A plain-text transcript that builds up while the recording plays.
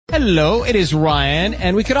Hello, it is Ryan,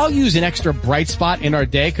 and we could all use an extra bright spot in our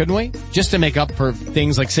day, couldn't we? Just to make up for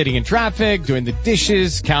things like sitting in traffic, doing the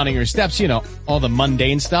dishes, counting your steps, you know, all the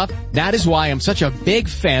mundane stuff. That is why I'm such a big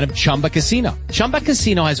fan of Chumba Casino. Chumba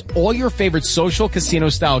Casino has all your favorite social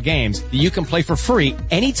casino-style games that you can play for free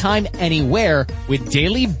anytime, anywhere with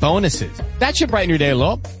daily bonuses. That should brighten your day a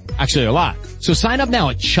little. Actually, a lot. So sign up now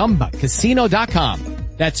at ChumbaCasino.com.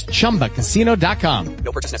 That's ChumbaCasino.com.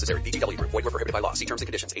 No purchase necessary. VGW Group. Void where prohibited by law. See terms and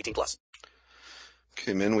conditions. 18+.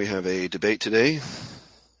 Okay, men, we have a debate today.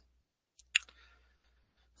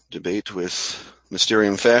 Debate with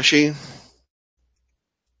Mysterium Fasci.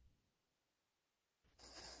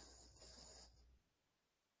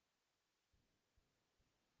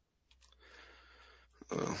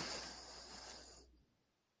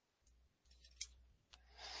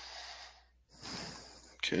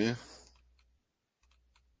 Okay.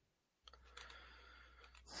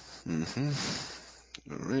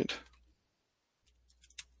 All right.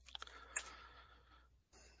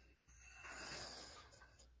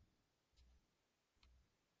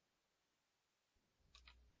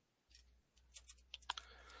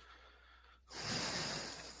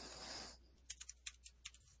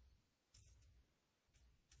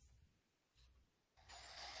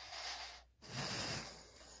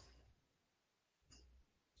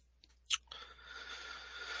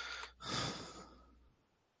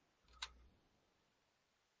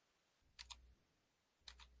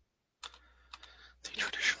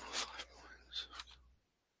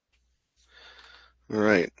 All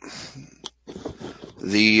right.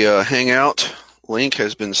 The Hangout link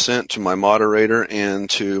has been sent to my moderator and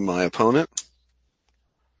to my opponent.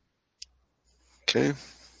 Okay.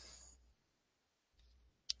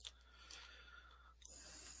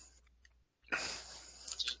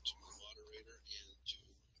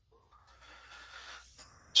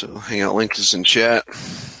 So Hangout link is in chat.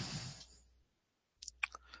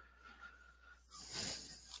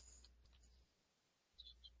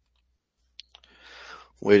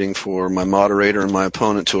 Waiting for my moderator and my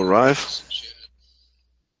opponent to arrive.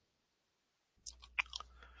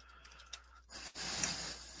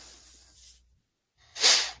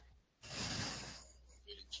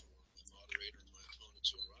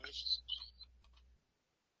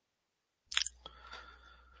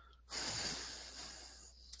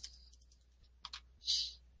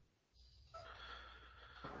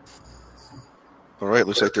 All right,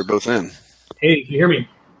 looks like they're both in. Hey, can you hear me?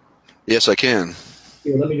 Yes, I can.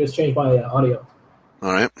 Here, let me just change my audio.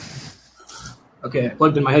 All right. Okay, I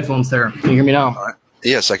plugged in my headphones there. Can you hear me now? All right.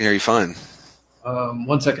 Yes, I can hear you fine.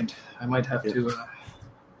 1 second. I might have to...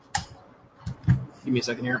 give me a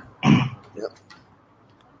second here. Yep.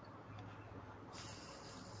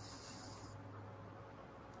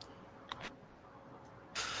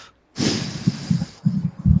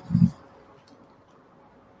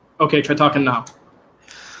 Okay, try talking now.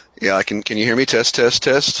 Yeah, I can. Can you hear me? Test, test,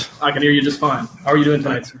 test. I can hear you just fine. How are you doing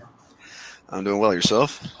tonight, sir? I'm doing well.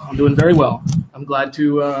 Yourself? I'm doing very well. I'm glad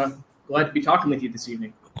to be talking with you this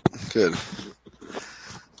evening. Good.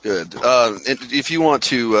 Good. If you want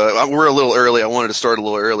to, we're a little early. I wanted to start a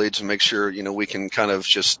little early to make sure we can kind of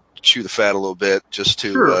just chew the fat a little bit, just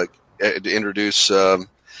to Sure. Introduce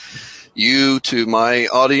you to my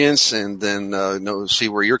audience, and then see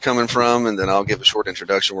where you're coming from, and then I'll give a short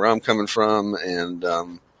introduction where I'm coming from,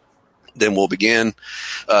 and then we'll begin.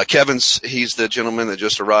 He's the gentleman that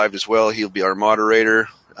just arrived as well. He'll be our moderator.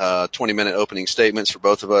 20-minute opening statements for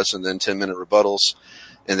both of us, and then 10-minute rebuttals,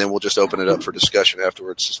 and then we'll just open it up for discussion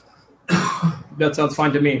afterwards. That sounds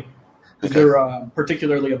fine to me. Is Okay. there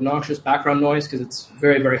particularly obnoxious background noise? Because it's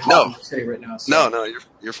very, very hot in the city right now. So. No,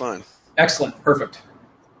 you're fine. Excellent. Perfect.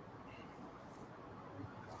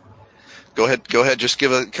 Go ahead. Just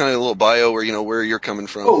give a kind of a little bio where you're coming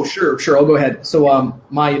from. Oh, sure. I'll go ahead. So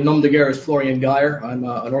my nom de guerre is Florian Geyer. I'm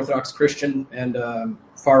an Orthodox Christian and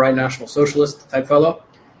far-right National Socialist type fellow.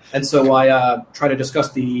 And so I try to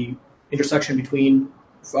discuss the intersection between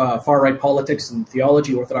far-right politics and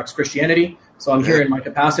theology, Orthodox Christianity. So I'm here in my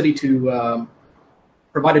capacity to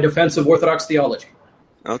provide a defense of Orthodox theology.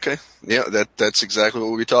 Okay. Yeah, that's exactly what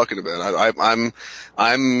we'll be talking about.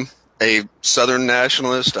 I'm a Southern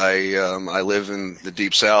nationalist. I live in the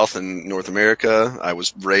Deep South in North America. I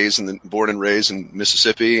was born and raised in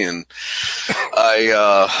Mississippi, and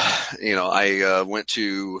I went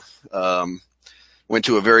to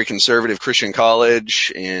a very conservative Christian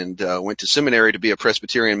college, and went to seminary to be a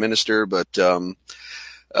Presbyterian minister. But there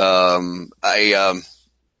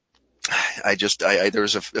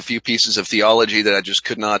was a few pieces of theology that I just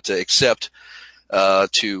could not accept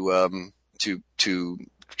to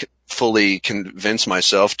fully convince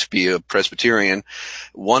myself to be a Presbyterian,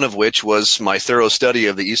 one of which was my thorough study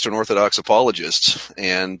of the Eastern Orthodox Apologists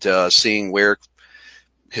and seeing where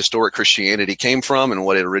historic Christianity came from and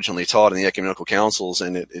what it originally taught in the ecumenical councils,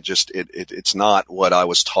 and it's not what I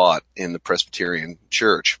was taught in the Presbyterian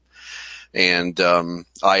Church. And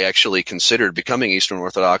I actually considered becoming Eastern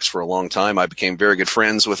Orthodox for a long time. I became very good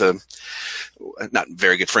friends with not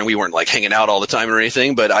very good friend. We weren't like hanging out all the time or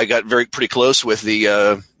anything, but I got pretty close with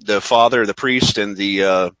the father, the priest, and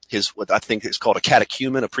what I think is called a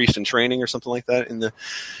catechumen, a priest in training or something like that in the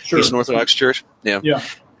Eastern Orthodox Church. Yeah.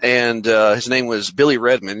 And his name was Billy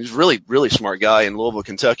Redmond. He's a really, really smart guy in Louisville,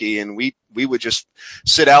 Kentucky. And we would just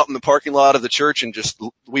sit out in the parking lot of the church and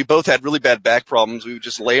we both had really bad back problems. We would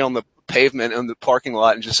just lay on the pavement in the parking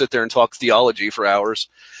lot and just sit there and talk theology for hours.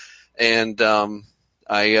 And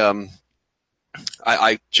I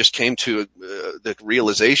just came to the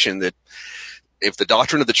realization that if the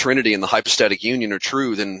doctrine of the Trinity and the hypostatic union are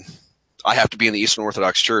true, then I have to be in the Eastern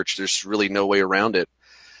Orthodox Church. There's really no way around it.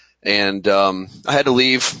 And I had to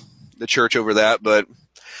leave the church over that, but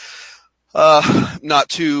not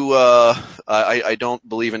too. I don't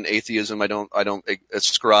believe in atheism. I don't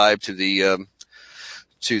ascribe to the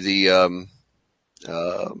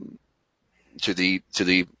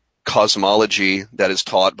cosmology that is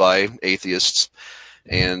taught by atheists,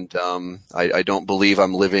 and I don't believe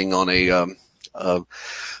I'm living on a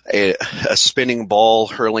spinning ball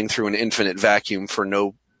hurling through an infinite vacuum for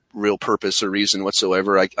no real purpose or reason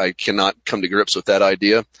whatsoever. I cannot come to grips with that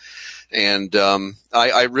idea. And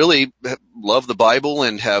I really love the Bible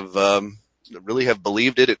and have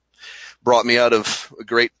believed it. It brought me out of a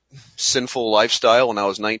great sinful lifestyle when I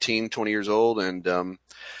was 19, 20 years old, and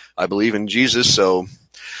I believe in Jesus. So,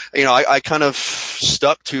 I kind of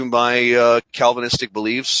stuck to my Calvinistic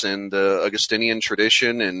beliefs and Augustinian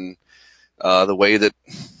tradition and the way that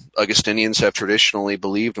Augustinians have traditionally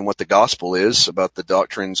believed in what the gospel is about the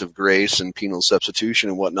doctrines of grace and penal substitution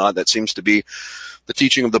and whatnot. That seems to be the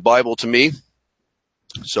teaching of the Bible to me.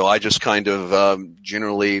 So I just kind of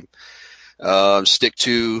generally stick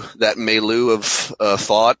to that milieu of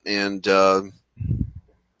thought, and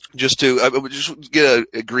just get an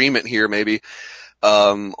agreement here maybe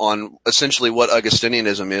on essentially what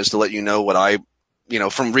Augustinianism is, to let you know what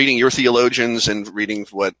from reading your theologians and reading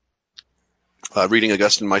reading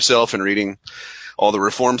Augustine myself and reading all the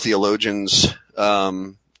Reformed theologians,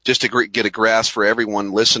 just to get a grasp for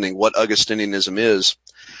everyone listening what Augustinianism is.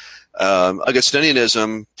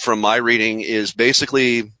 Augustinianism, from my reading, is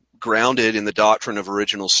basically grounded in the doctrine of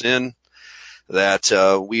original sin, that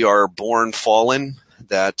we are born fallen,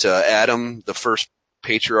 that Adam, the first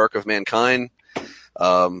patriarch of mankind,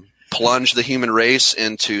 plunged the human race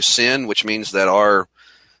into sin, which means that our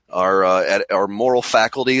moral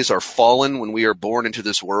faculties are fallen when we are born into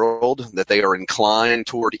this world, that they are inclined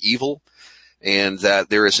toward evil, and that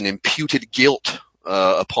there is an imputed guilt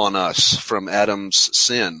upon us from Adam's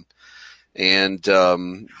sin. And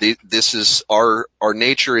this is our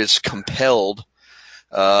nature is compelled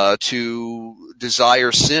to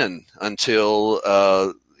desire sin until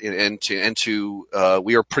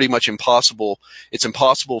we are pretty much impossible. It's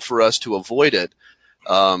impossible for us to avoid it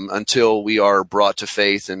until we are brought to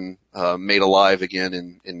faith and made alive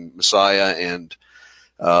again in Messiah. And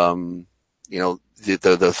the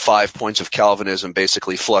 5 points of Calvinism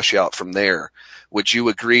basically flush out from there. Would you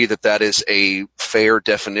agree that that is a fair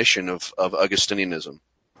definition of Augustinianism?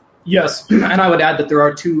 Yes, and I would add that there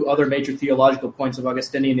are two other major theological points of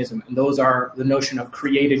Augustinianism, and those are the notion of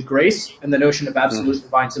created grace and the notion of absolute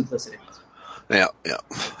divine simplicity. Yeah.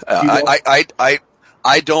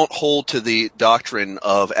 I don't hold to the doctrine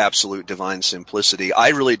of absolute divine simplicity. I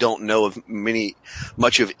really don't know of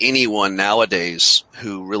much of anyone nowadays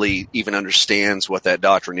who really even understands what that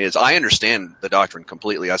doctrine is. I understand the doctrine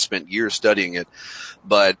completely. I spent years studying it.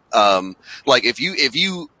 But, if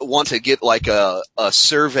you want to get like a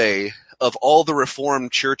survey of all the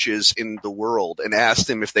Reformed churches in the world and ask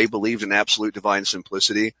them if they believed in absolute divine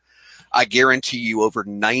simplicity, I guarantee you over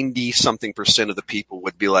 90-something% of the people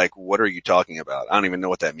would be like, what are you talking about? I don't even know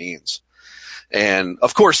what that means. And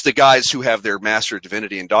of course, the guys who have their Master of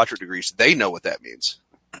Divinity and Doctorate degrees, they know what that means.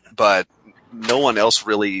 But no one else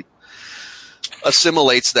really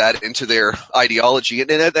assimilates that into their ideology. And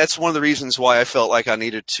that's one of the reasons why I felt like I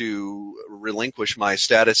needed to relinquish my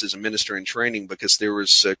status as a minister in training, because there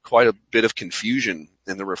was quite a bit of confusion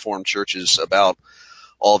in the Reformed churches about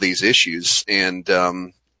all these issues. And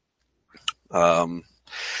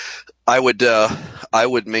I would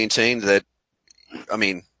maintain that,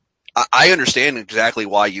 I understand exactly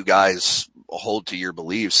why you guys hold to your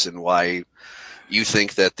beliefs and why you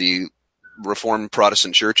think that the Reformed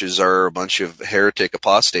Protestant churches are a bunch of heretic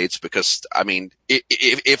apostates because, I mean,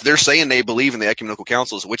 if they're saying they believe in the ecumenical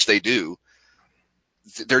councils, which they do,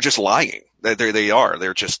 they're just lying. They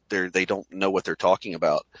don't know what they're talking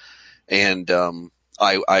about. And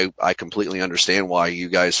I completely understand why you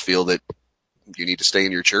guys feel that you need to stay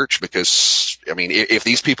in your church because, I mean, if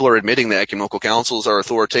these people are admitting the ecumenical councils are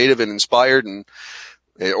authoritative and inspired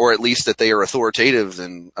or at least that they are authoritative,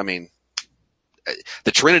 then, I mean,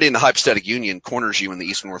 the Trinity and the hypostatic union corners you in the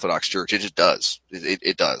Eastern Orthodox Church. It just does.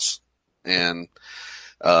 It does. And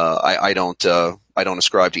I don't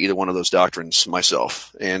ascribe to either one of those doctrines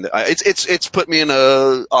myself. And it's put me in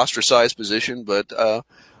a ostracized position. But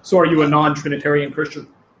so, are you a non-Trinitarian Christian?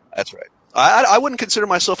 That's right. I wouldn't consider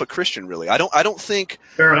myself a Christian, really. I don't think.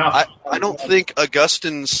 Fair enough. I don't think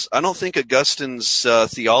Augustine's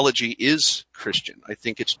theology is Christian. I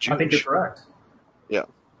think it's Jewish. I think you're correct. Yeah.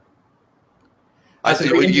 That's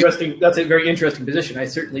a very interesting position. I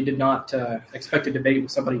certainly did not expect a debate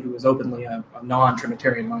with somebody who was openly a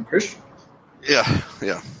non-Trinitarian, non-Christian.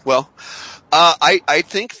 Yeah. Well, I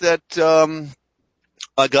think that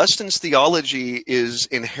Augustine's theology is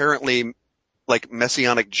inherently like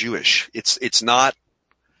Messianic Jewish. It's not.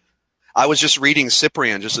 I was just reading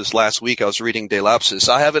Cyprian just this last week. I was reading De Lapsis.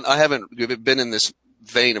 I haven't been in this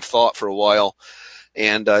vein of thought for a while,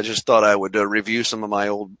 and I just thought I would review some of my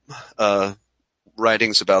old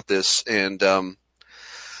writings about this. And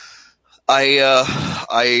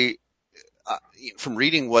I from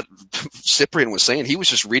reading what Cyprian was saying, he was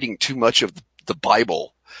just reading too much of the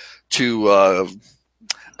Bible to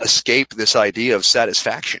escape this idea of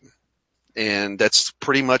satisfaction. And that's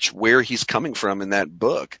pretty much where he's coming from in that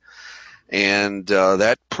book. And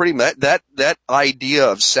that idea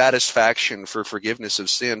of satisfaction for forgiveness of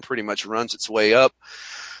sin pretty much runs its way up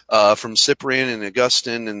from Cyprian and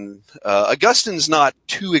Augustine. And Augustine's not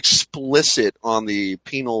too explicit on the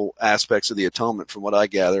penal aspects of the atonement, from what I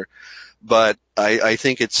gather. But I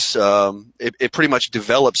think it pretty much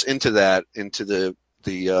develops into the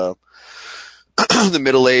the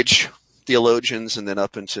Middle Age theologians, and then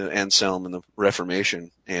up into Anselm and the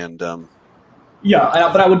Reformation. And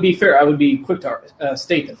but I would be fair. I would be quick to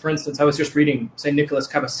state that, for instance, I was just reading St. Nicholas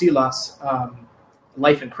Cabasilas'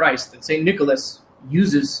 Life in Christ, and St. Nicholas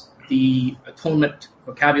uses the atonement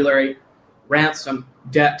vocabulary, ransom,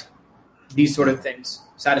 debt, these sort of things,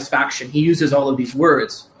 satisfaction. He uses all of these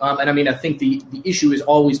words. And I mean, I think the issue is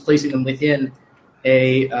always placing them within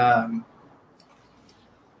a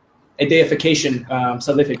deification,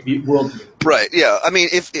 salvific worldview. Right. Yeah. I mean,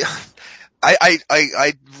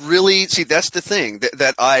 I really see, that's the thing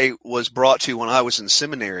that I was brought to when I was in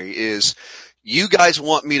seminary is you guys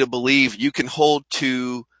want me to believe you can hold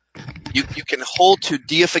to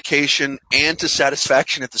deification and to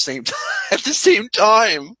satisfaction at the same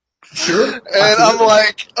time. Sure. And I'm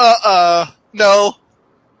like, no,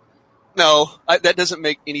 that doesn't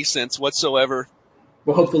make any sense whatsoever.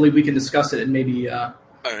 Well, hopefully we can discuss it and maybe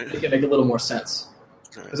make it make a little more sense.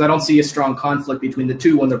 Because I don't see a strong conflict between the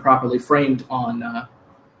two when they're properly framed frankly,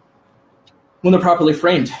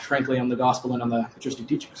 on the gospel and on the patristic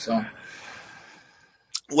teaching. So,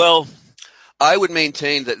 well, I would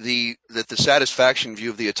maintain that the satisfaction view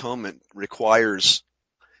of the atonement requires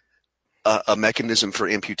a mechanism for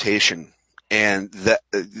imputation, and that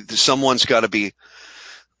someone's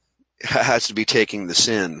has to be taking the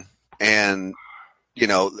sin, and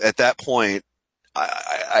at that point,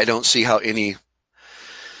 I don't see how any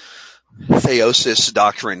theosis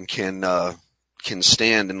doctrine can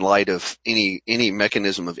stand in light of any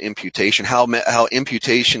mechanism of imputation. How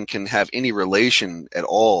imputation can have any relation at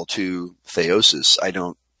all to theosis, I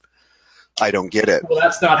don't get it. Well,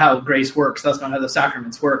 that's not how grace works. That's not how the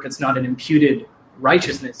sacraments work. It's not an imputed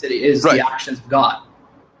righteousness. It is the actions of God.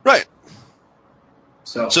 Right.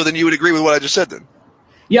 So then you would agree with what I just said then?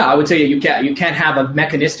 Yeah, I would say you can't have a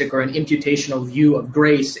mechanistic or an imputational view of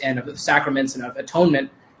grace and of the sacraments and of atonement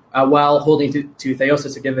while holding to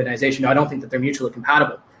theosis or divinization. No, I don't think that they're mutually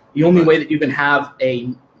compatible. The only way that you can have a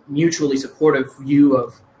mutually supportive view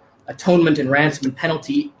of atonement and ransom and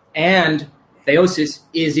penalty and theosis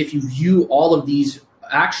is if you view all of these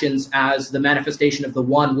actions as the manifestation of the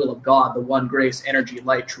one will of God, the one grace, energy,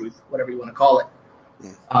 light, truth, whatever you want to call it,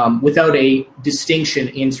 without a distinction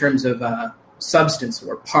in terms of substance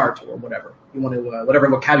or part or whatever you want to, whatever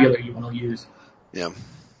vocabulary you want to use. Yeah.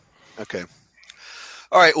 Okay.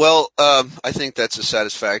 All right. Well, I think that's a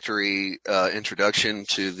satisfactory introduction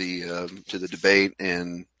to the debate,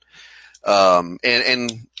 and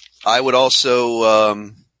I would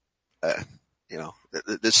also,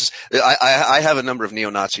 this is I have a number of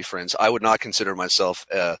neo-Nazi friends. I would not consider myself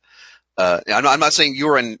I'm not saying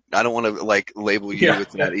you're in. I don't want to like label you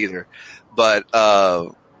with that either, but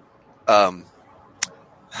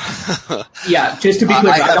yeah. Just to be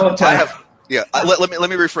clear, let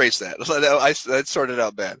me rephrase that. That started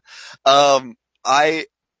out bad. That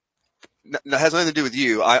has nothing to do with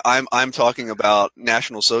you. I'm talking about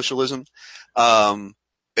National Socialism.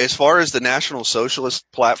 As far as the National Socialist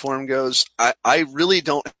platform goes, I really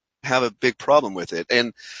don't have a big problem with it.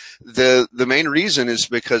 And the main reason is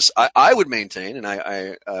because I would maintain, and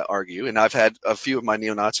I argue, and I've had a few of my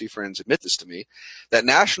neo-Nazi friends admit this to me, that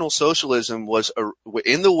National Socialism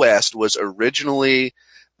in the West was originally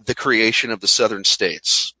the creation of the Southern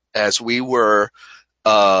states as we were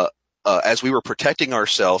protecting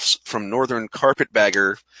ourselves from Northern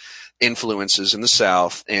carpetbagger influences in the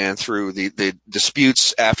South, and through the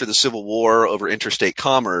disputes after the Civil War over interstate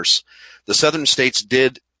commerce, the Southern states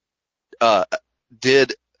did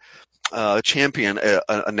champion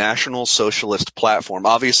a National Socialist platform.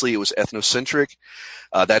 Obviously, it was ethnocentric.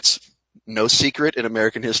 That's no secret in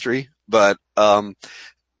American history, but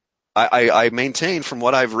I maintain from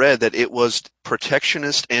what I've read that it was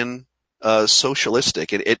protectionist and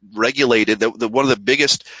socialistic. It regulated one of the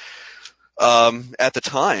biggest at the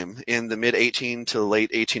time in the mid 18 to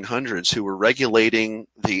late 1800s who were regulating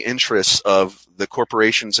the interests of the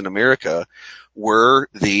corporations in America were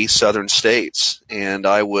the Southern states. And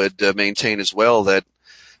I would maintain as well that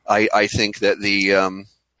I think that the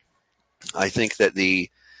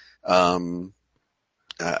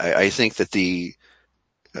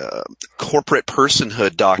corporate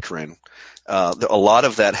personhood doctrine, a lot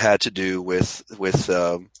of that had to do with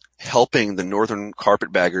helping the Northern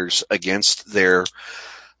carpetbaggers against their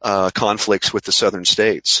conflicts with the Southern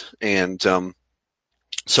states. And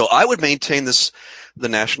so I would maintain the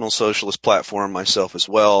National Socialist platform myself as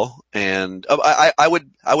well. And I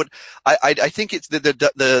think it's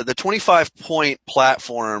the 25-point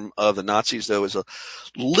platform of the Nazis, though, is a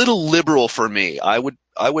little liberal for me. I would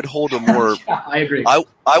hold a more I agree. I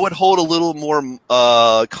would hold a little more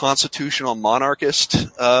constitutional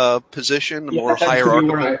monarchist position, more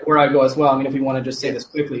hierarchical. Where I go as well. I mean, if we want to just say this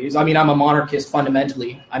quickly, I'm a monarchist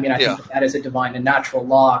fundamentally. I mean, I think that is a divine and natural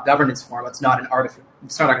law governance form. It's not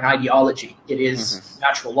it's not like an ideology. It is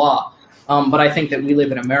natural law. But I think that we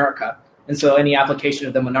live in America, and so any application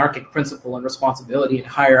of the monarchic principle and responsibility and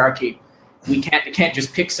hierarchy, we can't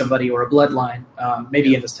just pick somebody or a bloodline,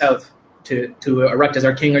 maybe in the South, to erect as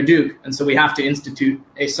our king or duke, and so we have to institute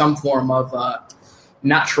some form of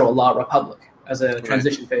natural law republic as a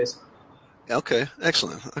transition phase. Okay,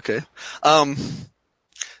 excellent. Okay,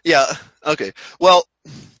 okay. Well,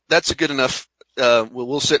 that's good enough.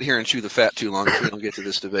 We'll sit here and chew the fat too long if we don't get to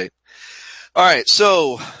this debate. All right,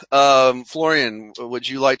 so Florian, would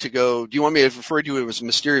you like to go? Do you want me to refer to you as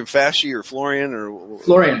Mysterium Fasci or Florian or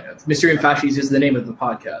Florian? Mysterium Fascis is the name of the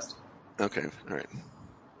podcast. Okay, all right.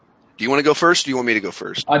 Do you want to go first? Or do you want me to go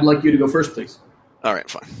first? I'd like you to go first, please. All right,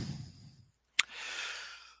 fine.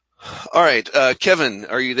 All right, Kevin,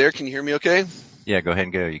 are you there? Can you hear me okay? Yeah, go ahead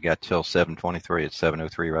and go. You got till 7:23. It's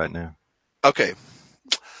 7:03 right now. Okay.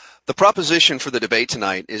 The proposition for the debate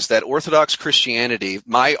tonight is that Orthodox Christianity,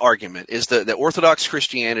 my argument is that Orthodox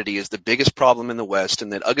Christianity is the biggest problem in the West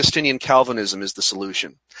and that Augustinian Calvinism is the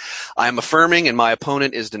solution. I am affirming and my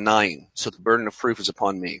opponent is denying, so the burden of proof is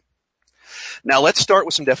upon me. Now, let's start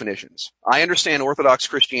with some definitions. I understand Orthodox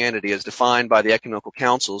Christianity as defined by the ecumenical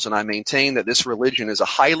councils, and I maintain that this religion is a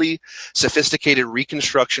highly sophisticated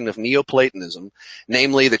reconstruction of Neoplatonism,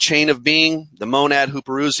 namely the chain of being, the monad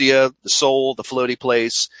hyperousia, the soul, the floaty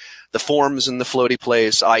place, the forms in the floaty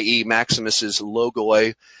place, i.e. Maximus's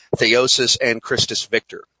logoi, theosis, and Christus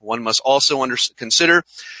Victor. One must also consider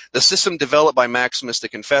the system developed by Maximus the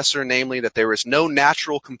Confessor, namely that there is no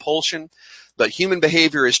natural compulsion, but human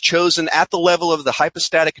behavior is chosen at the level of the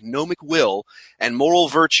hypostatic gnomic will, and moral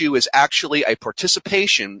virtue is actually a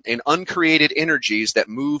participation in uncreated energies that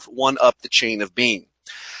move one up the chain of being.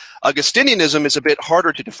 Augustinianism is a bit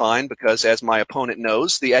harder to define because, as my opponent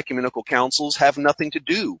knows, the ecumenical councils have nothing to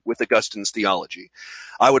do with Augustine's theology.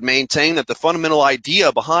 I would maintain that the fundamental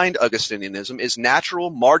idea behind Augustinianism is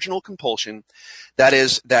natural marginal compulsion, that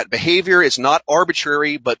is, that behavior is not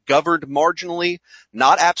arbitrary but governed marginally,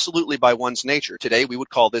 not absolutely by one's nature. Today we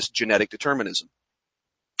would call this genetic determinism.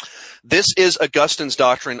 This is Augustine's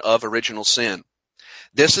doctrine of original sin.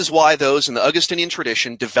 This is why those in the Augustinian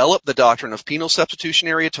tradition developed the doctrine of penal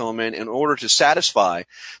substitutionary atonement in order to satisfy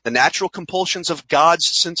the natural compulsions of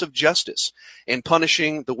God's sense of justice in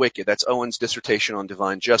punishing the wicked. That's Owen's dissertation on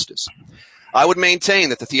divine justice. I would maintain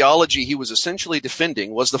that the theology he was essentially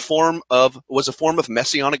defending was a form of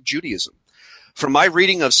Messianic Judaism. From my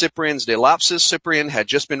reading of Cyprian's De Lapsis, Cyprian had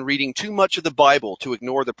just been reading too much of the Bible to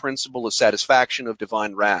ignore the principle of satisfaction of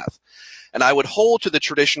divine wrath, and I would hold to the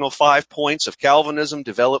traditional 5 points of Calvinism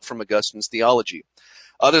developed from Augustine's theology.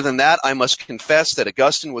 Other than that, I must confess that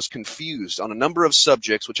Augustine was confused on a number of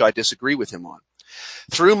subjects which I disagree with him on.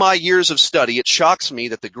 Through my years of study, it shocks me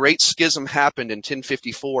that the Great Schism happened in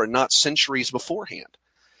 1054 and not centuries beforehand.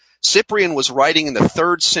 Cyprian was writing in the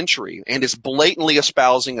 3rd century and is blatantly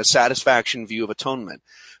espousing a satisfaction view of atonement,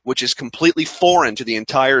 which is completely foreign to the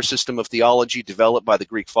entire system of theology developed by the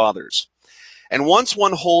Greek fathers. And once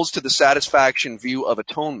one holds to the satisfaction view of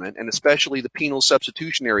atonement, and especially the penal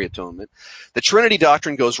substitutionary atonement, the Trinity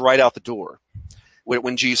doctrine goes right out the door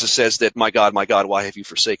when Jesus says that, my God, why have you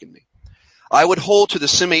forsaken me? I would hold to the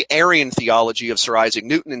semi-Arian theology of Sir Isaac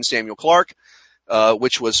Newton and Samuel Clarke,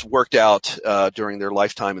 which was worked out during their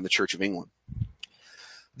lifetime in the Church of England.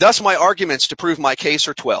 Thus, my arguments to prove my case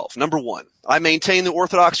are 12. Number 1, I maintain the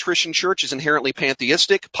Orthodox Christian Church is inherently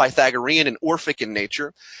pantheistic, Pythagorean, and Orphic in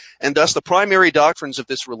nature, and thus the primary doctrines of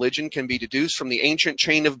this religion can be deduced from the ancient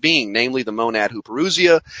chain of being, namely the monad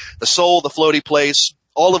huperousia, the soul, the floaty place,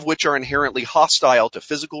 all of which are inherently hostile to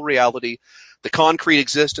physical reality, the concrete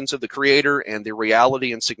existence of the Creator, and the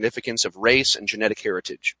reality and significance of race and genetic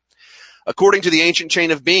heritage. According to the ancient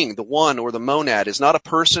chain of being, the one, or the monad, is not a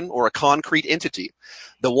person or a concrete entity.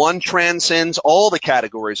 The one transcends all the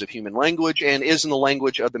categories of human language and is, in the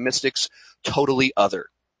language of the mystics, totally other.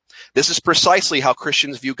 This is precisely how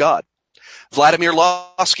Christians view God. Vladimir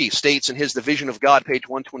Lossky states in his The Vision of God, page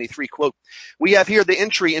 123, quote, "We have here the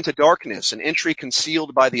entry into darkness, an entry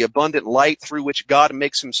concealed by the abundant light through which God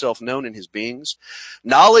makes himself known in his beings.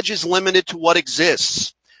 Knowledge is limited to what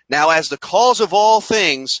exists. Now, as the cause of all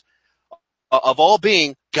things, of all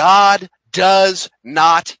being, God does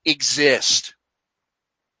not exist.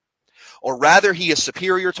 Or rather, he is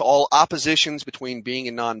superior to all oppositions between being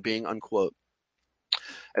and non-being," unquote.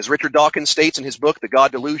 As Richard Dawkins states in his book, The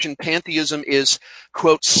God Delusion, pantheism is,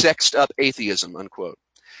 quote, "sexed up atheism," unquote.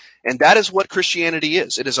 And that is what Christianity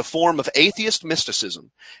is. It is a form of atheist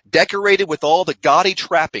mysticism, decorated with all the gaudy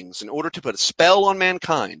trappings in order to put a spell on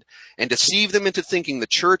mankind and deceive them into thinking the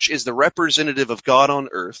church is the representative of God on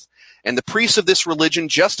earth. And the priests of this religion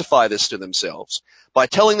justify this to themselves by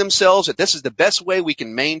telling themselves that this is the best way we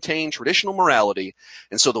can maintain traditional morality,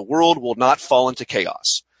 and so the world will not fall into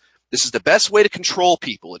chaos. This is the best way to control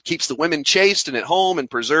people. It keeps the women chaste and at home and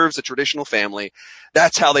preserves the traditional family.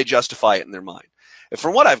 That's how they justify it in their mind. And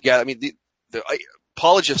from what I've gathered, I mean, the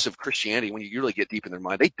apologists of Christianity, when you really get deep in their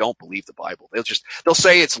mind, they don't believe the Bible. They'll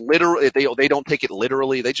say it's literal. They don't take it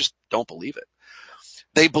literally. They just don't believe it.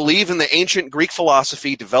 They believe in the ancient Greek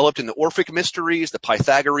philosophy developed in the Orphic mysteries, the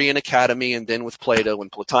Pythagorean Academy, and then with Plato and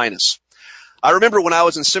Plotinus. I remember when I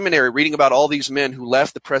was in seminary reading about all these men who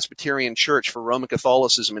left the Presbyterian Church for Roman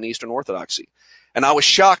Catholicism and Eastern Orthodoxy. And I was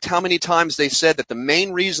shocked how many times they said that the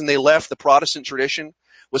main reason they left the Protestant tradition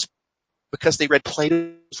was because they read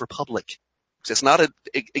Plato's Republic. It's not an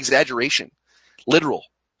exaggeration. Literal.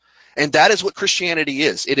 And that is what Christianity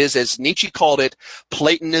is. It is, as Nietzsche called it,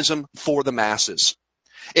 Platonism for the masses.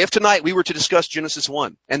 If tonight we were to discuss Genesis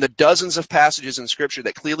 1 and the dozens of passages in Scripture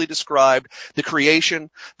that clearly describe the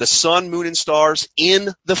creation, the sun, moon, and stars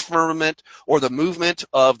in the firmament, or the movement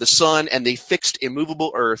of the sun and the fixed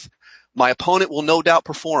immovable earth, my opponent will no doubt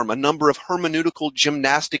perform a number of hermeneutical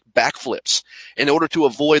gymnastic backflips in order to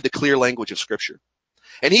avoid the clear language of Scripture.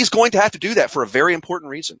 And he's going to have to do that for a very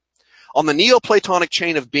important reason. On the Neoplatonic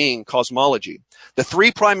chain of being cosmology, the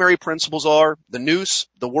 3 primary principles are the nous,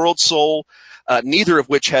 the world soul, neither of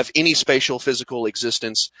which have any spatial physical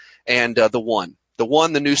existence, and the one,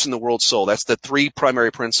 the nous, and the world soul. That's the 3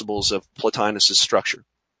 primary principles of Plotinus' structure.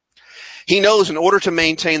 He knows in order to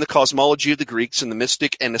maintain the cosmology of the Greeks and the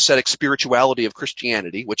mystic and ascetic spirituality of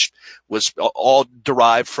Christianity, which was all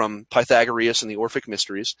derived from Pythagoras and the Orphic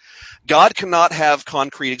mysteries, God cannot have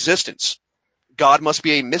concrete existence. God must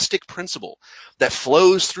be a mystic principle that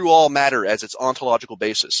flows through all matter as its ontological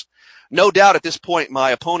basis. No doubt at this point,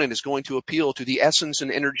 my opponent is going to appeal to the essence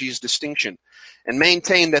and energies distinction and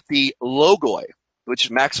maintain that the logoi, which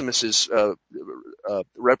is Maximus's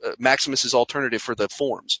alternative for the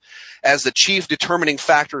forms, as the chief determining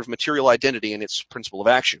factor of material identity and its principle of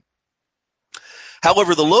action.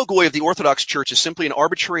 However, the logoi of the Orthodox Church is simply an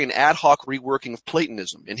arbitrary and ad hoc reworking of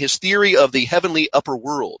Platonism in his theory of the heavenly upper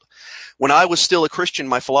world. When I was still a Christian,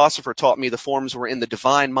 my philosopher taught me the forms were in the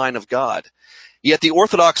divine mind of God. Yet the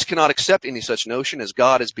Orthodox cannot accept any such notion, as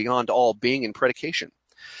God is beyond all being and predication.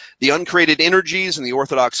 The uncreated energies in the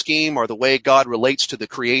Orthodox scheme are the way God relates to the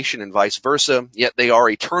creation and vice versa, yet they are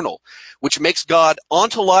eternal, which makes God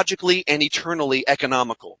ontologically and eternally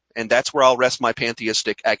economical, and that's where I'll rest my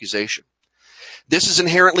pantheistic accusation. This is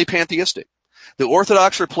inherently pantheistic. The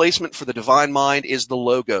Orthodox replacement for the divine mind is the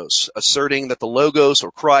Logos, asserting that the Logos,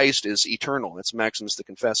 or Christ, is eternal. That's Maximus the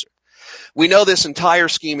Confessor. We know this entire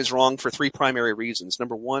scheme is wrong for three primary reasons.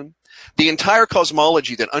 Number one, the entire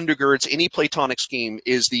cosmology that undergirds any Platonic scheme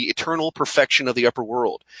is the eternal perfection of the upper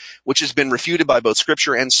world, which has been refuted by both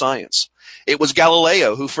scripture and science. It was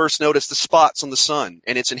Galileo who first noticed the spots on the sun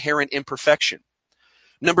and its inherent imperfection.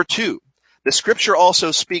 Number two, the scripture also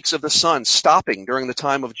speaks of the sun stopping during the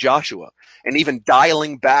time of Joshua and even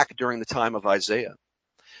dialing back during the time of Isaiah.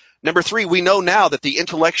 Number three, we know now that the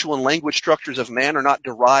intellectual and language structures of man are not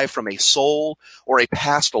derived from a soul or a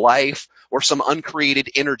past life or some uncreated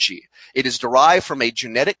energy. It is derived from a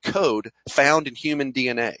genetic code found in human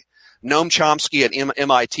DNA. Noam Chomsky at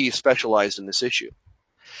MIT specialized in this issue.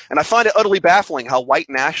 And I find it utterly baffling how white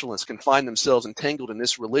nationalists can find themselves entangled in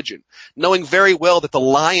this religion, knowing very well that the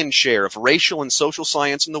lion's share of racial and social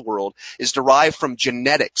science in the world is derived from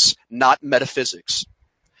genetics, not metaphysics.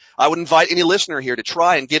 I would invite any listener here to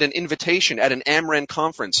try and get an invitation at an Amran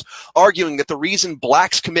conference arguing that the reason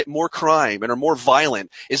blacks commit more crime and are more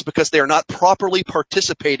violent is because they are not properly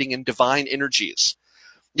participating in divine energies.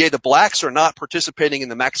 Yea, the blacks are not participating in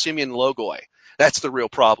the Maximian Logoi. That's the real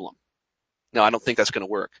problem. No, I don't think that's going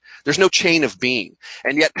to work. There's no chain of being.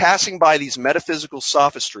 And yet, passing by these metaphysical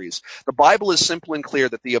sophistries, the Bible is simple and clear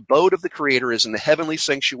that the abode of the Creator is in the heavenly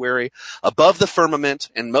sanctuary above the firmament,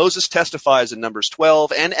 and Moses testifies in Numbers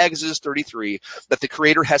 12 and Exodus 33 that the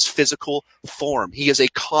Creator has physical form. He is a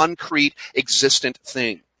concrete, existent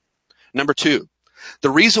thing. Number two, the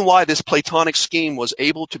reason why this Platonic scheme was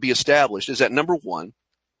able to be established is that, number one,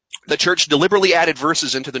 the church deliberately added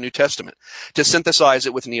verses into the New Testament to synthesize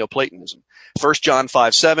it with Neoplatonism. 1 John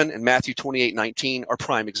 5:7 and Matthew 28:19 are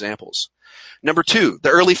prime examples. Number two, the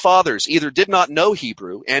early fathers either did not know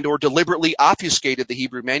Hebrew and or deliberately obfuscated the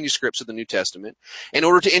Hebrew manuscripts of the New Testament in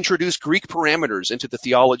order to introduce Greek parameters into the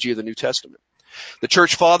theology of the New Testament. The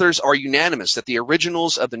church fathers are unanimous that the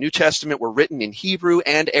originals of the New Testament were written in Hebrew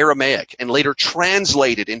and Aramaic and later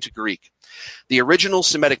translated into Greek. The original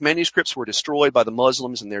Semitic manuscripts were destroyed by the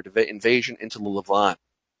Muslims in their invasion into the Levant.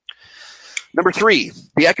 Number three,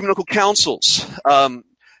 the ecumenical councils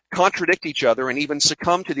contradict each other and even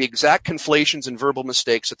succumb to the exact conflations and verbal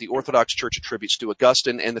mistakes that the Orthodox Church attributes to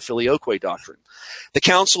Augustine and the Filioque doctrine. The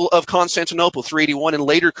Council of Constantinople 381 and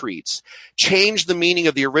later creeds changed the meaning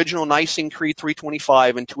of the original Nicene Creed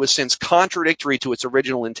 325 into a sense contradictory to its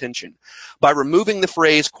original intention by removing the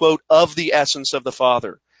phrase, quote, of the essence of the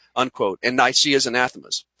Father, unquote, and Nicaea's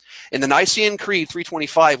anathemas. In the Nicene Creed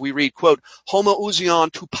 325, we read, quote,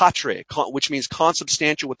 homoousion tu patre, which means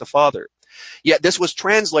consubstantial with the Father. Yet this was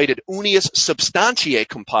translated unius substantiae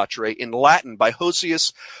cum patre in Latin by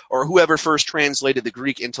Hosius or whoever first translated the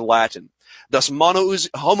Greek into Latin. Thus,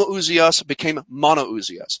 homoousios became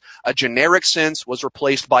monoousios. A generic sense was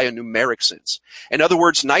replaced by a numeric sense. In other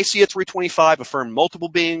words, Nicaea 325 affirmed multiple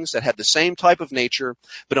beings that had the same type of nature,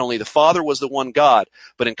 but only the Father was the one God.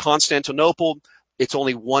 But in Constantinople, it's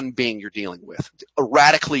only one being you're dealing with. A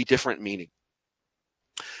radically different meaning.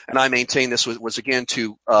 And I maintain this was again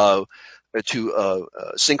to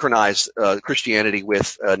synchronize Christianity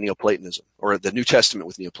with Neoplatonism, or the New Testament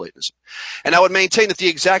with Neoplatonism. And I would maintain that the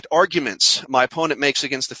exact arguments my opponent makes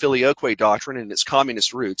against the Filioque doctrine and its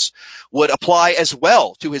communist roots would apply as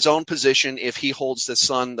well to his own position if he holds the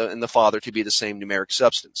Son and the Father to be the same numeric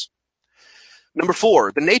substance. Number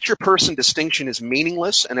four, the nature-person distinction is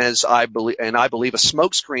meaningless and I believe a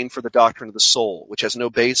smokescreen for the doctrine of the soul, which has no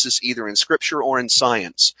basis either in Scripture or in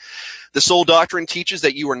science. The soul doctrine teaches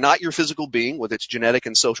that you are not your physical being with its genetic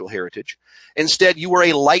and social heritage. Instead, you are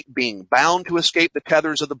a light being bound to escape the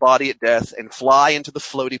tethers of the body at death and fly into the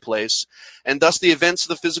floaty place, and thus the events of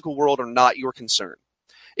the physical world are not your concern.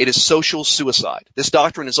 It is social suicide. This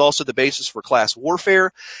doctrine is also the basis for class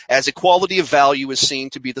warfare, as equality of value is seen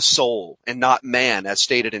to be the soul and not man, as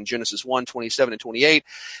stated in Genesis 1:27 and 28,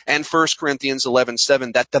 and 1 Corinthians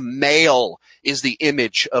 11:7, that the male is the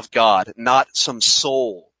image of God, not some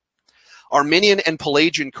soul. Arminian and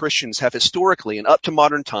Pelagian Christians have historically and up to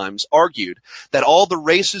modern times argued that all the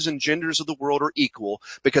races and genders of the world are equal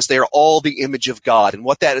because they are all the image of God. And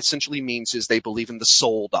what that essentially means is they believe in the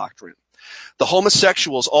soul doctrine. The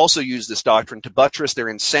homosexuals also use this doctrine to buttress their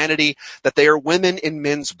insanity that they are women in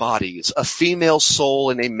men's bodies, a female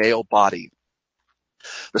soul in a male body.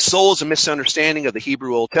 The soul is a misunderstanding of the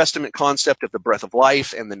Hebrew Old Testament concept of the breath of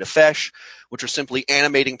life and the nephesh, which are simply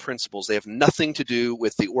animating principles. They have nothing to do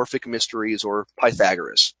with the Orphic mysteries or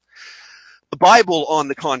Pythagoras. The Bible, on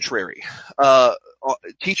the contrary,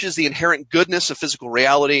 teaches the inherent goodness of physical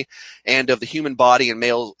reality and of the human body and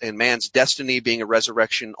man's destiny being a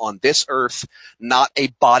resurrection on this earth, not a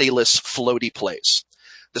bodiless, floaty place.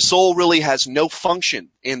 The soul really has no function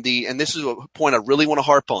and this is a point I really want to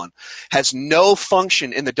harp on, has no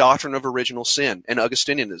function in the doctrine of original sin and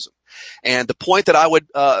Augustinianism. And the point that I would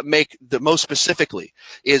make the most specifically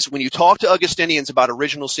is when you talk to Augustinians about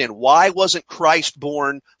original sin, why wasn't Christ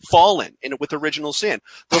born fallen with original sin?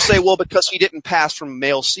 They'll say, well, because he didn't pass from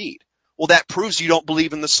male seed. Well, that proves you don't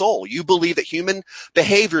believe in the soul. You believe that human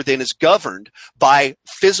behavior then is governed by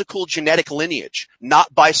physical genetic lineage,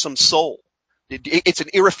 not by some soul. It's an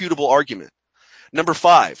irrefutable argument. Number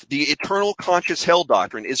 5, the eternal conscious hell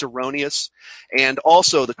doctrine is erroneous and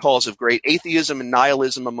also the cause of great atheism and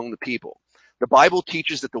nihilism among the people. The Bible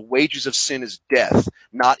teaches that the wages of sin is death,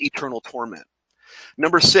 not eternal torment.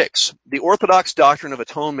 Number 6, the Orthodox doctrine of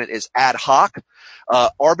atonement is ad hoc,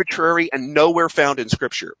 arbitrary, and nowhere found in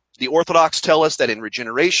Scripture. The Orthodox tell us that in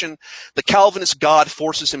regeneration, the Calvinist God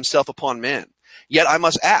forces himself upon men. Yet I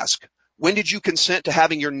must ask, when did you consent to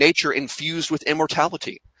having your nature infused with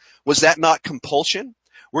immortality? Was that not compulsion?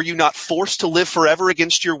 Were you not forced to live forever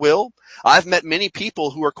against your will? I've met many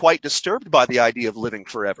people who are quite disturbed by the idea of living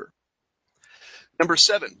forever. Number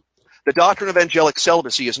 7, the doctrine of angelic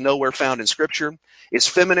celibacy is nowhere found in Scripture, is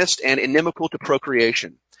feminist and inimical to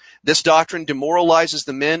procreation. This doctrine demoralizes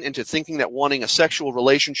the men into thinking that wanting a sexual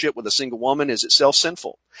relationship with a single woman is itself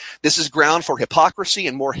sinful. This is ground for hypocrisy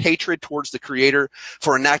and more hatred towards the Creator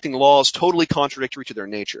for enacting laws totally contradictory to their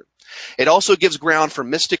nature. It also gives ground for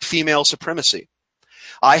mystic female supremacy.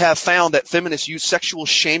 I have found that feminists use sexual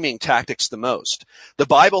shaming tactics the most. The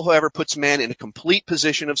Bible, however, puts man in a complete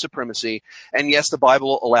position of supremacy, and yes, the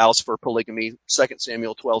Bible allows for polygamy. 2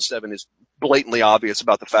 Samuel 12:7 is blatantly obvious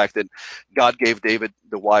about the fact that God gave David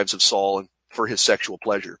the wives of Saul for his sexual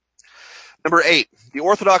pleasure. Number 8, the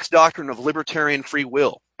Orthodox doctrine of libertarian free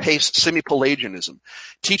will, pace semi-Pelagianism,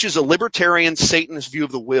 teaches a libertarian Satanist view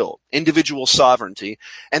of the will, individual sovereignty,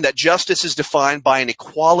 and that justice is defined by an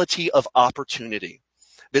equality of opportunity.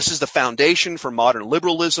 This is the foundation for modern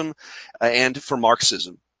liberalism and for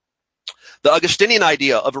Marxism. The Augustinian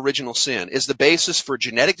idea of original sin is the basis for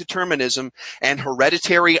genetic determinism and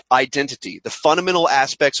hereditary identity, the fundamental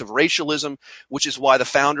aspects of racialism, which is why the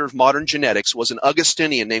founder of modern genetics was an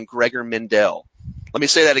Augustinian named Gregor Mendel. Let me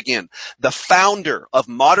say that again. The founder of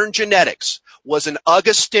modern genetics was an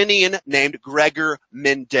Augustinian named Gregor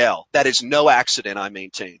Mendel. That is no accident, I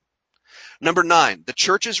maintain. Number 9, the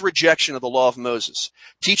church's rejection of the law of Moses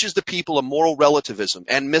teaches the people a moral relativism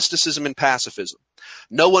and mysticism and pacifism.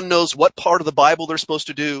 No one knows what part of the Bible they're supposed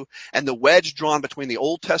to do, and the wedge drawn between the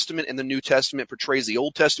Old Testament and the New Testament portrays the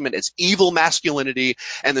Old Testament as evil masculinity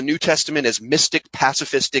and the New Testament as mystic,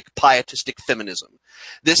 pacifistic, pietistic feminism.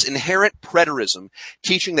 This inherent preterism,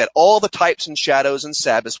 teaching that all the types and shadows and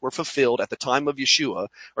Sabbaths were fulfilled at the time of Yeshua,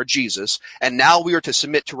 or Jesus, and now we are to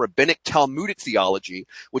submit to rabbinic Talmudic theology,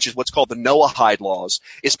 which is what's called the Noahide laws,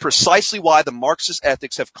 is precisely why the Marxist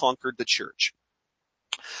ethics have conquered the church.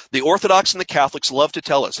 The Orthodox and the Catholics love to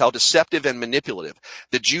tell us how deceptive and manipulative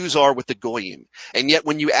the Jews are with the Goyim. And yet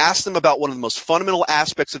when you ask them about one of the most fundamental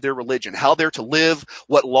aspects of their religion, how they're to live,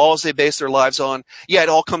 what laws they base their lives on, it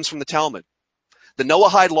all comes from the Talmud. The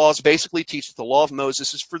Noahide laws basically teach that the law of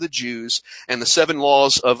Moses is for the Jews, and the 7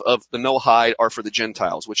 laws of the Noahide are for the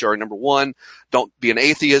Gentiles, which are, number 1, don't be an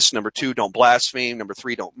atheist. Number 2, don't blaspheme. Number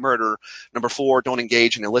 3, don't murder. Number 4, don't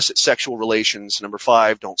engage in illicit sexual relations. Number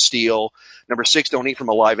 5, don't steal. Number 6, don't eat from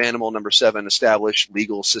a live animal. Number 7, establish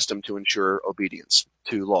legal system to ensure obedience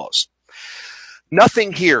to laws.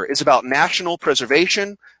 Nothing here is about national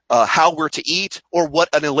preservation, how we're to eat, or what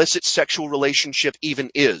an illicit sexual relationship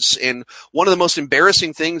even is. And one of the most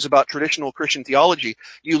embarrassing things about traditional Christian theology,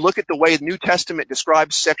 you look at the way the New Testament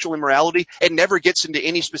describes sexual immorality, it never gets into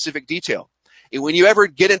any specific detail. And when you ever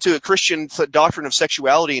get into a Christian doctrine of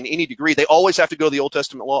sexuality in any degree, they always have to go to the Old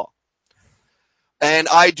Testament law. And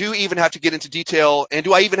I do even have to get into detail, and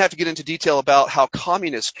do I even have to get into detail about how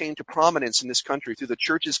communists came to prominence in this country through the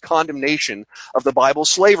church's condemnation of the Bible's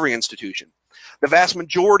slavery institution? The vast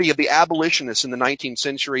majority of the abolitionists in the 19th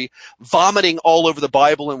century, vomiting all over the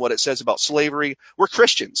Bible and what it says about slavery, were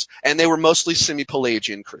Christians, and they were mostly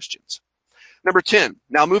semi-Pelagian Christians. Number 10,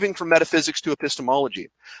 now moving from metaphysics to epistemology,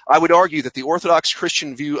 I would argue that the Orthodox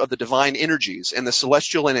Christian view of the divine energies and the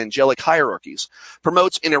celestial and angelic hierarchies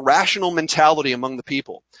promotes an irrational mentality among the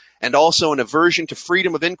people, and also an aversion to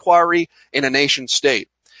freedom of inquiry in a nation state.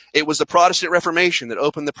 It was the Protestant Reformation that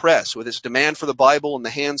opened the press with its demand for the Bible in the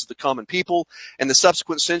hands of the common people, and the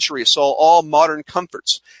subsequent centuries saw all modern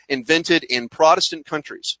comforts invented in Protestant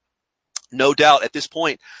countries. No doubt at this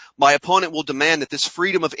point, my opponent will demand that this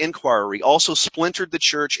freedom of inquiry also splintered the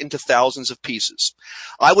church into thousands of pieces.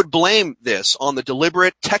 I would blame this on the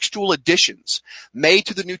deliberate textual additions made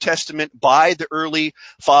to the New Testament by the early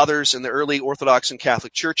fathers and the early Orthodox and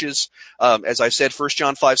Catholic churches. As I said, 1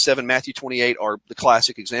 John 5:7, Matthew 28 are the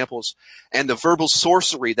classic examples, and the verbal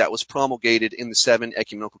sorcery that was promulgated in the 7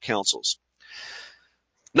 ecumenical councils.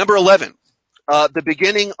 Number 11. The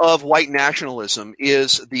beginning of white nationalism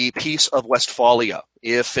is the Peace of Westphalia.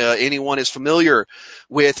 If anyone is familiar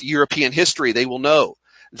with European history, they will know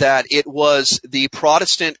that it was the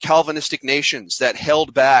Protestant Calvinistic nations that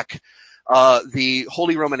held back the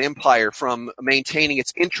Holy Roman Empire from maintaining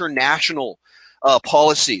its international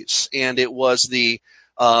policies, and it was the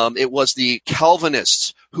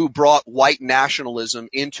Calvinists who brought white nationalism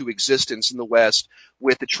into existence in the West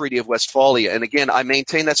with the Treaty of Westphalia. And again, I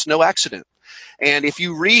maintain that's no accident. And if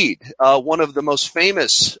you read one of the most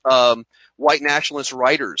famous white nationalist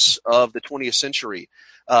writers of the 20th century,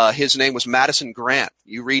 his name was Madison Grant.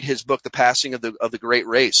 You read his book, The Passing of the Great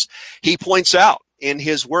Race. He points out in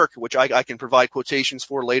his work, which I can provide quotations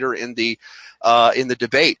for later in the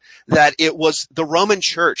debate, that it was the Roman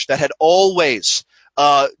Church that had always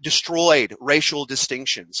destroyed racial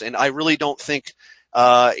distinctions. And I really don't think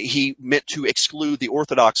he meant to exclude the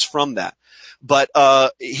Orthodox from that. But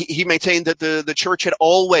he maintained that the church had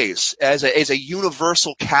always, as a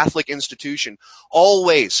universal Catholic institution,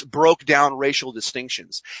 always broke down racial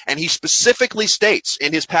distinctions. And he specifically states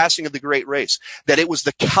in his Passing of the Great Race that it was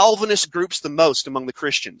the Calvinist groups the most among the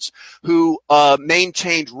Christians who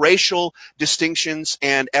maintained racial distinctions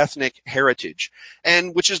and ethnic heritage,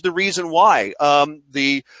 and which is the reason why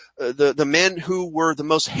the men who were the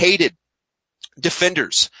most hated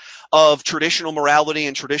defenders of traditional morality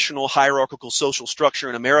and traditional hierarchical social structure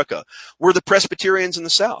in America were the Presbyterians in the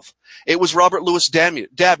South. It was Robert Louis Dabney,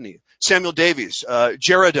 Samuel Davies,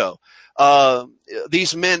 Jericho,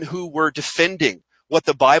 these men who were defending what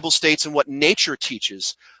the Bible states and what nature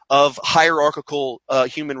teaches of hierarchical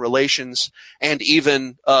human relations and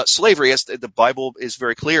even slavery, as the Bible is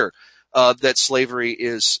very clear. That slavery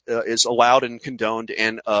is allowed and condoned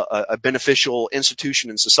and a beneficial institution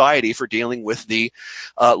in society for dealing with the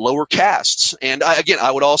lower castes. And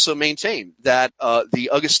I would also maintain that the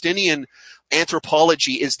Augustinian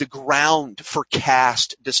anthropology is the ground for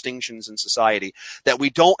caste distinctions in society, that we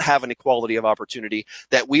don't have an equality of opportunity,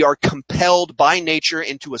 that we are compelled by nature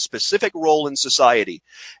into a specific role in society.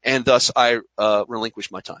 And thus I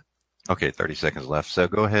relinquish my time. Okay, 30 seconds left. So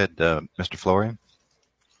go ahead, Mr. Florian.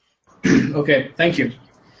 Okay, thank you.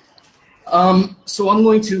 So I'm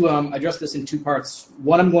going to address this in two parts.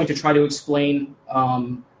 One, I'm going to try to explain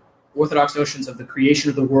Orthodox notions of the creation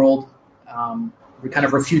of the world. We kind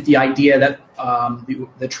of refute the idea that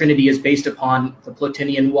the Trinity is based upon the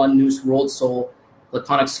Plotinian one, nous, world, soul,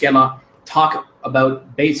 Platonic schema. Talk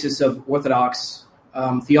about basis of Orthodox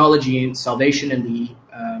theology and salvation and the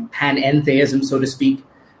panentheism, so to speak.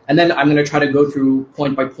 And then I'm going to try to go through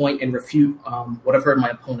point by point and refute what I've heard my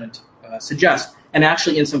opponent suggest, and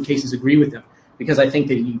actually in some cases agree with him, because I think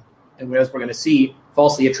that he, and as we're going to see,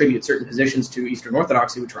 falsely attributes certain positions to Eastern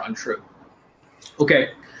Orthodoxy which are untrue. Okay,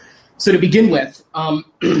 so to begin with,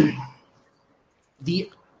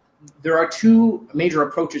 there are two major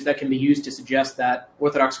approaches that can be used to suggest that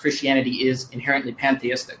Orthodox Christianity is inherently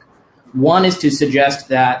pantheistic. One is to suggest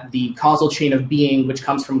that the causal chain of being, which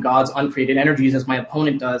comes from God's uncreated energies, as my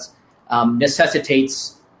opponent does,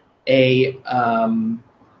 necessitates a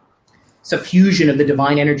suffusion of the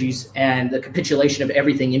divine energies and the capitulation of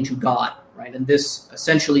everything into God, right? And this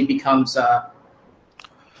essentially becomes a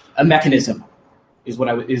mechanism, is what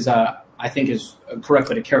I think is a correct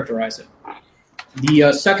way to characterize it.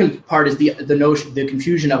 The second part is the notion, the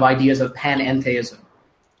confusion of ideas of panentheism.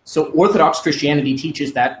 So Orthodox Christianity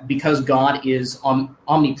teaches that because God is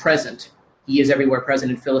omnipresent, he is everywhere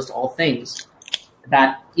present and filleth all things,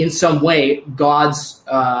 that in some way God's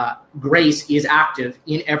grace is active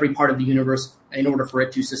in every part of the universe in order for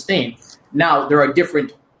it to sustain. Now, there are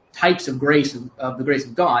different types of grace, of the grace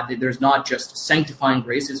of God. There's not just sanctifying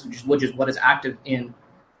graces, which is what is active in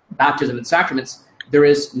baptism and sacraments. There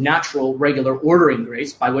is natural, regular ordering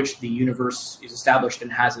grace by which the universe is established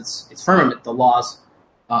and has its firmament, the laws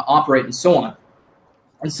operate, and so on.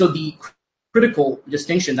 And so the critical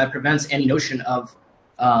distinction that prevents any notion of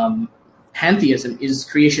pantheism is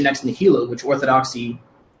creation ex nihilo, which Orthodoxy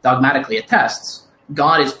dogmatically attests.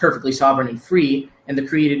 God is perfectly sovereign and free,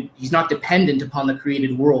 and he's not dependent upon the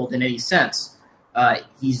created world in any sense.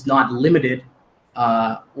 He's not limited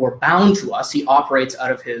or bound to us. He operates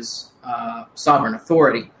out of his sovereign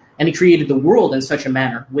authority. And he created the world in such a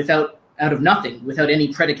manner without out of nothing, without any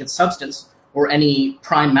predicate substance or any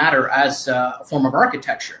prime matter as a form of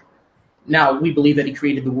architecture. Now, we believe that he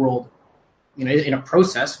created the world, in a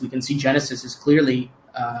process. We can see Genesis is clearly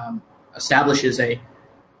establishes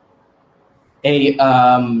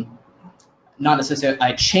not necessarily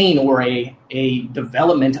a chain or a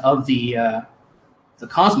development of the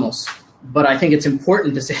cosmos. But I think it's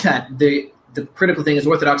important to say that the critical thing is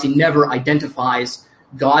orthodoxy never identifies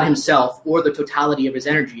God himself or the totality of his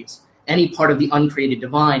energies, any part of the uncreated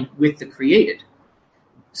divine, with the created.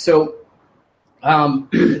 So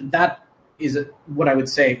that is what I would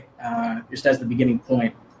say just as the beginning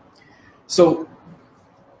point. So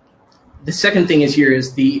the second thing is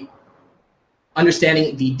the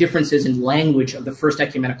understanding the differences in language of the First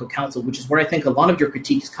Ecumenical Council, which is where I think a lot of your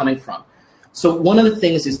critique is coming from. So one of the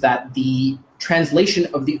things is that the translation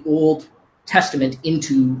of the Old Testament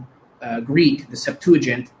into Greek, the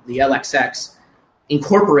Septuagint, the LXX,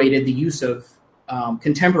 incorporated the use of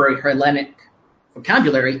contemporary Hellenic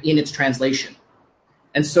vocabulary in its translation.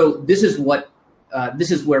 And so this is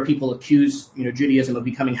where people accuse Judaism of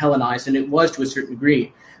becoming Hellenized, and it was to a certain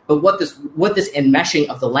degree. But what this enmeshing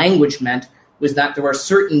of the language meant was that there were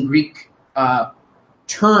certain Greek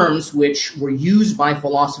terms which were used by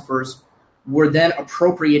philosophers were then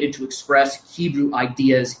appropriated to express Hebrew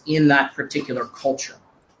ideas in that particular culture.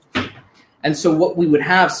 And so what we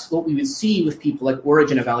would see with people like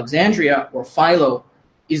Origen of Alexandria or Philo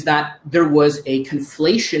is that there was a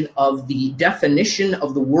conflation of the definition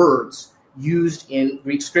of the words used in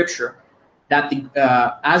Greek scripture, that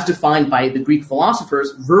as defined by the Greek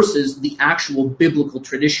philosophers, versus the actual biblical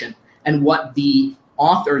tradition and what the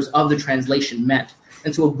authors of the translation meant.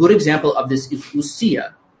 And so a good example of this is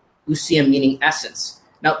ousia meaning essence.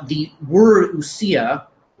 Now, the word ousia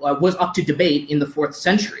was up to debate in the 4th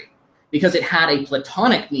century because it had a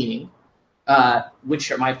Platonic meaning,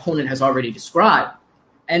 which my opponent has already described,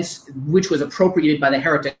 and which was appropriated by the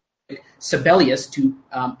heretic Sabellius to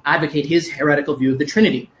advocate his heretical view of the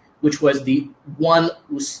Trinity, which was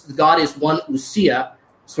God is one ousia,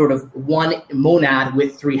 sort of one monad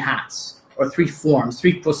with 3 hats, or 3 forms,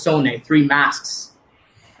 3 prosone, 3 masks,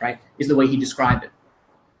 right, is the way he described it.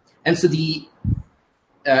 And so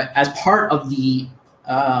as part of the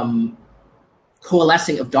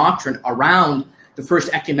coalescing of doctrine around the First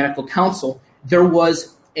Ecumenical Council, there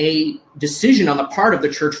was a decision on the part of the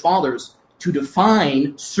Church Fathers to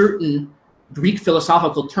define certain Greek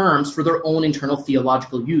philosophical terms for their own internal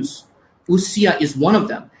theological use. Ousia is one of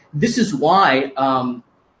them. This is why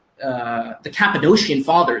the Cappadocian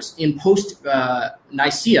Fathers in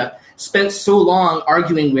post-Nicaea spent so long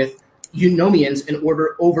arguing with Eunomians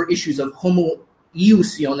over issues of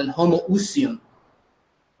homoiousion and homoousion,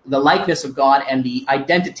 the likeness of God and the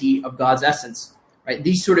identity of God's essence. Right?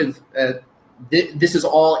 These sort of this is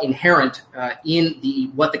all inherent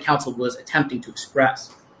in what the council was attempting to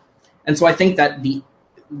express, and so I think that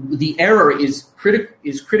the error is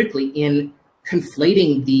critically in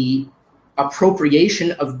conflating the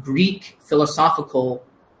appropriation of Greek philosophical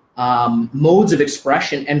modes of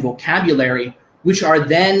expression and vocabulary, which are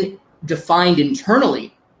then defined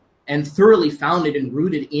internally and thoroughly founded and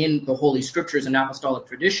rooted in the Holy Scriptures and apostolic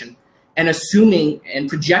tradition, and assuming and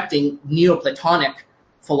projecting Neoplatonic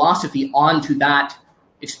philosophy onto that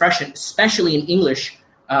expression, especially in English,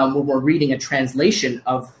 where we're reading a translation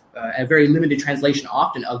of a very limited translation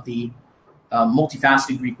often of the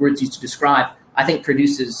multifaceted Greek words used to describe, I think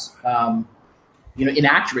produces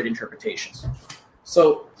inaccurate interpretations.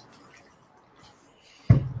 So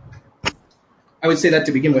I would say that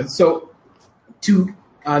to begin with. So to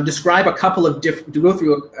describe a couple of to go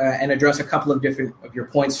through and address a couple of different of your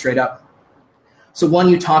points straight up. So one,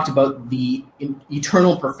 you talked about the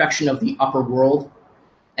eternal perfection of the upper world,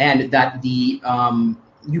 and that you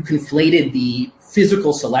conflated the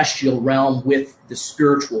physical celestial realm with the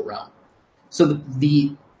spiritual realm. So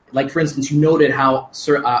like for instance, you noted how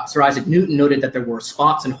Sir Isaac Newton noted that there were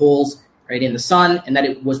spots and holes right in the sun, and that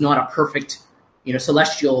it was not a perfect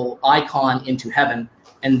celestial icon into heaven,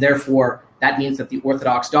 and therefore that means that the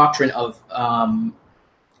Orthodox doctrine of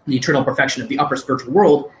the eternal perfection of the upper spiritual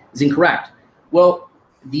world is incorrect. Well,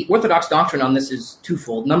 the Orthodox doctrine on this is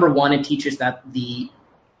twofold. Number one, it teaches that the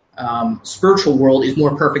spiritual world is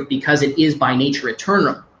more perfect because it is by nature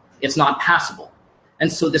eternal. It's not passable. And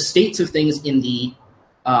so the states of things in the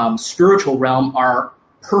spiritual realm are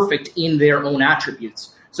perfect in their own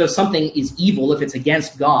attributes. So if something is evil, if it's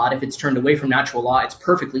against God, if it's turned away from natural law, it's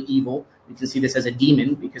perfectly evil. You can see this as a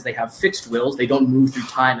demon because they have fixed wills. They don't move through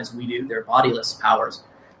time as we do. They're bodiless powers,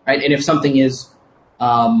 right? And if something is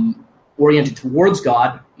oriented towards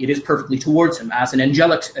God, it is perfectly towards him, as an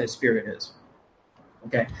angelic spirit is.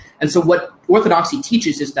 Okay, and so what Orthodoxy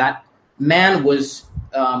teaches is that man was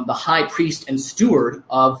the high priest and steward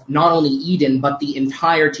of not only Eden, but the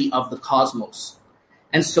entirety of the cosmos.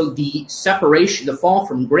 And so the separation, the fall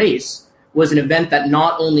from grace, was an event that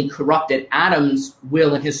not only corrupted Adam's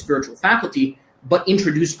will and his spiritual faculty, but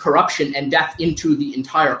introduced corruption and death into the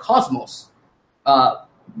entire cosmos,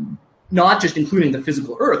 not just including the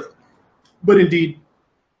physical earth, but indeed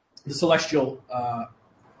the celestial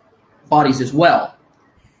bodies as well.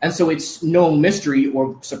 And so it's no mystery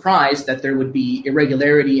or surprise that there would be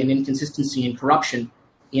irregularity and inconsistency and corruption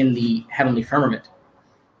in the heavenly firmament.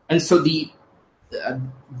 And so the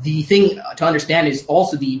thing to understand is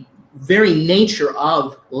also the very nature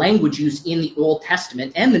of language use in the Old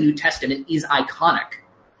Testament and the New Testament is iconic.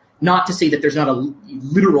 Not to say that there's not a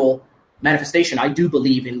literal manifestation. I do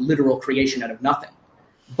believe in literal creation out of nothing.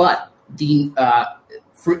 But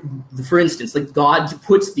for instance, like God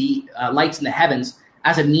puts the lights in the heavens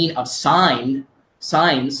as a mean of signs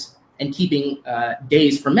and keeping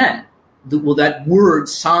days for men. That word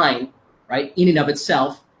sign, right, in and of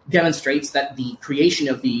itself demonstrates that the creation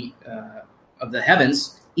of the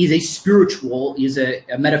heavens is a spiritual, is a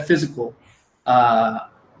metaphysical,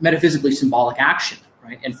 metaphysically symbolic action,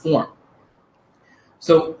 right, and form.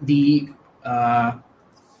 So the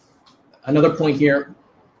another point here.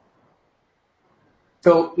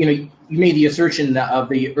 So, you made the assertion of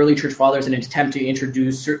the early church fathers in an attempt to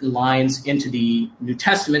introduce certain lines into the New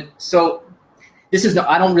Testament. So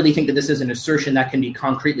I don't really think that this is an assertion that can be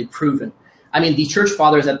concretely proven. I mean, the church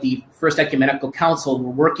fathers at the First Ecumenical Council were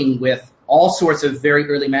working with all sorts of very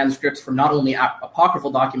early manuscripts from not only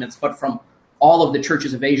apocryphal documents, but from all of the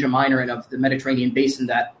churches of Asia Minor and of the Mediterranean basin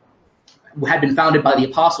that had been founded by the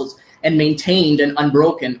apostles and maintained an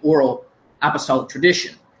unbroken oral apostolic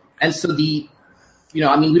tradition. And so we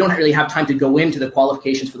don't really have time to go into the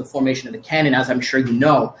qualifications for the formation of the canon, as I'm sure you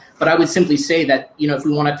know. But I would simply say that, if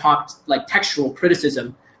we want to talk like textual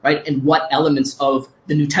criticism, right, and what elements of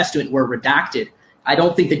the New Testament were redacted, I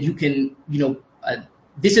don't think that you can,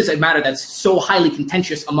 this is a matter that's so highly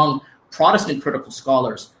contentious among Protestant critical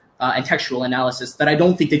scholars and textual analysis that I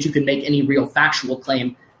don't think that you can make any real factual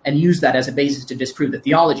claim and use that as a basis to disprove the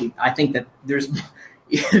theology. I think that there's...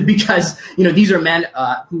 because these are men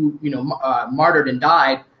who martyred and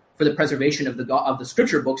died for the preservation of the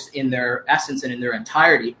scripture books in their essence and in their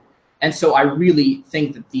entirety, and so I really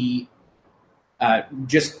think that we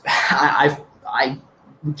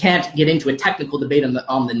can't get into a technical debate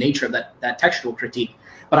on the nature of that textual critique,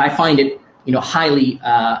 but I find it highly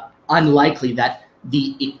unlikely that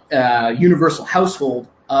the universal household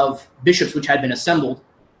of bishops which had been assembled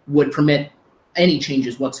would permit any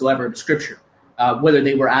changes whatsoever to scripture. Whether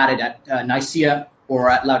they were added at Nicaea or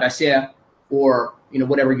at Laodicea or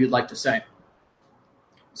whatever you'd like to say.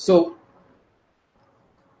 So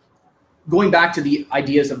going back to the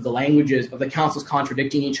ideas of the languages of the councils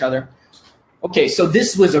contradicting each other. Okay, so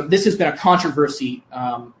this has been a controversy.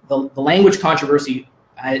 The language controversy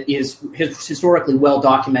is historically well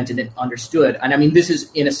documented and understood, and I mean this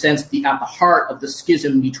is in a sense at the heart of the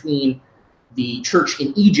schism between the church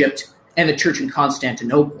in Egypt and the church in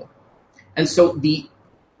Constantinople. And so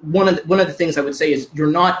one of the things I would say is you're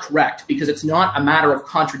not correct, because it's not a matter of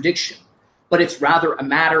contradiction, but it's rather a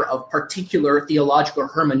matter of particular theological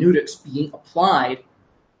hermeneutics being applied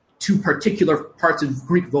to particular parts of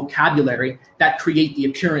Greek vocabulary that create the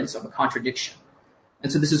appearance of a contradiction. And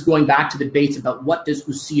so this is going back to debates about what does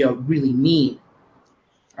ousia really mean,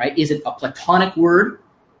 right? Is it a Platonic word,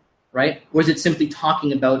 right? Or is it simply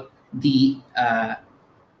talking about the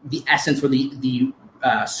essence or the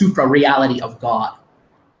supra-reality of God,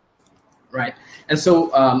 right? And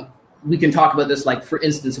so we can talk about this, like, for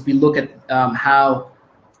instance, if we look at how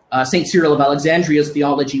St. Cyril of Alexandria's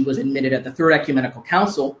theology was admitted at the Third Ecumenical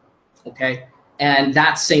Council, okay, and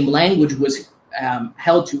that same language was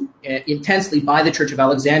held to intensely by the Church of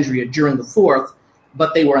Alexandria during the Fourth,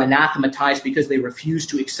 but they were anathematized because they refused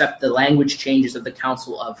to accept the language changes of the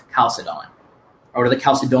Council of Chalcedon, or the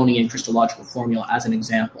Chalcedonian Christological formula as an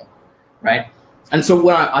example, right? And so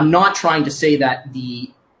I'm not trying to say that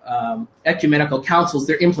the ecumenical councils,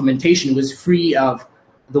 their implementation was free of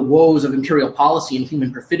the woes of imperial policy and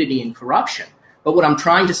human perfidy and corruption. But what I'm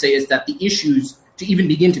trying to say is that the issues, to even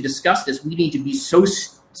begin to discuss this, we need to be so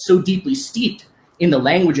deeply steeped in the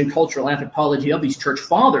language and cultural anthropology of these church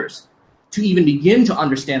fathers to even begin to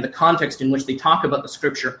understand the context in which they talk about the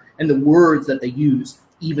scripture and the words that they use,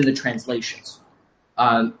 even the translations.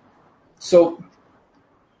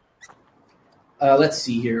 Let's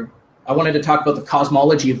see here. I wanted to talk about the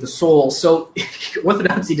cosmology of the soul. So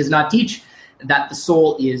Orthodoxy does not teach that the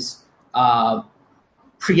soul is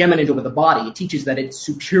preeminent over the body. It teaches that it's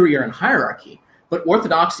superior in hierarchy. But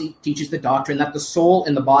Orthodoxy teaches the doctrine that the soul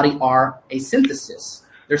and the body are a synthesis.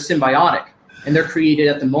 They're symbiotic, and they're created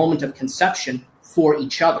at the moment of conception for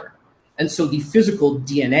each other. And so the physical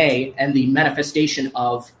DNA and the manifestation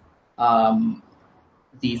of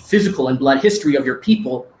the physical and blood history of your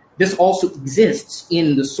people, this also exists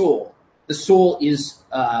in the soul. The soul is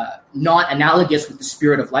not analogous with the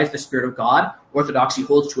spirit of life, the spirit of God. Orthodoxy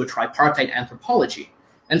holds to a tripartite anthropology.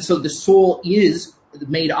 And so the soul is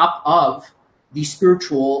made up of the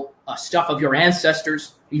spiritual stuff of your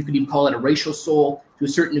ancestors. You could even call it a racial soul, to a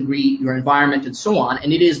certain degree, your environment, and so on.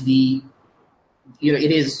 And it is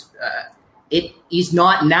it is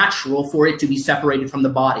not natural for it to be separated from the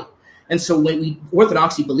body. And so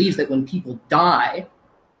Orthodoxy believes that when people die,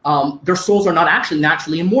 their souls are not actually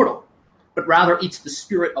naturally immortal, but rather it's the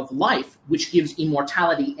spirit of life which gives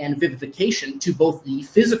immortality and vivification to both the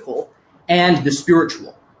physical and the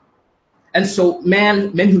spiritual. And so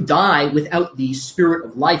men who die without the spirit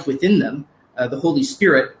of life within them, the Holy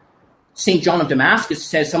Spirit, St. John of Damascus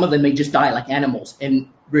says some of them may just die like animals and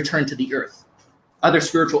return to the earth. Other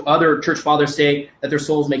church fathers say that their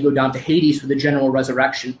souls may go down to Hades for the general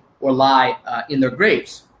resurrection or lie in their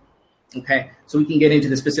graves. Okay, so we can get into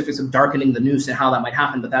the specifics of darkening the noose and how that might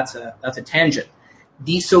happen, but that's a tangent.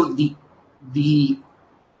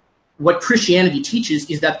 What Christianity teaches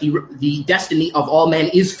is that the destiny of all men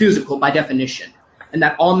is physical by definition, and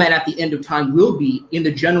that all men at the end of time will be, in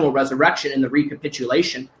the general resurrection and the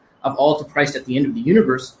recapitulation of all to Christ at the end of the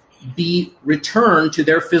universe, be returned to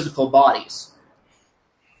their physical bodies.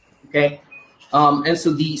 Okay, and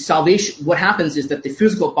so the salvation, what happens is that the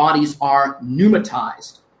physical bodies are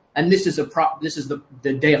pneumatized, and this is the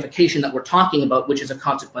deification that we're talking about, which is a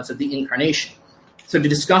consequence of the incarnation. So to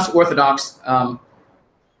discuss Orthodox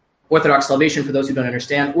salvation, for those who don't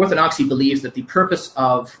understand, Orthodoxy believes that the purpose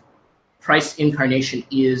of Christ's incarnation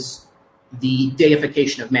is the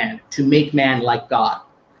deification of man, to make man like God.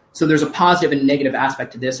 So there's a positive and negative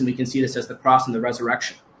aspect to this, and we can see this as the cross and the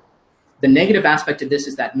resurrection. The negative aspect of this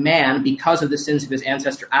is that man, because of the sins of his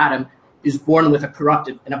ancestor Adam, is born with a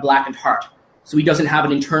corrupted and a blackened heart. So he doesn't have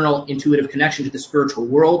an internal intuitive connection to the spiritual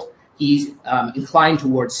world. He's inclined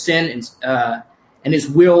towards sin, and his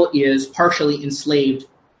will is partially enslaved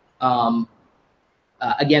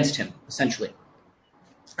against him, essentially.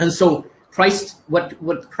 And so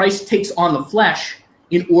what Christ takes on the flesh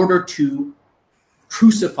in order to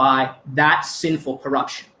crucify that sinful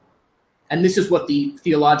corruption. And this is what the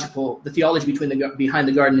theology behind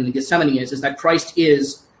the garden in the Gethsemane is that Christ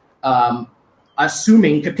is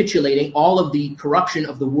capitulating all of the corruption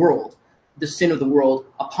of the world, the sin of the world,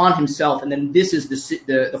 upon himself, and then this is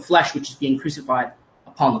the flesh which is being crucified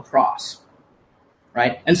upon the cross.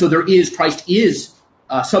 Right? And so Christ is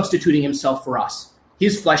substituting himself for us.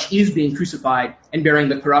 His flesh is being crucified and bearing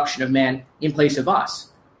the corruption of man in place of us.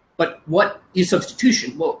 But what is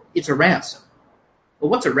substitution? Well, it's a ransom. Well,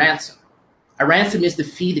 what's a ransom? A ransom is the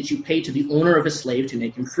fee that you pay to the owner of a slave to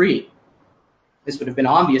make him free. This would have been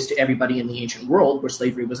obvious to everybody in the ancient world where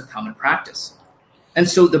slavery was a common practice. And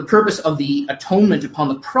so the purpose of the atonement upon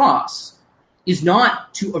the cross is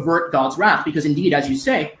not to avert God's wrath, because indeed, as you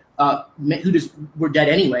say, we're dead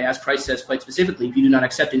anyway, as Christ says quite specifically, if you do not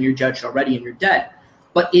accept and you're judged already and you're dead.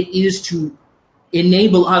 But it is to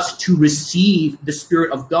enable us to receive the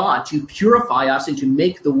Spirit of God, to purify us and to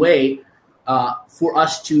make the way for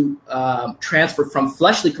us to transfer from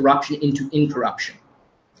fleshly corruption into incorruption.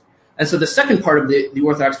 And so the second part of the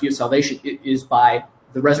Orthodox view of salvation is by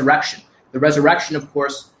the resurrection. The resurrection, of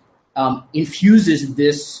course, infuses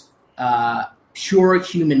this pure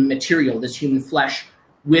human material, this human flesh,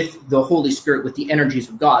 with the Holy Spirit, with the energies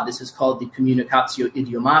of God. This is called the communicatio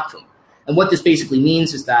idiomatum. And what this basically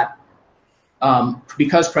means is that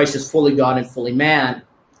because Christ is fully God and fully man,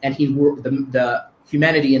 and the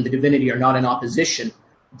humanity and the divinity are not in opposition,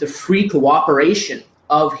 the free cooperation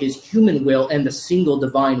of his human will and the single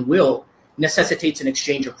divine will necessitates an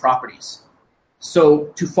exchange of properties. So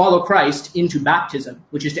to follow Christ into baptism,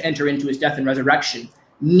 which is to enter into his death and resurrection,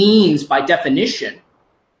 means by definition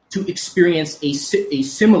to experience a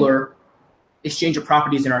similar exchange of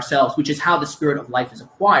properties in ourselves, which is how the Spirit of life is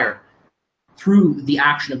acquired through the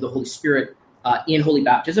action of the Holy Spirit in holy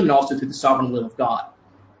baptism and also through the sovereign will of God.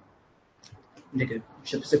 Take a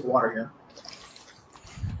sip of water here.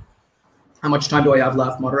 How much time do I have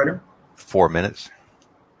left, moderator? 4 minutes.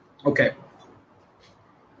 Okay.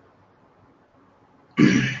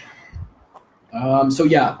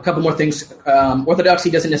 A couple more things. Orthodoxy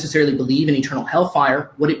doesn't necessarily believe in eternal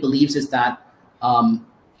hellfire. What it believes is that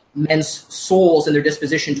men's souls and their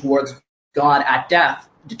disposition towards God at death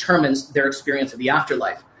determines their experience of the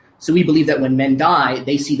afterlife. So we believe that when men die,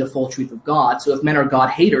 they see the full truth of God. So if men are God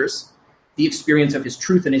haters, the experience of his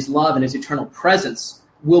truth and his love and his eternal presence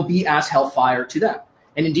will be as hellfire to them.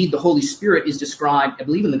 And indeed, the Holy Spirit is described, I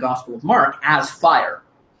believe in the Gospel of Mark, as fire.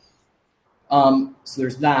 So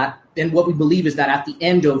there's that. And what we believe is that at the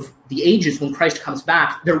end of the ages, when Christ comes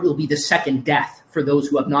back, there will be the second death for those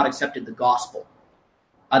who have not accepted the gospel,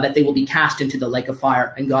 that they will be cast into the lake of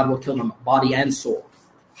fire, and God will kill them body and soul.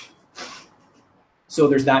 So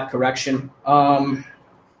there's that correction. I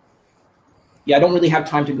don't really have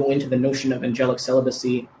time to go into the notion of angelic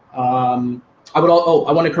celibacy. I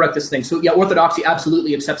want to correct this thing. So Orthodoxy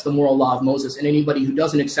absolutely accepts the moral law of Moses, and anybody who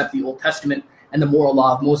doesn't accept the Old Testament and the moral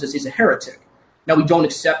law of Moses is a heretic. Now, we don't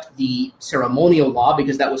accept the ceremonial law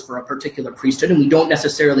because that was for a particular priesthood, and we don't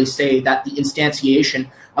necessarily say that the instantiation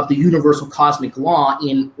of the universal cosmic law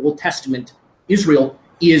in Old Testament Israel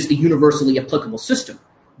is a universally applicable system.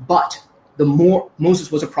 But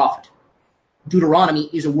Moses was a prophet. Deuteronomy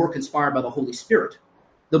is a work inspired by the Holy Spirit.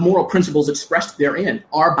 The moral principles expressed therein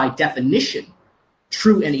are, by definition,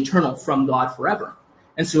 true and eternal from God forever.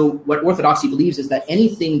 And so what Orthodoxy believes is that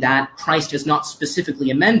anything that Christ has not specifically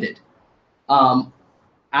amended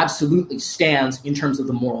absolutely stands in terms of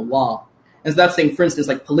the moral law. And so that's saying, for instance,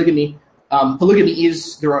 like polygamy.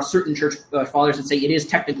 There are certain church fathers that say it is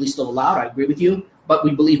technically still allowed. I agree with you. But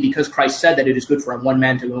we believe because Christ said that it is good for one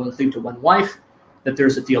man to only cleave to one wife, that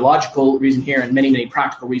there's a theological reason here and many, many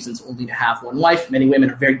practical reasons only to have one wife. Many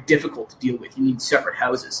women are very difficult to deal with. You need separate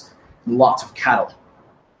houses and lots of cattle.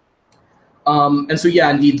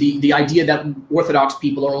 Indeed, the idea that Orthodox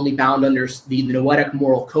people are only bound under the Noetic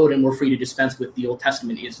moral code and we're free to dispense with the Old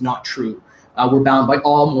Testament is not true. We're bound by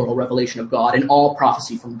all moral revelation of God and all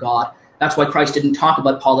prophecy from God. That's why Christ didn't talk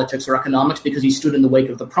about politics or economics, because he stood in the wake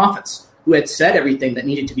of the prophets who had said everything that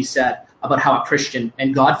needed to be said about how a Christian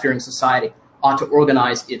and God-fearing society ought to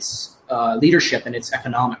organize its leadership and its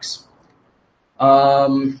economics. So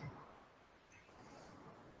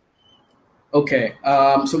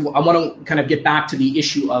I want to kind of get back to the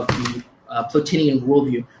issue of the Plotinian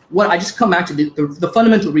worldview. I just come back to the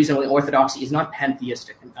fundamental reason why Orthodoxy is not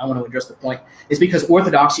pantheistic, and I want to address the point, is because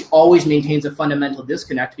Orthodoxy always maintains a fundamental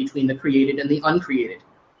disconnect between the created and the uncreated.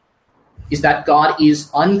 Is that God is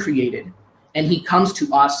uncreated, and he comes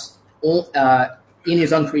to us in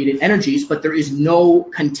his uncreated energies, but there is no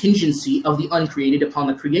contingency of the uncreated upon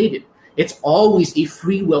the created. It's always a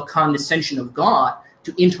free will condescension of God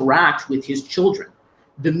to interact with his children.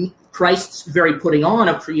 Christ's very putting on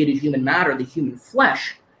of created human matter, the human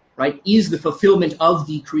flesh, right, is the fulfillment of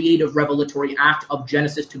the creative revelatory act of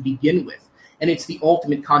Genesis to begin with. And it's the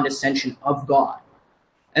ultimate condescension of God.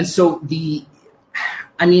 And so the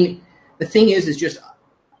thing is just,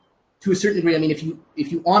 to a certain degree,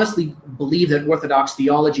 if you honestly believe that Orthodox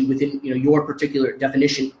theology within your particular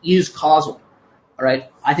definition is causal, all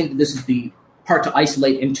right, I think that this is the part to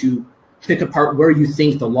isolate and to pick apart where you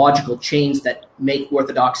think the logical chains that make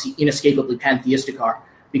Orthodoxy inescapably pantheistic are,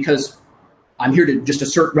 because I'm here to just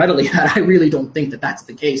assert readily that I really don't think that that's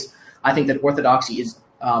the case. I think that Orthodoxy is,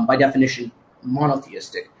 by definition,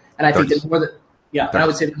 monotheistic. And I think that and I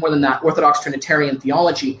would say that more than that, Orthodox Trinitarian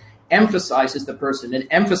theology emphasizes the person and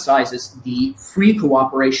emphasizes the free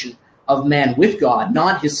cooperation of man with God,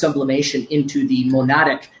 not his sublimation into the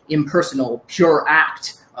monadic, impersonal, pure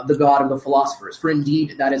act of the God of the philosophers. For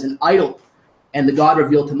indeed, that is an idol, and the God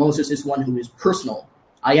revealed to Moses is one who is personal.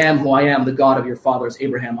 I am who I am, the God of your fathers,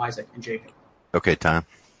 Abraham, Isaac, and Jacob. Okay, time.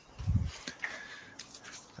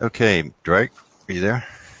 Okay, Drake, are you there?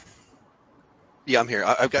 Yeah, I'm here.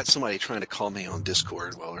 I've got somebody trying to call me on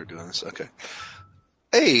Discord while we're doing this. Okay.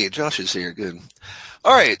 Hey, Josh is here. Good.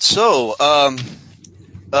 All right. So,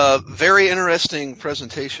 very interesting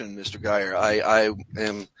presentation, Mr. Geyer. I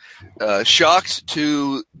am shocked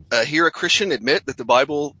to hear a Christian admit that the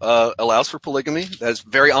Bible allows for polygamy. That is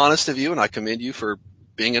very honest of you, and I commend you for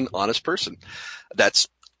being an honest person. That's,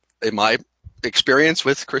 in my experience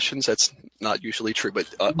with Christians, that's not usually true. But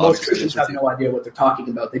most Christians have no idea what they're talking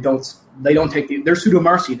about. They don't take they're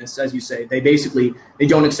pseudo-Marcionists, as you say. They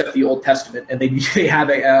don't accept the Old Testament, and they have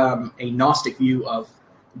a Gnostic view of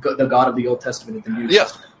the God of the Old Testament and the New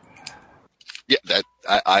Testament. Yeah, that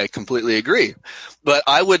I completely agree. But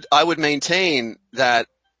I would maintain that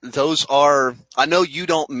those are, I know you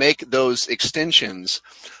don't make those extensions,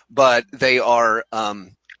 but they are,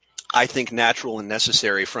 I think, natural and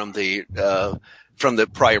necessary from the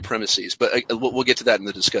prior premises. But we'll get to that in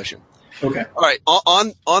the discussion. Okay. All right.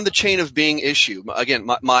 On the chain of being issue, again,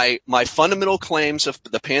 my fundamental claims of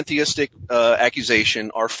the pantheistic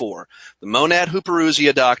accusation are four: the monad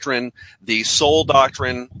hyperousia doctrine, the soul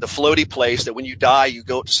doctrine, the floaty place, that when you die you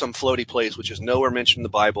go to some floaty place which is nowhere mentioned in the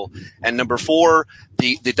Bible, and number four,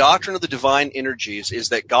 the doctrine of the divine energies is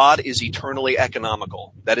that God is eternally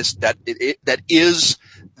economical. That is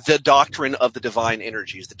the doctrine of the divine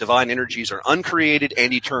energies. The divine energies are uncreated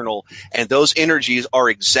and eternal, and those energies are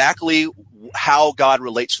exactly how God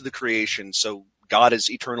relates to the creation. So God is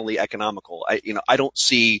eternally economical. I don't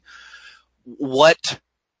see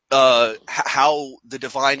how the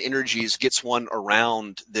divine energies gets one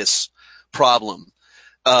around this problem.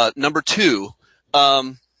 Number two.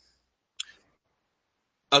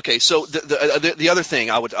 Okay, so the other thing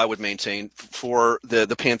I would maintain for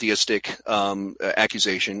the pantheistic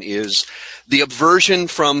accusation is the aversion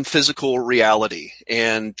from physical reality,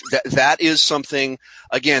 and that is something.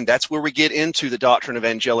 Again, that's where we get into the doctrine of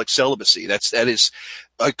angelic celibacy. That is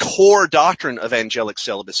a core doctrine of angelic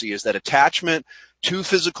celibacy, is that attachment to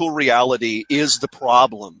physical reality is the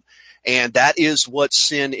problem, and that is what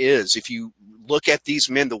sin is. If you look at these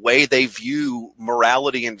men, the way they view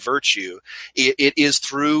morality and virtue, it is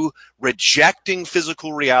through rejecting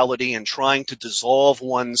physical reality and trying to dissolve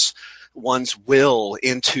one's will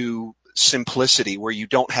into simplicity, where you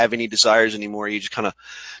don't have any desires anymore. You just kind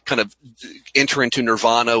of enter into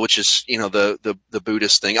nirvana, which is the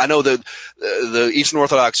Buddhist thing. I know the Eastern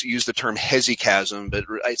Orthodox use the term hesychasm, but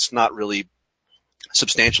it's not really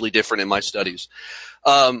substantially different in my studies.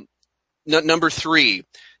 Number three.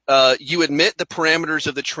 You admit the parameters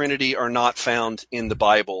of the Trinity are not found in the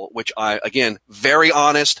Bible, which again, very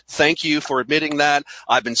honest. Thank you for admitting that.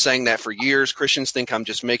 I've been saying that for years. Christians think I'm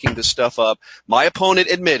just making this stuff up. My opponent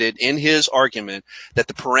admitted in his argument that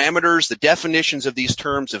the parameters, the definitions of these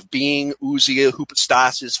terms of being, ousia,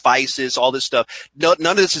 hypostasis, physis, all this stuff, none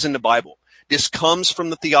of this is in the Bible. This comes from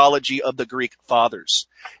the theology of the Greek fathers,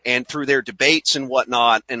 and through their debates and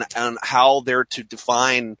whatnot, and how they're to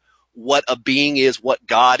define what a being is, what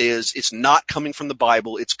God is. It's not coming from the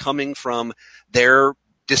Bible. It's coming from their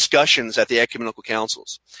discussions at the ecumenical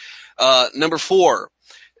councils. Number four,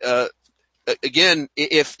 again,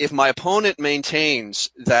 if my opponent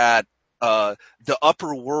maintains that the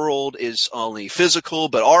upper world is only physical,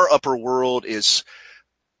 but our upper world is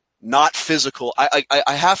not physical, I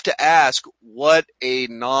have to ask what a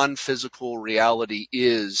non-physical reality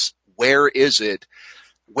is. Where is it?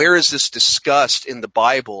 Where is this discussed in the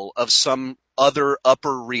Bible of some other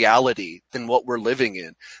upper reality than what we're living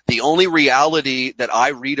in? The only reality that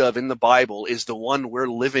I read of in the Bible is the one we're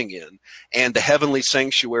living in, and the heavenly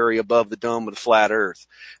sanctuary above the dome of the flat earth.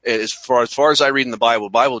 As far as I read in the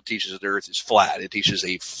Bible teaches that the earth is flat. It teaches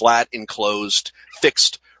a flat, enclosed,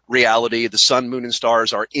 fixed reality. The sun, moon, and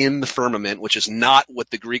stars are in the firmament, which is not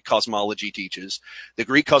what the Greek cosmology teaches. The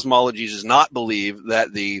Greek cosmology does not believe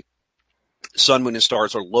that the sun, moon, and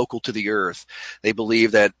stars are local to the earth. They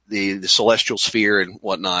believe that the celestial sphere and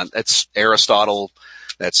whatnot. That's Aristotle.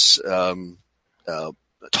 That's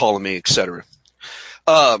Ptolemy, etc.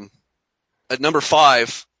 At number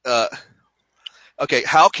five, okay,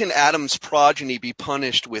 how can Adam's progeny be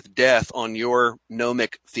punished with death on your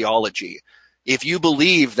gnomic theology? If you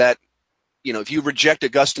believe that, if you reject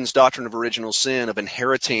Augustine's doctrine of original sin, of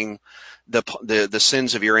inheriting the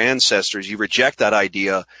sins of your ancestors, you reject that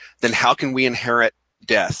idea, then how can we inherit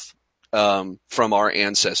death from our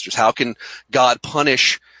ancestors? How can God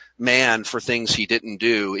punish man for things he didn't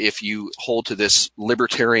do if you hold to this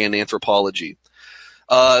libertarian anthropology?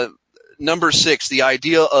 Number six, the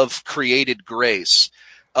idea of created grace.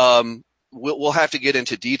 We'll have to get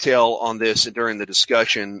into detail on this during the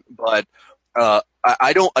discussion, but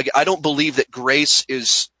I don't believe that grace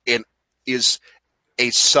is a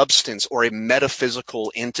substance or a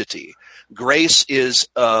metaphysical entity. Grace is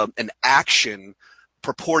an action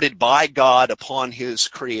purported by God upon his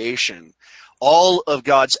creation. All of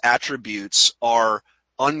God's attributes are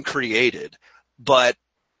uncreated, but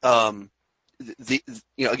again,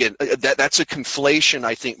 that's a conflation,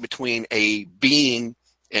 I think, between a being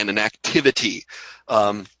and an activity.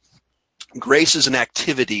 Grace is an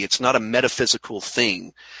activity. It's not a metaphysical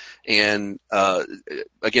thing. And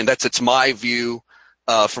again, it's my view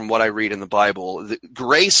from what I read in the Bible.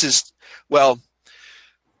 Grace is, well,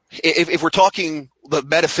 if we're talking the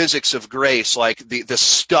metaphysics of grace, like the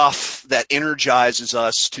stuff that energizes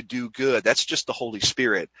us to do good, that's just the Holy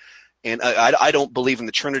Spirit. And I don't believe in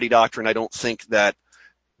the Trinity doctrine. I don't think that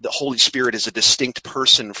the Holy Spirit is a distinct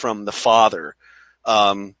person from the Father.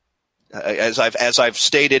 As I've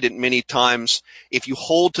stated it many times, if you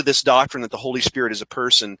hold to this doctrine that the Holy Spirit is a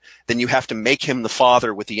person, then you have to make him the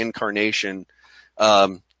Father with the incarnation.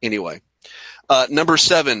 Anyway, number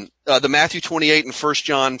 7, the Matthew 28 and 1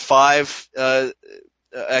 John 5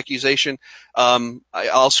 accusation.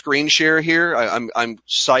 I'll screen share here. I'm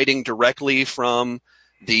citing directly from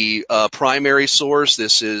the primary source.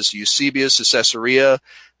 This is Eusebius of Caesarea.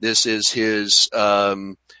 This is his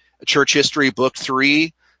Church History, Book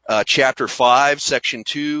 3, Chapter 5, Section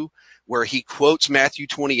 2, where he quotes Matthew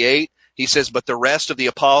 28. He says, "But the rest of the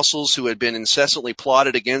apostles who had been incessantly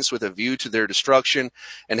plotted against with a view to their destruction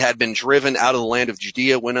and had been driven out of the land of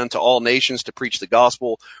Judea went unto all nations to preach the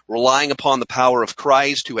gospel, relying upon the power of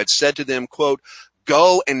Christ, who had said to them, quote,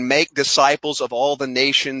 'Go and make disciples of all the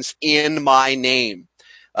nations in my name.'"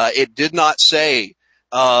 It did not say,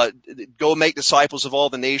 "Go make disciples of all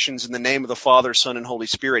the nations in the name of the Father, Son, and Holy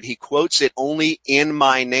Spirit." He quotes it only "in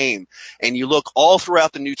my name." And you look all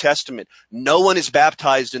throughout the New Testament, no one is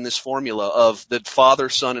baptized in this formula of the Father,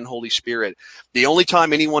 Son, and Holy Spirit. The only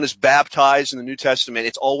time anyone is baptized in the New Testament,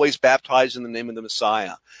 it's always baptized in the name of the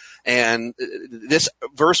Messiah. And this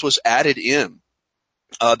verse was added in,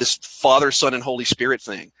 this Father, Son, and Holy Spirit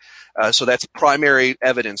thing. So that's primary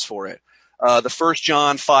evidence for it. The 1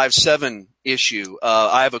 John 5:7 issue.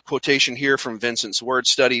 I have a quotation here from Vincent's Word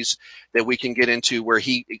Studies that we can get into, where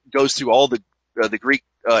he goes through all the Greek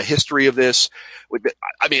history of this.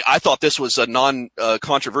 I mean, I thought this was a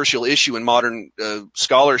non-controversial issue in modern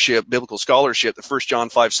scholarship, biblical scholarship. The 1 John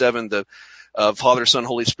 5:7, the Father, Son,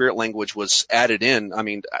 Holy Spirit language was added in. I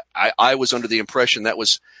mean, I was under the impression that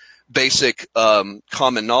was basic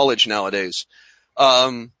common knowledge nowadays.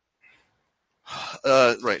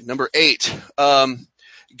 Right. Number 8,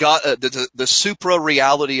 God, the supra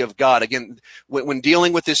reality of God. Again, when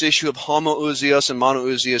dealing with this issue of homoousios and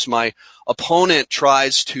monoousios, my opponent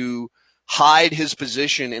tries to hide his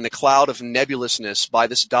position in a cloud of nebulousness by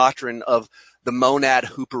this doctrine of the monad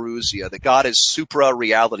hyperousia, that God is supra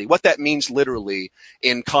reality. What that means literally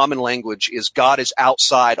in common language is God is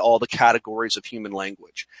outside all the categories of human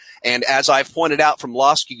language. And as I've pointed out from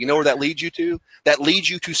Losky, you know where that leads you to? That leads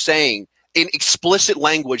you to saying in explicit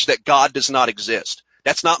language that God does not exist.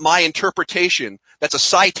 That's not my interpretation. That's a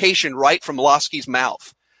citation right from Losky's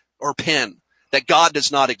mouth or pen, that God does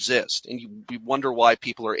not exist. And you wonder why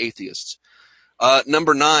people are atheists.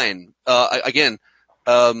 Number 9, again,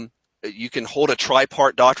 you can hold a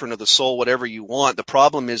tripart doctrine of the soul, whatever you want. The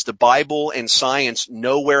problem is the Bible and science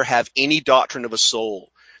nowhere have any doctrine of a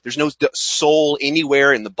soul. There's no soul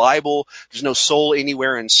anywhere in the Bible. There's no soul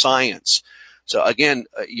anywhere in science. So again,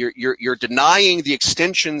 you're denying the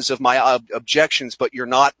extensions of my objections, but you're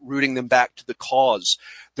not rooting them back to the cause.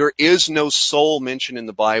 There is no soul mentioned in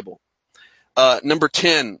the Bible. Number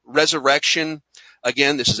 10, resurrection.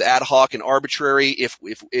 Again, this is ad hoc and arbitrary.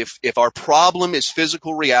 If our problem is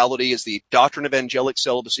physical reality, as the doctrine of angelic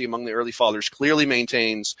celibacy among the early fathers clearly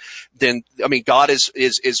maintains, then I mean God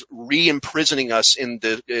is re-imprisoning us in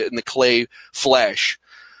the clay flesh.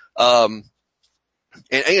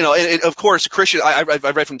 And you know, and of course, Christian. I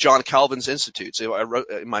read from John Calvin's Institutes. I wrote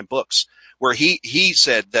in my books where he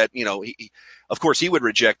said that, you know, of course he would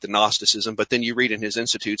reject the Gnosticism, but then you read in his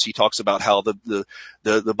Institutes he talks about how the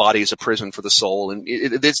body is a prison for the soul, and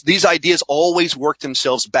these ideas always work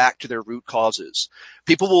themselves back to their root causes.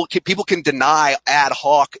 People can deny ad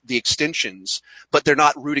hoc the extensions, but they're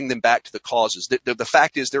not rooting them back to the causes. The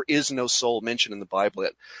fact is there is no soul mentioned in the Bible.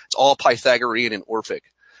 It's all Pythagorean and Orphic.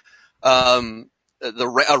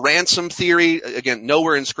 A ransom theory, again,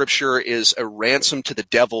 nowhere in Scripture is a ransom to the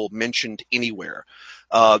devil mentioned anywhere.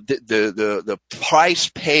 The price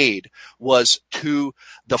paid was to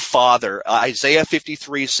the Father. Isaiah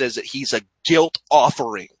 53 says that he's a guilt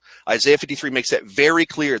offering. Isaiah 53 makes that very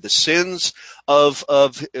clear. The sins of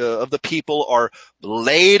the people are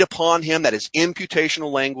laid upon him. That is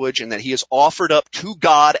imputational language, and that he is offered up to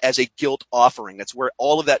God as a guilt offering. That's where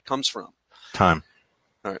all of that comes from. Time.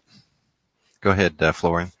 All right. Go ahead,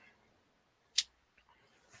 Florian.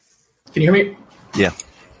 Can you hear me? Yeah.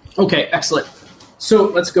 Okay, excellent. So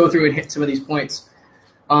let's go through and hit some of these points.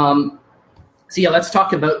 Let's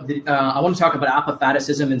talk about I want to talk about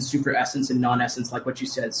apophaticism and superessence and non-essence, like what you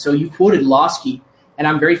said. So you quoted Losky, and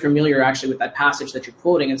I'm very familiar actually with that passage that you're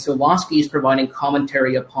quoting. And so Losky is providing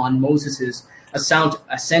commentary upon Moses's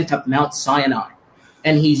ascent up Mount Sinai.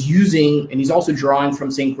 And he's also drawing from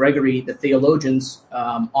St. Gregory, the theologians,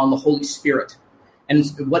 on the Holy Spirit. And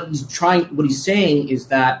what he's saying is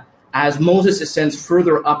that as Moses ascends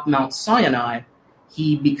further up Mount Sinai,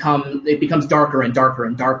 it becomes darker and darker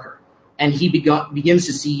and darker. And he begins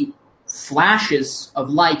to see flashes of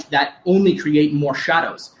light that only create more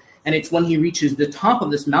shadows. And it's when he reaches the top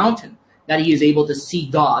of this mountain that he is able to see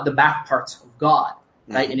God, the back parts of God,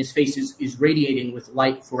 right? And his face is radiating with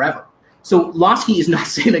light forever. So Losky is not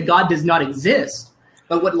saying that God does not exist,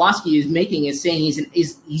 but what Losky is making is saying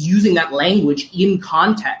he's using that language in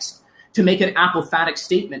context to make an apophatic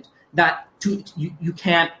statement that you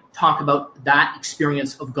can't talk about that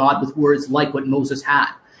experience of God with words like what Moses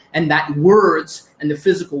had. And that words and the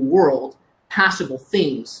physical world, passible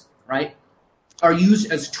things, right, are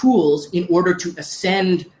used as tools in order to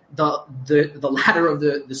ascend the ladder of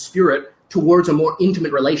the spirit towards a more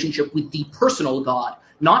intimate relationship with the personal God,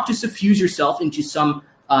 not to suffuse yourself into some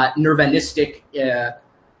nirvanistic,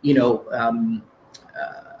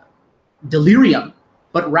 delirium,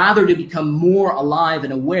 but rather to become more alive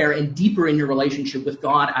and aware and deeper in your relationship with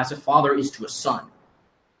God as a father is to a son.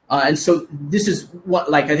 And so this is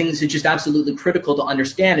what, I think this is just absolutely critical to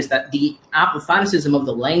understand, is that the apophaticism of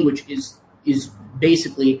the language is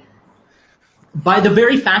basically, by the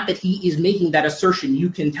very fact that he is making that assertion, you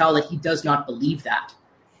can tell that he does not believe that.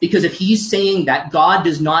 Because if he's saying that God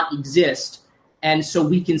does not exist, and so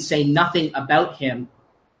we can say nothing about him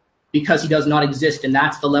because he does not exist, and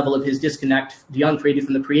that's the level of his disconnect, the uncreated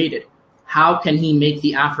from the created, how can he make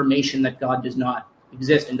the affirmation that God does not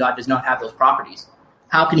exist and God does not have those properties?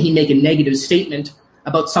 How can he make a negative statement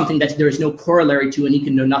about something that there is no corollary to and he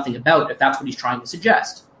can know nothing about, if that's what he's trying to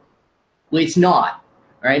suggest? Well, it's not,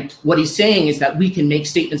 right? What he's saying is that we can make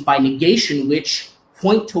statements by negation which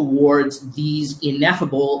point towards these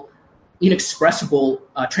ineffable, inexpressible,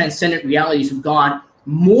 transcendent realities of God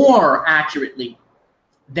more accurately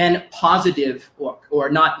than positive or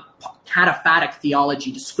not cataphatic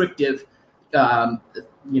theology, descriptive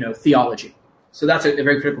theology. So that's a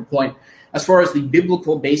very critical point. As far as the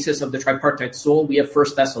biblical basis of the tripartite soul, we have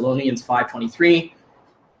 1 Thessalonians 5:23,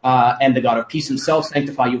 and the God of peace himself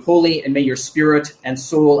sanctify you wholly, and may your spirit and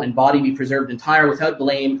soul and body be preserved entire without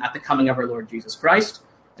blame at the coming of our Lord Jesus Christ.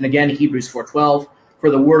 And again, Hebrews 4:12, for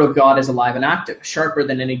the word of God is alive and active, sharper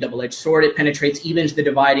than any double-edged sword. It penetrates even to the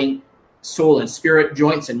dividing soul and spirit,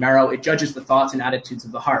 joints and marrow. It judges the thoughts and attitudes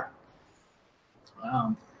of the heart.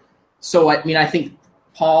 I think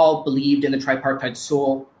Paul believed in the tripartite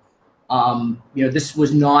soul. This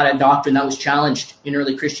was not a doctrine that was challenged in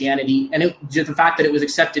early Christianity, and just the fact that it was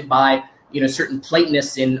accepted by certain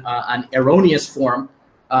Platonists in an erroneous form,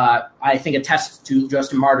 I think attests to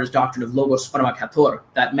Justin Martyr's doctrine of logos spermakator,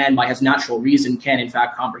 that man by his natural reason can in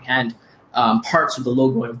fact comprehend parts of the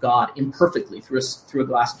logo of God imperfectly through a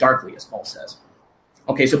glass darkly, as Paul says.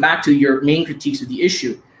 Okay, so back to your main critiques of the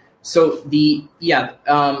issue. So the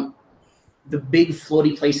big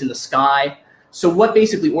floaty place in the sky. So what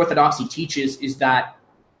basically Orthodoxy teaches is that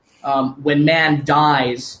when man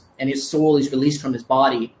dies and his soul is released from his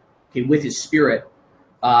body, with his spirit,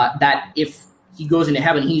 that if he goes into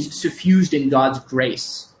heaven, he's suffused in God's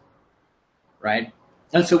grace, right?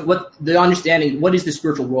 And so what the understanding, what is the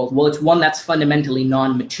spiritual world? Well, it's one that's fundamentally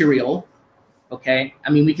non-material, okay? I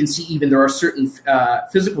mean, we can see even there are certain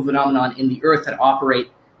physical phenomenon in the earth that operate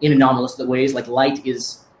in anomalous ways, like light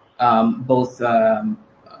is both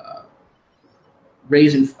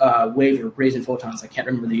rays and waves, or rays and photons. I can't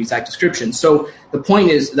remember the exact description. So the point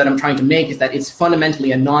is that I'm trying to make is that it's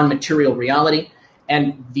fundamentally a non-material reality,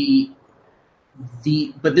 and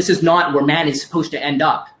but this is not where man is supposed to end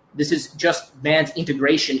up. This is just man's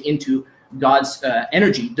integration into God's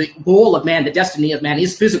energy. The goal of man, the destiny of man,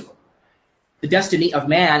 is physical. The destiny of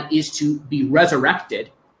man is to be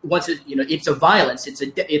resurrected. Once it's a violence,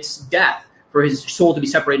 it's death for his soul to be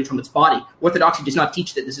separated from its body. Orthodoxy does not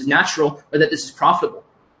teach that this is natural or that this is profitable,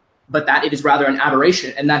 but that it is rather an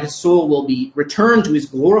aberration, and that his soul will be returned to his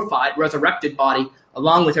glorified, resurrected body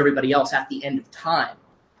along with everybody else at the end of time.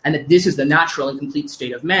 And that this is the natural and complete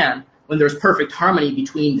state of man, when there's perfect harmony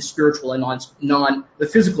between the spiritual and the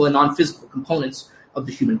physical and non-physical components of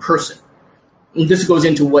the human person. And this goes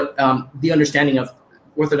into what the understanding of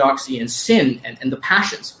orthodoxy and sin and the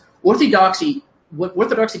passions. What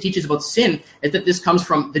orthodoxy teaches about sin is that this comes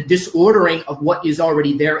from the disordering of what is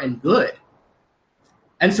already there and good.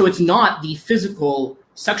 And so it's not the physical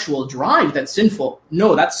sexual drive that's sinful.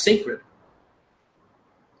 No, that's sacred.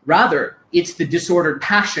 Rather, it's the disordered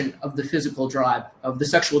passion of the physical drive, of the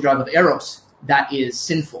sexual drive of eros, that is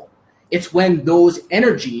sinful. It's when those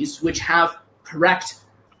energies, which have correct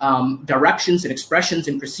directions and expressions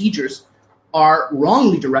and procedures, are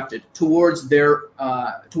wrongly directed towards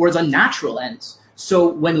towards unnatural ends. So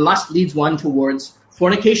when lust leads one towards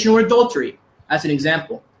fornication or adultery, as an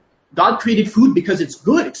example, God created food because it's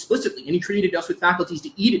good explicitly, and he created us with faculties to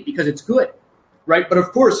eat it because it's good, right? But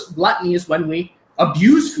of course, gluttony is when we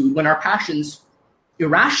abuse food, when our passions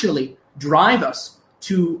irrationally drive us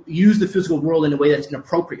to use the physical world in a way that's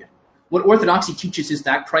inappropriate. What orthodoxy teaches is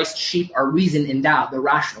that Christ's sheep are reason endowed, the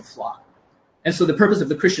rational flock. And so the purpose of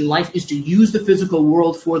the Christian life is to use the physical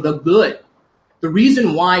world for the good. The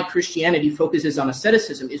reason why Christianity focuses on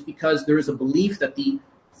asceticism is because there is a belief that the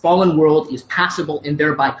fallen world is passable and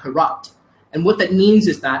thereby corrupt. And what that means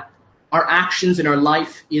is that our actions in our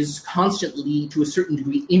life is constantly, to a certain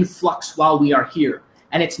degree, in flux while we are here.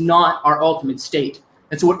 And it's not our ultimate state.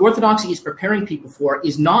 And so what orthodoxy is preparing people for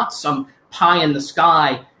is not some pie in the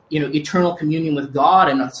sky, eternal communion with God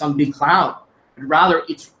and some big cloud. But rather,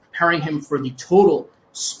 it's preparing him for the total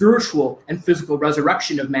spiritual and physical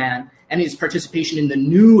resurrection of man and his participation in the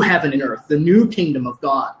new heaven and earth, the new kingdom of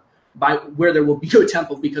God, by where there will be no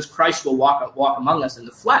temple because Christ will walk among us in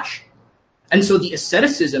the flesh. And so the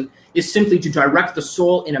asceticism is simply to direct the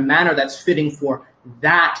soul in a manner that's fitting for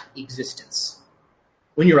that existence.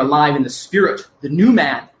 When you're alive in the spirit, the new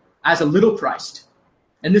man, as a little Christ,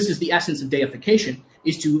 and this is the essence of deification,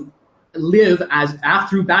 is to live as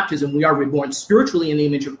through baptism we are reborn spiritually in the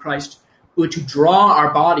image of Christ, but to draw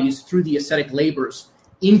our bodies through the ascetic labors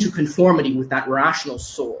into conformity with that rational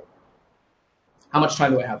soul. How much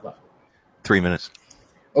time do I have left? 3 minutes.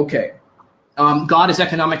 Okay. God is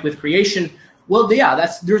economic with creation. Well, yeah,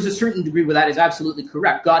 there's a certain degree where that is absolutely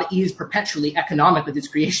correct. God is perpetually economic with his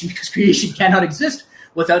creation because creation cannot exist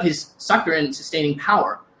without his succor and sustaining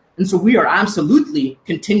power. And so we are absolutely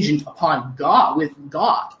contingent upon God, with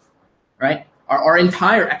God, right? Our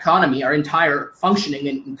entire economy, our entire functioning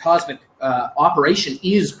in cosmic operation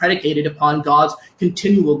is predicated upon God's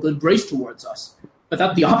continual good grace towards us.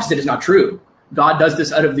 But the opposite is not true. God does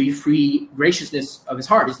this out of the free graciousness of his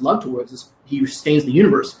heart, his love towards us. He sustains the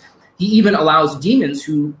universe. He even allows demons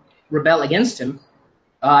who rebel against him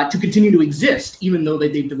to continue to exist, even though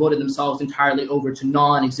they've devoted themselves entirely over to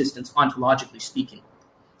non-existence, ontologically speaking.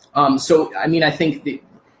 I think that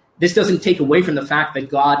this doesn't take away from the fact that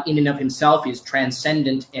God in and of himself is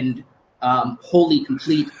transcendent and wholly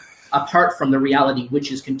complete, apart from the reality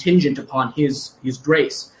which is contingent upon his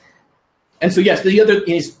grace. And so, yes, the other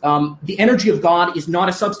is the energy of God is not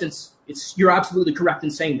a substance. You're absolutely correct in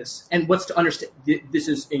saying this. And what's to understand, this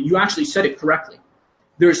is, and you actually said it correctly.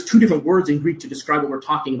 There's two different words in Greek to describe what we're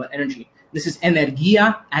talking about energy. This is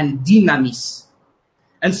energia and dynamis.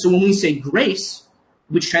 And so when we say grace,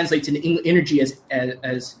 which translates into energy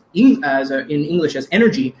in English as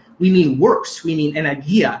energy, we mean works. We mean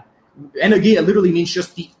energia. Energia literally means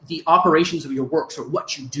just the operations of your works or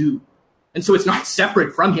what you do. And so it's not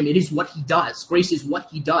separate from him. It is what he does. Grace is what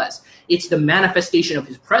he does. It's the manifestation of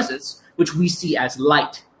his presence, which we see as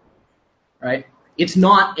light, right? It's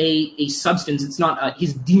not a substance. It's not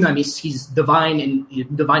his dynamis, his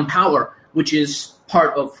divine power, which is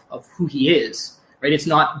part of who he is, right? It's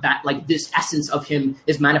not that like this essence of him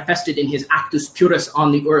is manifested in his actus purus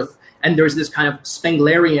on the earth. And there's this kind of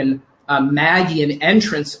Spenglerian, Magian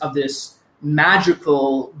entrance of this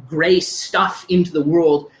magical grace stuff into the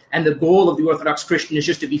world. And the goal of the Orthodox Christian is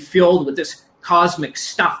just to be filled with this cosmic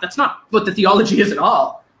stuff. That's not what the theology is at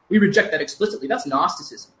all. We reject that explicitly. That's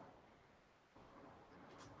Gnosticism.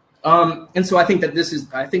 And so I think that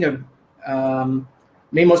I've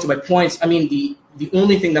made most of my points. I mean, the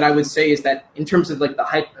only thing that I would say is that in terms of like the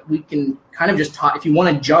hype, we can kind of just talk, if you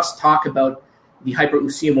want to just talk about the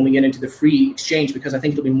hyperousia when we get into the free exchange, because I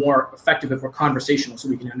think it'll be more effective if we're conversational so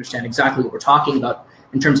we can understand exactly what we're talking about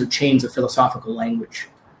in terms of chains of philosophical language.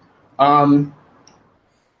 The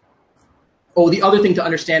other thing to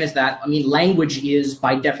understand is that, language is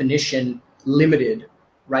by definition limited,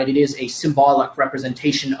 right? It is a symbolic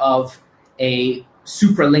representation of a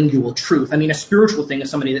supralingual truth. A spiritual thing is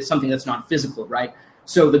something that's not physical, right?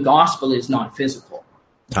 So the gospel is not physical.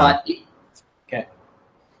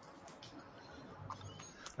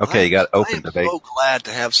 Okay, you got open debate. I'm so glad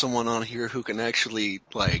to have someone on here who can actually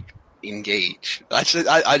engage. I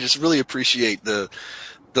just really appreciate the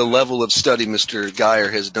level of study Mr. Geyer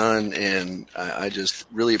has done, and I just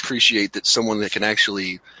really appreciate that someone that can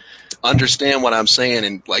actually understand what I'm saying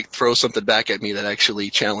and throw something back at me that actually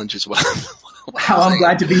challenges what I'm I'm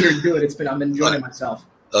glad to be here to do it. I'm enjoying myself.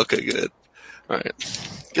 Okay, good. All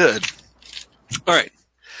right, good. All right.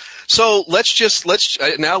 So let's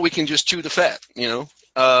now we can just chew the fat,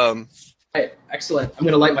 Hey, excellent. I'm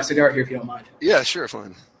going to light my cigar here if you don't mind. Yeah, sure,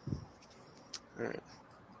 fine. All right.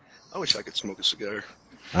 I wish I could smoke a cigar.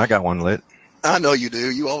 I got one lit. I know you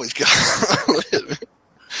do. You always got lit.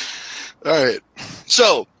 All right.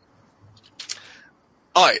 So,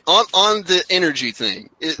 all right, on the energy thing,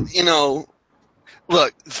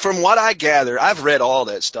 Look, from what I gather, I've read all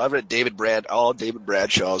that stuff. I've read all David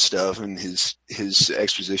Bradshaw's stuff and his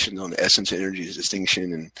exposition on the essence, energy,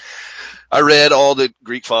 distinction, and I read all the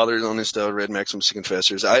Greek fathers on this stuff. I read Maximus the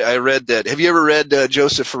Confessors. I read that. Have you ever read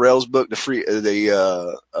Joseph Farrell's book,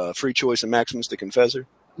 the Free Choice of Maximus the Confessor?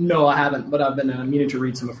 No, I haven't, but I've been meaning to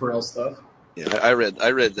read some of Pharrell's stuff. Yeah, I read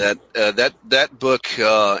that. That book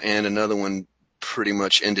and another one pretty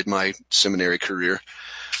much ended my seminary career.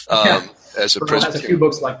 As a Pharrell has a few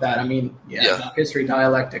books like that. I mean, History,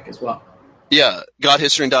 Dialectic as well. Yeah, God,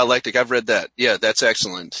 History, and Dialectic. I've read that. Yeah, that's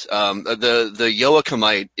excellent. The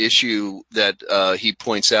Joachimite issue that he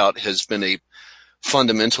points out has been a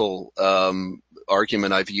fundamental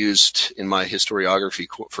argument I've used in my historiography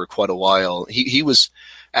for quite a while. He was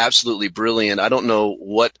absolutely brilliant. I don't know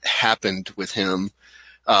what happened with him.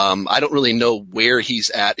 I don't really know where he's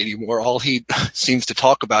at anymore. All he seems to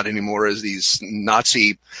talk about anymore is these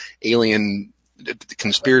Nazi alien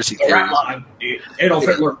conspiracy theories. Adolf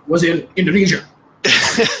Hitler was in Indonesia.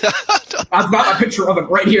 I've got a picture of it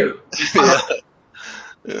right here.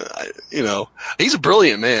 He's a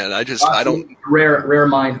brilliant man. I don't. Rare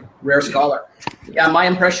mind, rare scholar. Yeah, my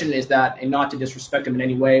impression is that, and not to disrespect him in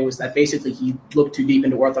any way, was that basically he looked too deep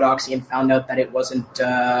into Orthodoxy and found out that it wasn't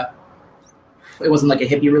like a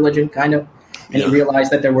hippie religion, kind of. And he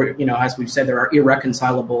realized that there were, as we've said, there are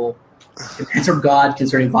irreconcilable demands of God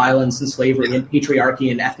concerning violence and slavery and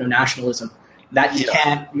patriarchy and ethno-nationalism that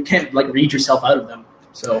you can't like read yourself out of them.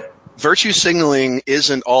 So virtue signaling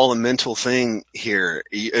isn't all a mental thing here.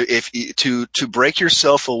 To break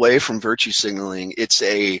yourself away from virtue signaling, it's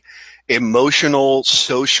a emotional,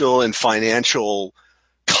 social, and financial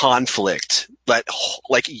conflict that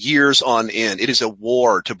like years on end. It is a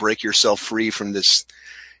war to break yourself free from this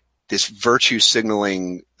virtue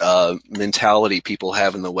signaling mentality people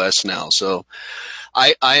have in the West now. So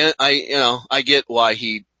I get why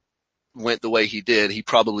he went the way he did. He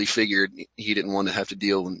probably figured he didn't want to have to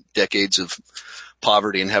deal with decades of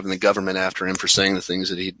poverty and having the government after him for saying the things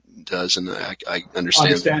that he does, and I understand.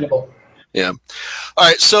 Understandable. Yeah. All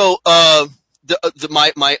right. So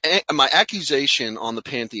my accusation on the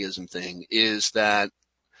pantheism thing is that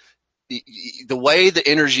the way the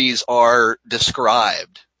energies are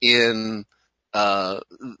described in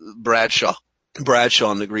Bradshaw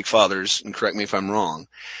and the Greek fathers, and correct me if I'm wrong,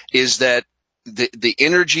 is that the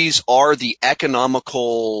energies are the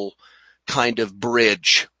economical kind of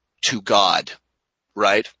bridge to God,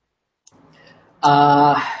 right?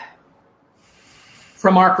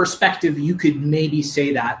 From our perspective, you could maybe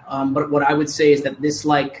say that, but what I would say is that this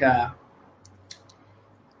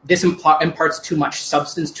imparts too much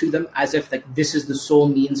substance to them, as if like this is the sole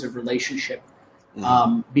means of relationship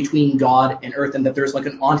between God and earth, and that there's like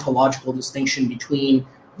an ontological distinction between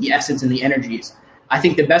the essence and the energies. I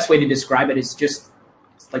think the best way to describe it is just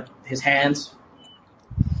like his hands.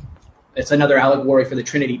 It's another allegory for the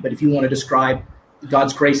Trinity, but if you want to describe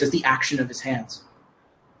God's grace as the action of his hands.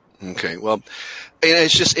 Okay, well, and it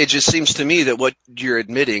just seems to me that what you're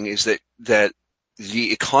admitting is that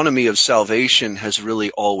the economy of salvation has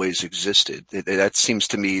really always existed. That seems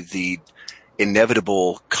to me the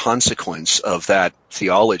inevitable consequence of that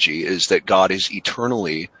theology is that God is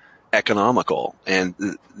eternally economical, and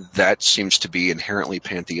that seems to be inherently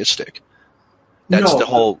pantheistic. That's the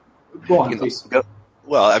whole. Go on, please.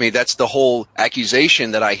 Well, I mean, that's the whole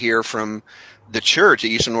accusation that I hear from the church, the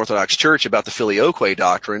Eastern Orthodox Church, about the Filioque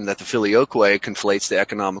doctrine, that the Filioque conflates the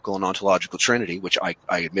economical and ontological Trinity, which I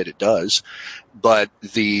admit it does. But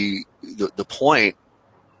the point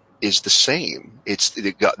is the same. It's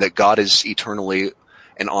that God is eternally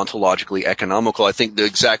and ontologically economical. I think the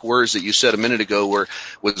exact words that you said a minute ago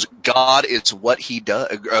was God is what he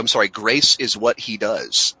does. I'm sorry, grace is what he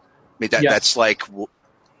does. I mean, that's like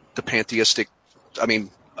the pantheistic. I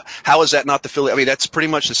mean, how is that not the Filioque? I mean, that's pretty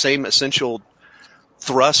much the same essential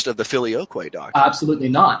thrust of the Filioque doctrine. Absolutely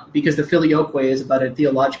not, because the Filioque is about a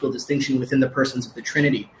theological distinction within the persons of the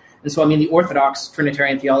Trinity. And so, I mean, the Orthodox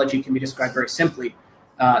Trinitarian theology can be described very simply.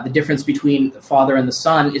 The difference between the Father and the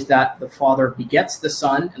Son is that the Father begets the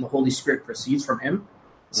Son and the Holy Spirit proceeds from him.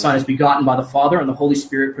 The Son is begotten by the Father and the Holy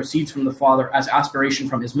Spirit proceeds from the Father as aspiration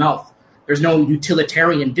from his mouth. There's no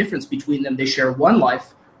utilitarian difference between them. They share one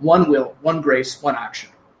life, one will, one grace, one action.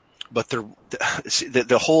 But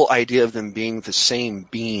the whole idea of them being the same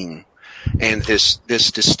being, and this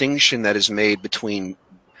distinction that is made between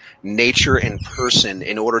nature and person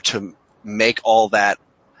in order to make all that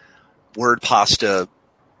word pasta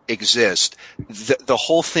exist. The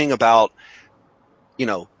whole thing about,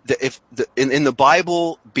 in the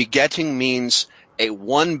Bible, begetting means a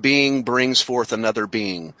one being brings forth another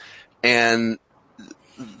being, and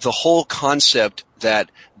the whole concept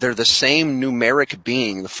that they're the same numeric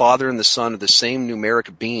being, the Father and the Son are the same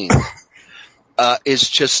numeric being, is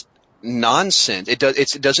just nonsense.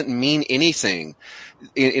 It doesn't mean anything,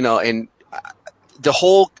 and the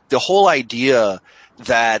whole idea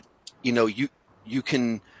that, you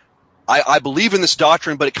can, I believe in this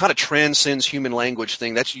doctrine, but it kind of transcends human language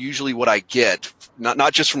thing. That's usually what I get,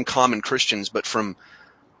 not just from common Christians, but from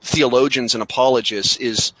theologians and apologists,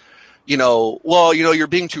 is, you're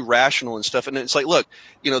being too rational and stuff. And it's like, look,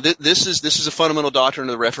 this is a fundamental doctrine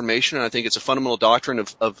of the Reformation, and I think it's a fundamental doctrine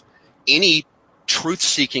of any truth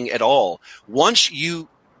seeking at all. Once you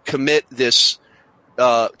commit this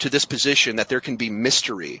to this position that there can be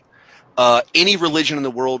mystery, any religion in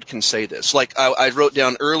the world can say this. Like I wrote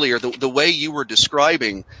down earlier, the way you were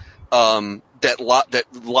describing that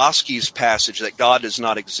Lasky's passage that God does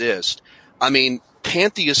not exist. I mean,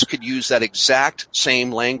 pantheists could use that exact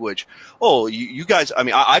same language. Oh, you guys, I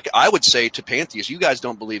mean, I would say to pantheists, you guys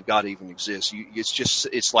don't believe God even exists.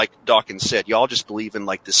 It's like Dawkins said, y'all just believe in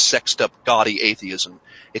like this sexed up, gaudy atheism.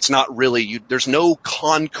 It's not really, there's no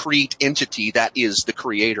concrete entity that is the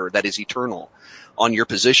creator, that is eternal on your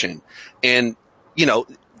position. And,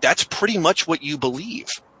 that's pretty much what you believe.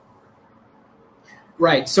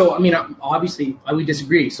 Right. So, I mean, obviously, I would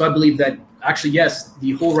disagree. So I believe that actually, yes,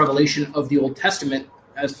 the whole revelation of the Old Testament,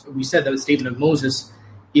 as we said, that the statement of Moses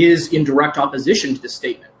is in direct opposition to this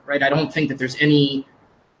statement, right? I don't think that there's any.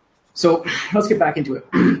 So let's get back into it.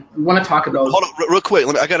 We want to talk about. Hold on, real quick.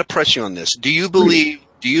 I got to press you on this. Do you believe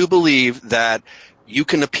that you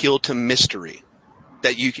can appeal to mystery?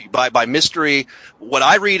 That you by mystery, what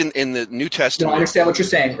I read in the New Testament. No, I understand what you're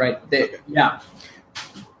saying, right? Yeah.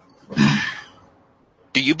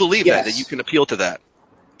 Do you believe that you can appeal to that?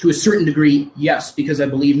 To a certain degree, yes, because I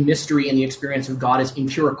believe mystery and the experience of God is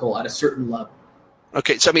empirical at a certain level.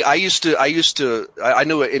 Okay, so I mean, I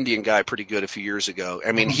knew an Indian guy pretty good a few years ago.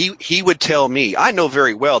 I mean, he would tell me, I know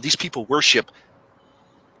very well these people worship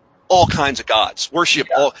all kinds of gods.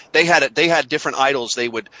 They had different idols they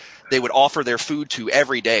would offer their food to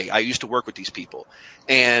every day. I used to work with these people,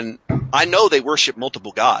 and I know they worship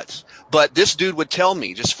multiple gods. But this dude would tell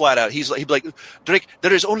me just flat out, he'd be like, Drake,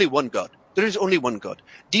 there is only one God. There is only one God.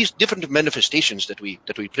 These different manifestations that we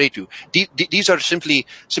pray to, these are simply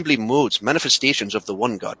modes, manifestations of the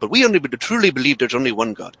one God. But we only truly believe there's only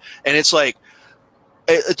one God. And it's like,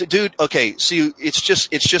 dude, okay, see, it's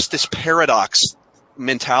just this paradox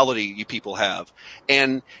mentality you people have.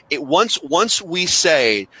 And once we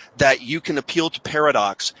say that you can appeal to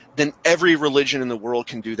paradox, then every religion in the world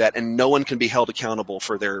can do that, and no one can be held accountable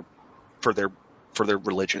for their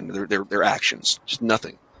religion, their actions. Just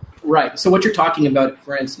nothing. Right. So what you're talking about,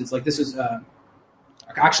 for instance, like this is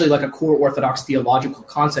actually like a core Orthodox theological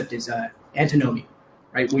concept is antinomy,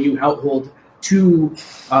 right? Where you hold two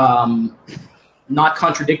not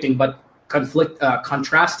contradicting but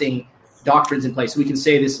contrasting doctrines in place. So we can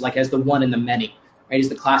say this like as the one and the many, right? Is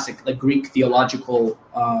the classic like Greek theological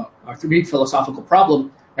or Greek philosophical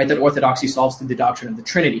problem, right? That Orthodoxy solves through the doctrine of the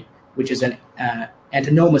Trinity, which is an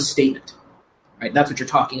antinomous statement, right? That's what you're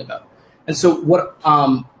talking about. And so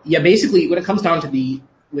basically when it comes down to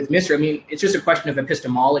with mystery, I mean, it's just a question of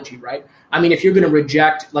epistemology, right? I mean, if you're going to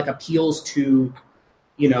reject like appeals to,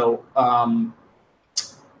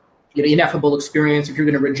 ineffable experience, if you're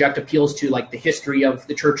going to reject appeals to like the history of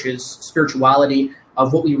the church's spirituality,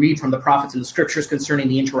 of what we read from the prophets and the scriptures concerning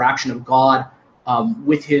the interaction of God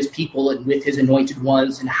with his people and with his anointed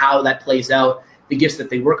ones and how that plays out, the gifts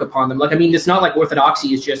that they work upon them. Like, I mean, it's not like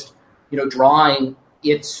Orthodoxy is just, drawing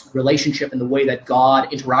its relationship and the way that God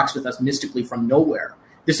interacts with us mystically from nowhere.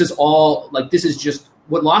 This is all this is just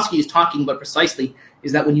what Lasky is talking about precisely,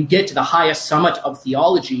 is that when you get to the highest summit of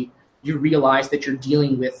theology, you realize that you're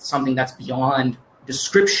dealing with something that's beyond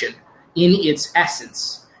description in its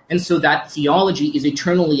essence. And so that theology is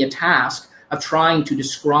eternally a task of trying to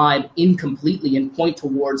describe incompletely and point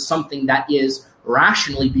towards something that is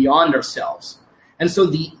rationally beyond ourselves. And so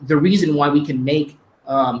the reason why we can make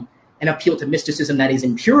an appeal to mysticism that is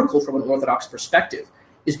empirical from an Orthodox perspective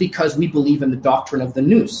is because we believe in the doctrine of the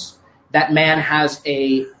nous, that man has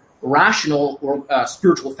a rational or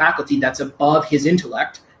spiritual faculty that's above his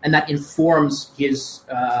intellect and that informs his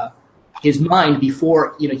mind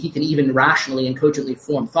before he can even rationally and cogently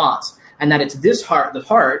form thoughts, and that it's this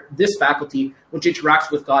faculty which interacts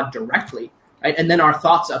with God directly, right? And then our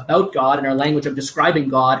thoughts about God and our language of describing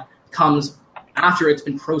God comes after it's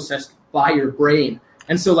been processed by your brain.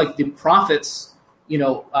 And so, like the prophets,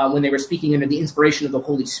 when they were speaking under the inspiration of the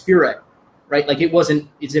Holy Spirit, right? Like it wasn't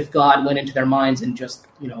as if God went into their minds and just,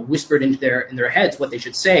 whispered into in their heads what they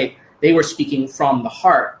should say. They were speaking from the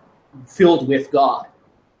heart, filled with God,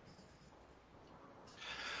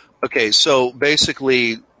 Okay, so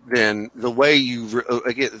basically, then the way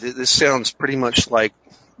again, this sounds pretty much like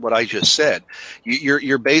what I just said.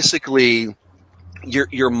 You're basically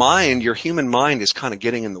your mind, your human mind, is kind of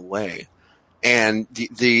getting in the way, and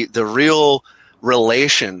the real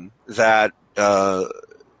relation that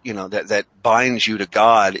that binds you to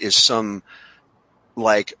God is some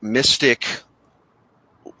like mystic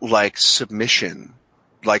like submission,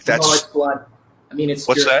 like that's No, it's blood. I mean, it's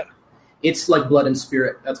what's spirit. that? It's like blood and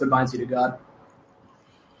spirit. That's what binds you to God.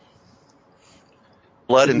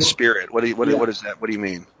 Blood and spirit. Yeah. What is that? What do you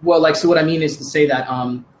mean? Well, so what I mean is to say that,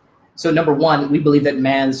 so number one, we believe that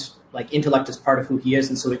man's like intellect is part of who he is,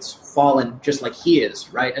 and so it's fallen just like he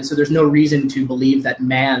is, right? And so there's no reason to believe that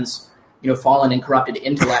man's, fallen and corrupted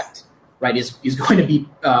intellect, right, is going to be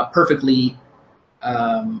perfectly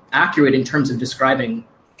accurate in terms of describing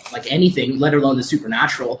like anything, let alone the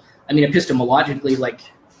supernatural. I mean, epistemologically, like,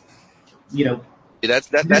 That's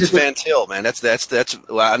Van Til, man. That's.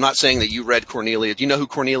 Well, I'm not saying that you read Cornelius. Do you know who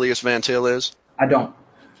Cornelius Van Til is? I don't.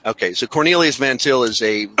 Okay, so Cornelius Van Til is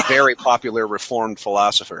a very popular Reformed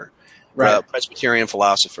philosopher, Right. Presbyterian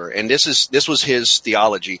philosopher, and this was his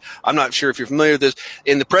theology. I'm not sure if you're familiar with this.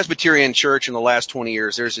 In the Presbyterian Church in the last 20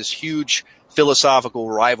 years, there's this huge philosophical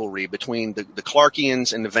rivalry between the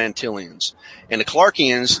Clarkians and the Van Tilians. And the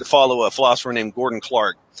Clarkians follow a philosopher named Gordon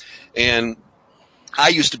Clark, and I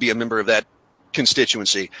used to be a member of that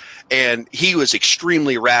constituency, and he was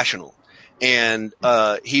extremely rational, and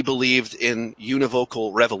he believed in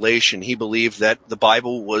univocal revelation. He believed that the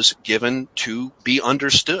Bible was given to be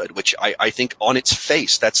understood, which I think on its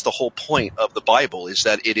face, that's the whole point of the Bible, is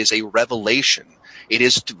that it is a revelation. It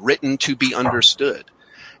is written to be understood.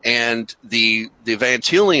 And the Van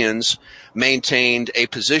Tilians maintained a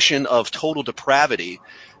position of total depravity,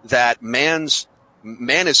 that man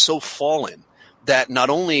is so fallen that not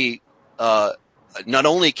only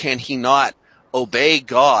can he not obey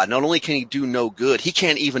God, not only can he do no good, he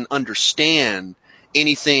can't even understand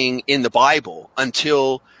anything in the Bible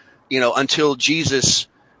until Jesus,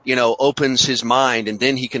 opens his mind, and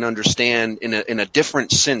then he can understand in a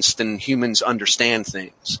different sense than humans understand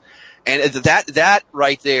things. And that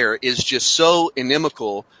right there is just so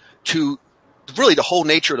inimical to really the whole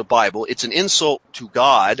nature of the Bible. It's an insult to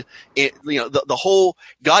God. The whole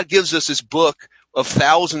God gives us this book of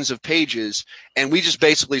thousands of pages, and we just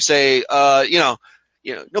basically say,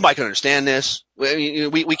 nobody can understand this.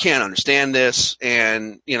 We can't understand this,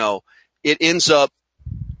 and it ends up.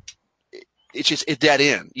 It's just a dead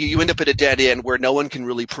end. You end up at a dead end where no one can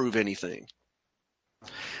really prove anything.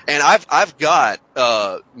 And I've got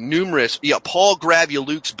numerous. Yeah, Paul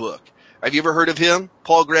Gravialuke's book. Have you ever heard of him,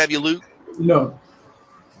 Paul Gravialuke? No.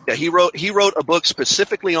 Yeah, he wrote a book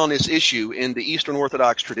specifically on this issue in the Eastern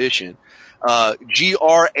Orthodox tradition.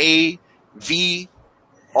 Gravriluk,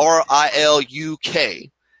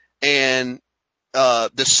 and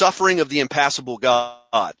the suffering of the impassible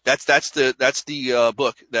God. That's the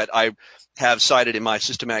book that I have cited in my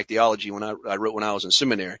systematic theology when I wrote when I was in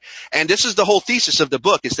seminary. And this is the whole thesis of the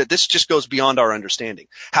book, is that this just goes beyond our understanding.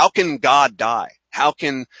 How can God die? How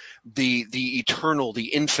can the eternal, the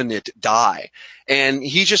infinite die? And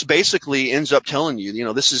he just basically ends up telling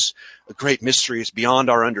you, this is a great mystery. It's beyond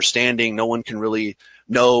our understanding. No one can really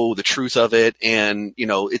know the truth of it. And,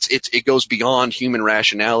 it goes beyond human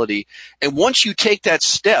rationality. And once you take that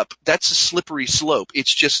step, that's a slippery slope.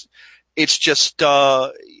 It's just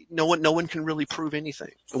no one can really prove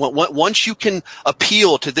anything. Once you can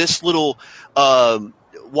appeal to this little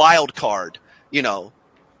wild card,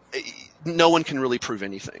 no one can really prove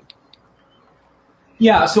anything.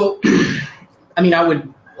 Yeah, so, I mean,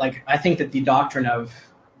 I think that the doctrine of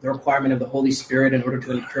the requirement of the Holy Spirit in order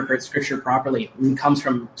to interpret Scripture properly comes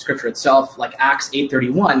from Scripture itself. Like Acts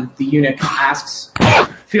 8:31, the eunuch asks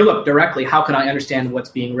Philip directly, how can I understand what's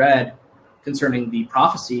being read concerning the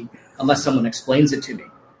prophecy unless someone explains it to me?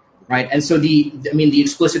 Right? And so the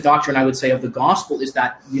explicit doctrine, I would say, of the gospel is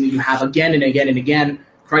that you have again and again and again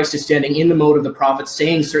Christ is standing in the mode of the prophets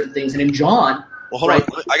saying certain things. And in John... Well, hold on.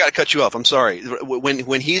 I got to cut you off. I'm sorry.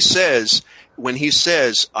 When he says,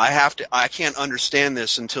 I can't understand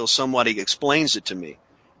this until somebody explains it to me.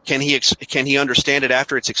 Can he understand it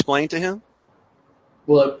after it's explained to him?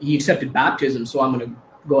 Well, he accepted baptism, so I'm going to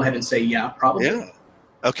go ahead and say, yeah, probably. Yeah.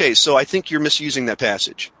 Okay, so I think you're misusing that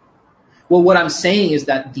passage. Well, what I'm saying is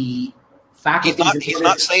that the faculties... He's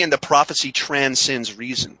not saying the prophecy transcends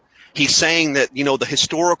reason. He's saying that, the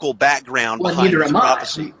historical background behind this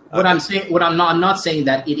prophecy. I'm not saying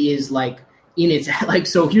that it is like in its like.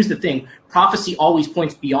 So here's the thing: prophecy always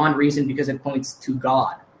points beyond reason because it points to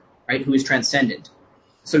God, right, who is transcendent.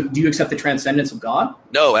 So do you accept the transcendence of God?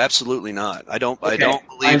 No, absolutely not. I don't Okay.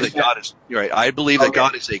 believe that God is, you're right. I believe that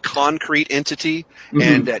God is a concrete entity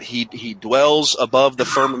and that he dwells above the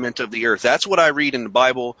firmament of the earth. That's what I read in the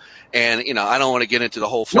Bible. And, I don't want to get into the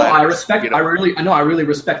whole flat. No, I really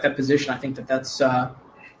respect that position. I think that's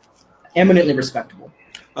eminently respectable.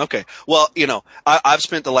 Okay. Well, I've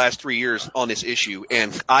spent the last 3 years on this issue,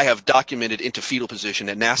 and I have documented into fetal position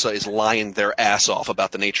that NASA is lying their ass off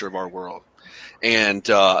about the nature of our world. And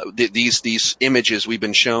these images we've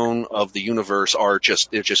been shown of the universe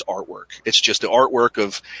they're just artwork. It's just the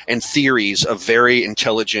artwork and theories of very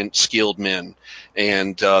intelligent, skilled men.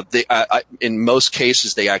 And in most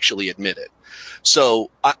cases, they actually admit it. So,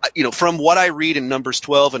 from what I read in Numbers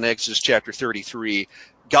 12 and Exodus chapter 33,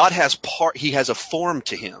 God he has a form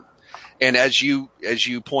to him. And as you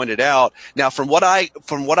pointed out, now from what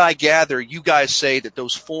I gather, you guys say that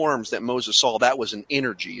those forms that Moses saw, that was an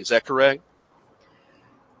energy. Is that correct?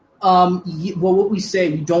 Well, what we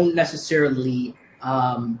say, we don't necessarily.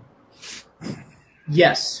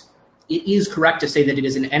 Yes, it is correct to say that it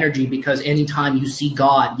is an energy, because anytime you see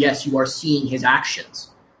God, yes, you are seeing his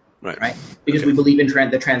actions. Right? Because we believe in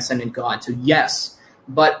the transcendent God. So yes,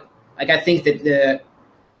 but I think that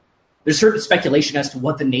there's certain speculation as to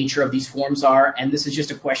what the nature of these forms are, and this is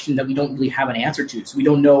just a question that we don't really have an answer to. So we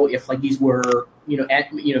don't know if these were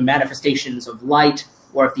manifestations of light,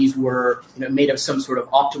 or if these were made of some sort of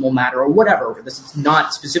optimal matter or whatever. This is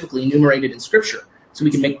not specifically enumerated in Scripture, so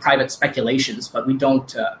we can make private speculations, but we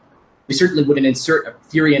don't. We certainly wouldn't insert a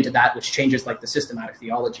theory into that which changes the systematic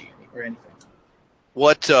theology or anything.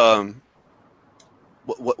 What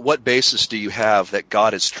basis do you have that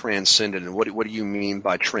God is transcendent, and what do you mean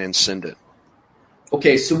by transcendent?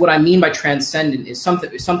 Okay, so what I mean by transcendent is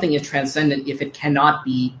something is transcendent if it cannot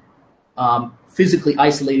be physically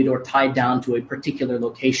isolated or tied down to a particular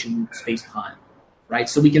location, space-time, right?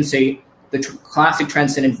 So we can say the classic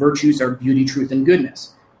transcendent virtues are beauty, truth, and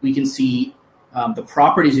goodness. We can see the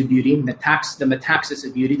properties of beauty, the metaxis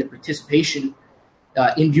of beauty, the participation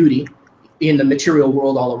in beauty in the material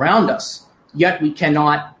world all around us. Yet we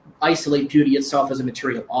cannot isolate beauty itself as a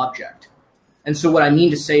material object. And so what I mean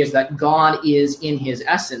to say is that God is, in his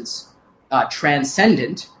essence,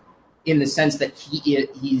 transcendent, in the sense that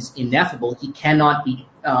he's ineffable. He cannot be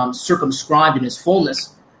circumscribed in his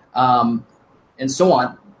fullness, and so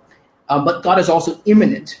on. But God is also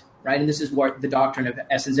immanent, right? And this is what the doctrine of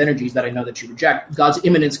essence energies that I know that you reject. God's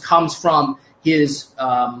immanence comes from his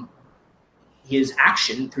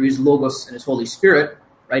action through his Logos and his Holy Spirit,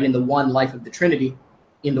 right, in the one life of the Trinity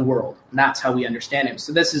in the world. And that's how we understand him.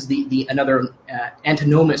 So this is the another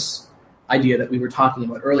antinomous idea that we were talking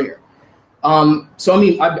about earlier.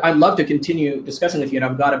 I'd love to continue discussing with you, and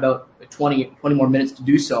I've got about 20 more minutes to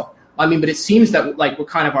do so. But it seems that we're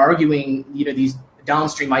kind of arguing, these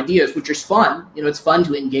downstream ideas, which is fun. It's fun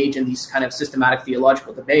to engage in these kind of systematic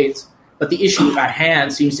theological debates. But the issue at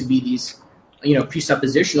hand seems to be these,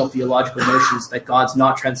 presuppositional theological notions that God's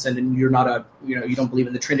not transcendent, you're not you don't believe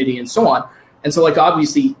in the Trinity, and so on. And so,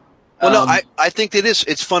 obviously. Well, no, I think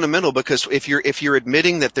it's fundamental, because if you're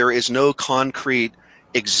admitting that there is no concrete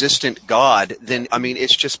existent God, then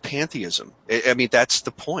it's just pantheism. That's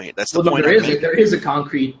the point. That's the point. There is a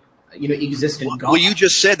concrete, existent God. Well, you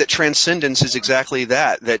just said that transcendence is exactly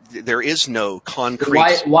that there is no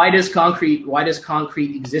concrete. Why does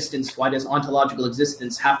concrete existence? Why does ontological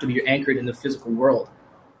existence have to be anchored in the physical world?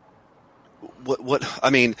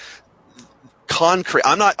 Concrete.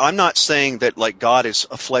 I'm not saying that God is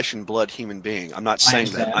a flesh and blood human being. I'm not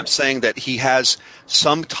saying that. I'm saying that he has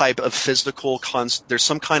some type of physical there's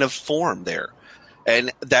some kind of form there.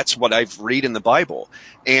 And that's what I've read in the Bible.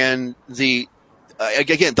 And the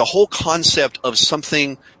whole concept of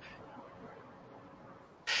something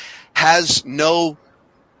has no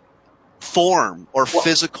form or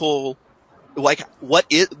physical,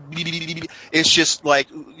 it's just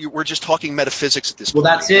we're just talking metaphysics at this point.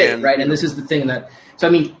 Well, that's it, right? And this is the thing what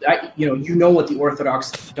the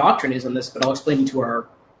Orthodox doctrine is on this, but I'll explain to our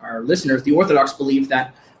listeners. The Orthodox believe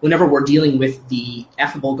that whenever we're dealing with the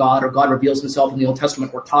effable God, or God reveals himself in the Old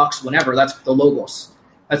Testament, or talks whenever, that's the Logos.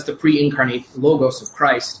 That's the pre-incarnate Logos of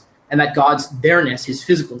Christ. And that God's there-ness, his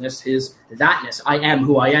physicalness, his thatness, I am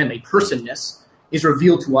who I am, a personness, is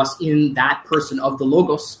revealed to us in that person of the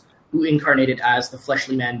Logos, who incarnated as the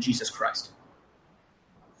fleshly man, Jesus Christ.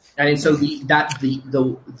 And so the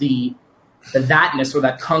thatness, or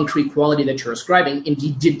that concrete quality that you're ascribing,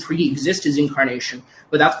 indeed did pre-exist his incarnation,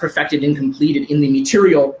 but that's perfected and completed in the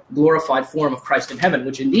material, glorified form of Christ in heaven,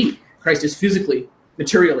 which indeed Christ is physically,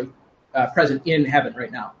 materially present in heaven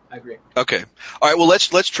right now. I agree. Okay. All right. Well,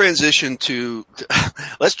 let's transition to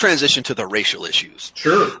the racial issues.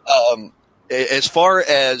 Sure. As far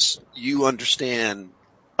as you understand,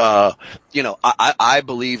 I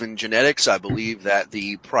believe in genetics. I believe that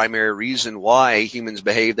the primary reason why humans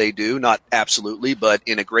behave they do, not absolutely, but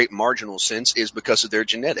in a great marginal sense, is because of their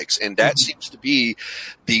genetics. And that seems to be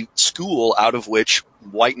the school out of which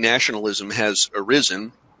white nationalism has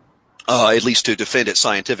arisen. At least to defend it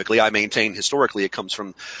scientifically. I maintain historically it comes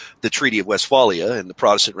from the Treaty of Westphalia and the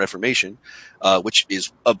Protestant Reformation, which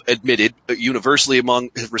is admitted universally among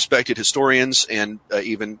respected historians and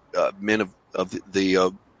even men of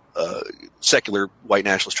the secular white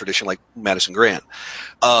nationalist tradition like Madison Grant.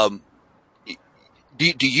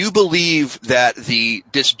 Do you believe that the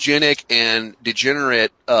dysgenic and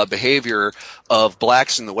degenerate behavior of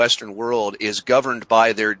blacks in the Western world is governed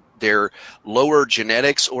by their lower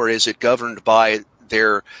genetics, or is it governed by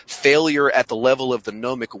their failure at the level of the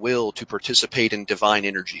gnomic will to participate in divine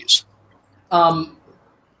energies?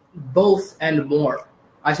 Both and more.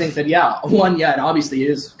 I think that, it obviously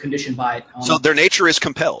is conditioned by it. So their nature is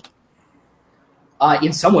compelled?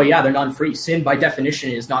 In some way, they're non-free. Sin, by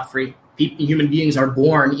definition, is not free. Human beings are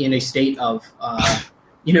born in a state of,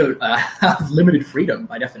 limited freedom,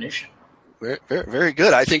 by definition. Very, very, very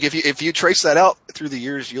good. I think if you trace that out through the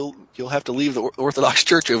years, you'll have to leave the Orthodox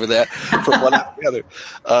Church over that from one after the other.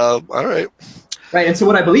 All right. Right, and so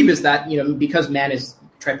what I believe is that because man is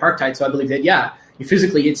tripartite, so I believe that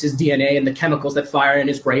physically it's his DNA and the chemicals that fire in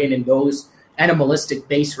his brain and those animalistic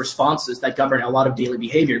base responses that govern a lot of daily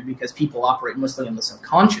behavior, because people operate mostly on the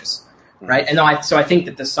subconscious. Right, and so I think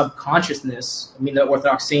that the subconsciousness, the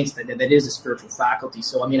Orthodox saints, that is a spiritual faculty.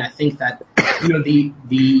 So I think that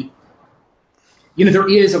there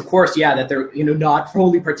is, of course, that they're not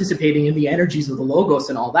fully participating in the energies of the Logos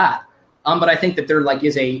and all that. But I think that there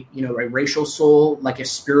is a a racial soul, like a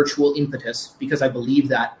spiritual impetus, because I believe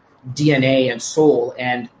that DNA and soul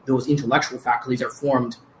and those intellectual faculties are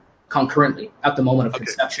formed concurrently at the moment of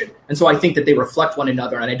conception. And so I think that they reflect one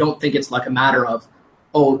another, and I don't think it's like a matter of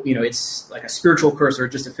it's like a spiritual curse or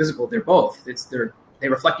just a physical. They're both. They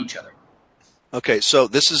reflect each other. Okay, so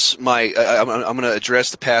this is I'm going to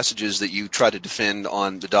address the passages that you try to defend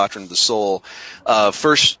on the doctrine of the soul. 1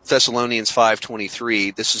 Thessalonians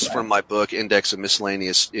 5:23. This is from my book, Index of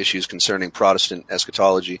Miscellaneous Issues Concerning Protestant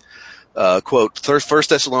Eschatology. Quote, 1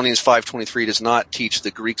 Thessalonians 5:23 does not teach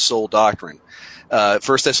the Greek soul doctrine. 1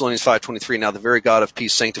 Thessalonians 5:23, now the very God of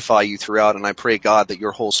peace sanctify you throughout, and I pray God that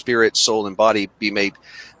your whole spirit, soul, and body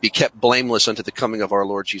be kept blameless unto the coming of our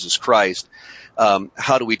Lord Jesus Christ.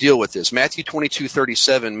 How do we deal with this? Matthew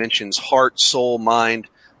 22:37 mentions heart, soul, mind,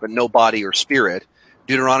 but no body or spirit.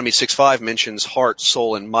 Deuteronomy 6:5 mentions heart,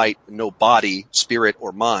 soul, and might, but no body, spirit,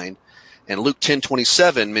 or mind. And Luke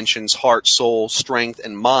 10:27 mentions heart, soul, strength,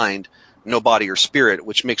 and mind, no body or spirit,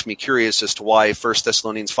 which makes me curious as to why 1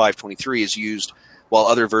 Thessalonians 5:23 is used while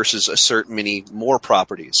other verses assert many more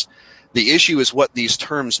properties. The issue is what these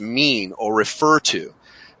terms mean or refer to.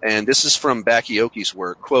 And this is from Bakioki's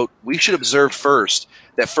work. Quote, we should observe first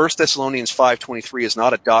that 1 Thessalonians 5:23 is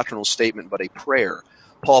not a doctrinal statement but a prayer.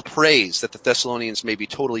 Paul prays that the Thessalonians may be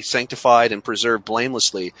totally sanctified and preserved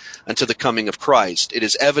blamelessly until the coming of Christ. It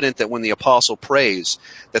is evident that when the apostle prays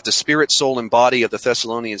that the spirit, soul, and body of the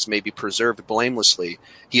Thessalonians may be preserved blamelessly,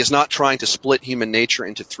 he is not trying to split human nature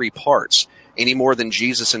into three parts, any more than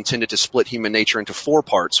Jesus intended to split human nature into four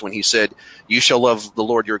parts when he said, you shall love the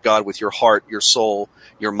Lord your God with your heart, your soul,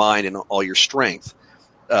 your mind, and all your strength.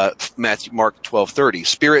 Mark 12:30.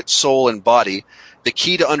 Spirit, soul, and body. The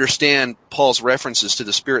key to understand Paul's references to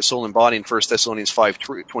the spirit, soul, and body in 1 Thessalonians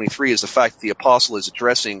 5:23 is the fact that the apostle is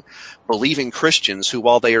addressing believing Christians who,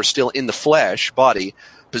 while they are still in the flesh, body,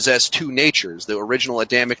 possess two natures, the original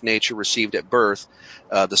Adamic nature received at birth,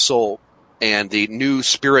 the soul, and the new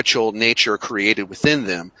spiritual nature created within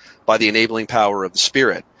them by the enabling power of the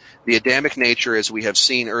Spirit. The Adamic nature, as we have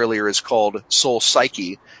seen earlier, is called soul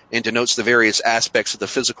psyche and denotes the various aspects of the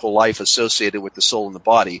physical life associated with the soul and the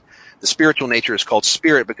body. The spiritual nature is called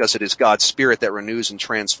spirit because it is God's spirit that renews and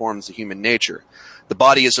transforms the human nature. The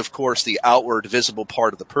body is, of course, the outward visible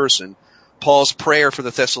part of the person. Paul's prayer for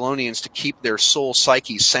the Thessalonians to keep their soul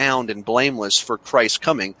psyche sound and blameless for Christ's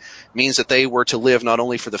coming means that they were to live not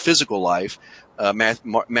only for the physical life,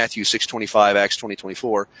 Matthew 6:25, Acts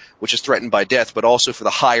 20:24, which is threatened by death, but also for the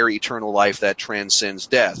higher eternal life that transcends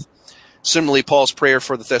death. Similarly, Paul's prayer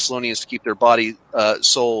for the Thessalonians to keep their body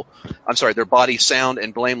sound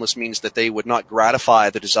and blameless means that they would not gratify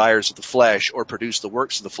the desires of the flesh or produce the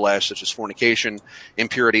works of the flesh, such as fornication,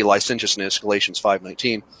 impurity, licentiousness, Galatians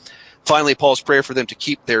 5:19. Finally, Paul's prayer for them to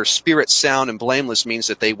keep their spirit sound and blameless means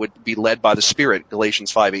that they would be led by the Spirit,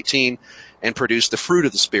 Galatians 5:18, and produce the fruit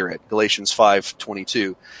of the Spirit, Galatians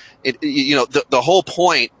 5:22. The whole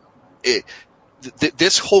point,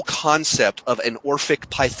 this whole concept of an Orphic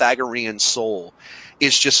Pythagorean soul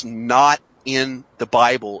is just not in the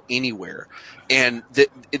Bible anywhere. And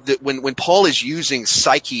when Paul is using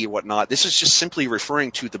psyche and whatnot, this is just simply referring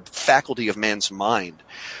to the faculty of man's mind.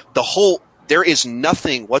 There is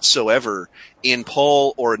nothing whatsoever in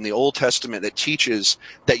Paul or in the Old Testament that teaches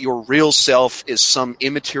that your real self is some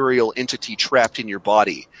immaterial entity trapped in your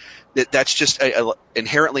body. That's just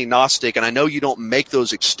inherently Gnostic, and I know you don't make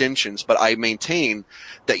those extensions, but I maintain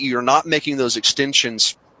that you're not making those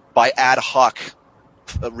extensions by ad hoc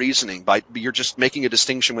reasoning. You're just making a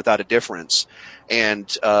distinction without a difference. And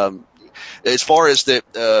as far as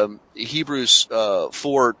the Hebrews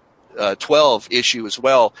 4:12 issue as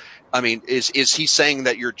well, I mean, is he saying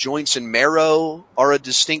that your joints and marrow are a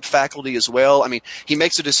distinct faculty as well? I mean, he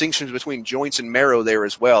makes a distinction between joints and marrow there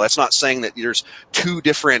as well. That's not saying that there's two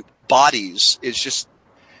different bodies. These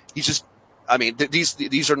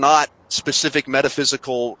are not specific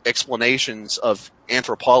metaphysical explanations of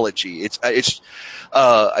anthropology. I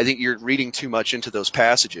think you're reading too much into those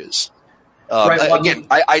passages. Right, well, again,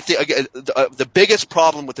 I think the biggest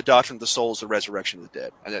problem with the doctrine of the soul is the resurrection of the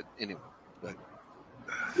dead. Anyway, go ahead.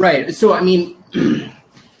 Right. So, I mean,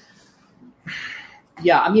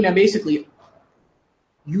 basically,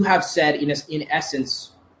 you have said in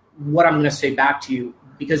essence what I'm going to say back to you,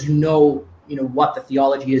 because you know what the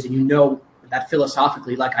theology is, and you know that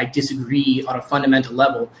philosophically, like, I disagree on a fundamental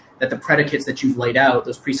level that the predicates that you've laid out,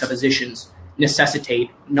 those presuppositions,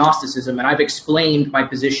 necessitate Gnosticism. And I've explained my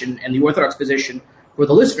position and the Orthodox position for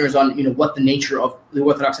the listeners on what the nature of the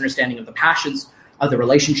Orthodox understanding of the passions, of the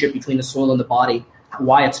relationship between the soul and the body,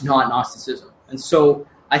 why it's not Gnosticism. And so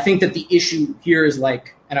I think that the issue here is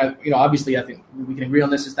obviously I think we can agree on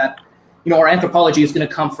this, is that, our anthropology is going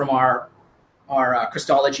to come from our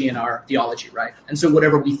Christology and our theology, right? And so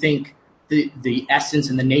whatever we think the essence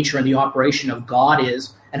and the nature and the operation of God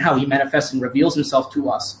is, and how he manifests and reveals himself to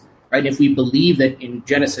us, right? And if we believe that in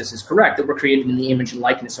Genesis is correct, that we're created in the image and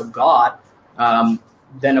likeness of God,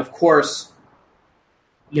 then of course,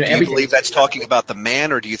 do you believe that's talking about the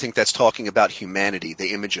man, or do you think that's talking about humanity,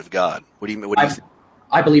 the image of God? What do you think?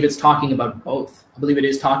 I believe it's talking about both. I believe it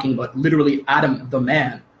is talking about literally Adam, the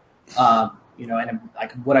man. And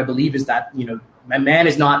like what I believe is that, a man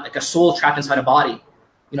is not like a soul trapped inside a body.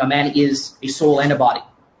 A man is a soul and a body.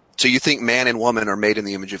 So you think man and woman are made in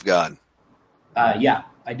the image of God? Yeah,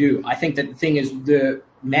 I do. I think that the thing is, the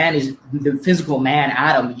physical man,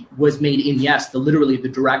 Adam, was made in, literally the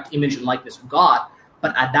direct image and likeness of God.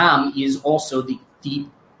 But Adam is also the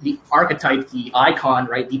archetype, the icon,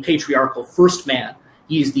 right? The patriarchal first man.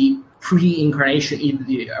 He is the pre-incarnation,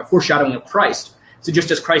 the foreshadowing of Christ. So just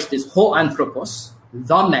as Christ is ho anthropos,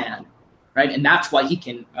 the man, right? And that's why he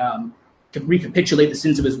can recapitulate the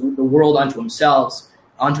sins of the world onto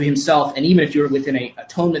himself. And even if you're within a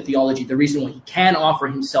atonement theology, the reason why he can offer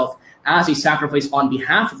himself as a sacrifice on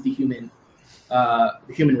behalf of the human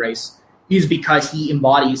race is because he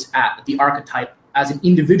embodies the archetype as an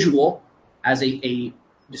individual, as a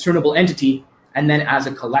discernible entity, and then as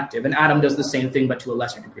a collective. And Adam does the same thing, but to a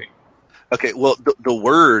lesser degree. Okay, well, the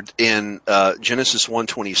word in Genesis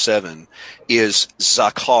 1:27 is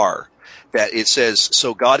zakar. That it says,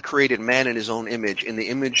 so God created man in his own image. In the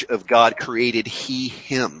image of God created he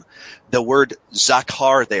him. The word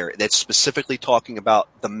zakar there, that's specifically talking about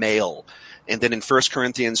the male. And then in 1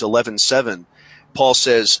 Corinthians 11:7, Paul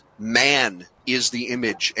says, man is the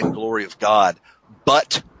image and glory of God,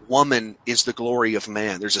 but woman is the glory of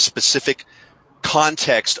man. There's a specific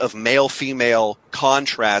context of male-female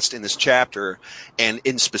contrast in this chapter, and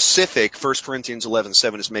in specific, 1 Corinthians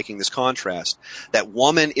 11:7 is making this contrast, that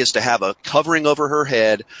woman is to have a covering over her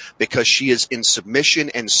head because she is in submission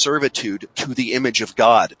and servitude to the image of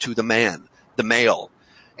God, to the man, the male.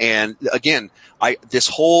 And again, this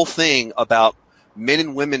whole thing about men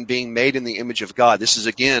and women being made in the image of God, this is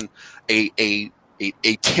again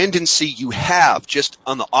a tendency you have just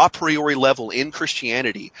on the a priori level in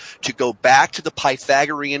Christianity to go back to the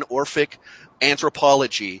Pythagorean Orphic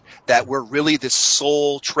anthropology, that we're really this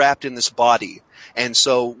soul trapped in this body. And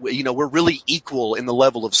so, we're really equal in the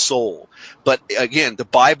level of soul. But again, the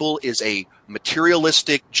Bible is a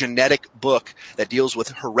materialistic genetic book that deals with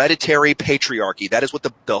hereditary patriarchy. That is what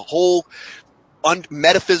the whole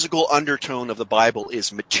metaphysical undertone of the Bible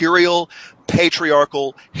is: material,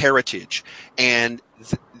 patriarchal heritage. And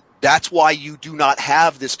That's why you do not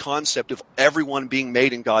have this concept of everyone being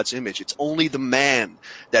made in God's image. It's only the man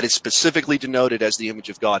that is specifically denoted as the image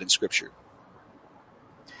of God in Scripture.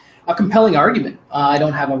 A compelling argument. I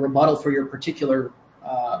don't have a rebuttal for your particular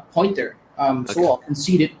point there. So I'll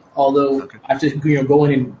concede it, although I have to go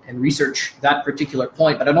in and research that particular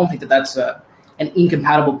point. But I don't think that that's an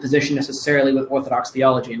incompatible position necessarily with Orthodox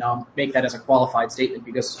theology, and I'll make that as a qualified statement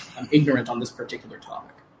because I'm ignorant on this particular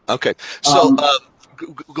topic. Okay. So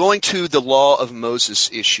going to the law of Moses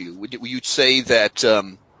issue, would you say that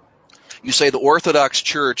you say the Orthodox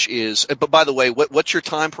Church is, but by the way, what's your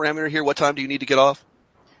time parameter here? What time do you need to get off?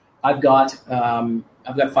 I've got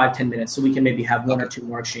 5-10 minutes, so we can maybe have one or two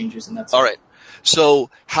more exchanges, and that's all right. So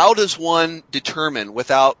how does one determine,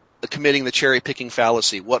 without committing the cherry-picking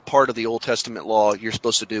fallacy, what part of the Old Testament law you're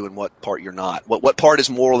supposed to do and what part you're not? What part is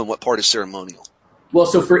moral and what part is ceremonial? Well,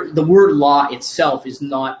 so for the word law itself is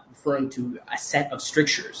not referring to a set of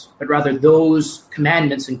strictures, but rather those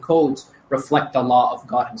commandments and codes reflect the law of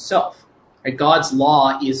God himself. Right? God's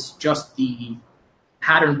law is just the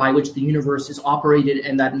pattern by which the universe is operated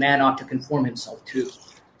and that man ought to conform himself to.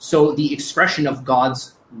 So the expression of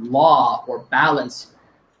God's law or balance,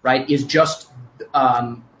 right, is just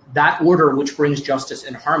that order which brings justice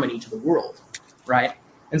and harmony to the world, right?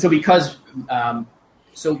 And so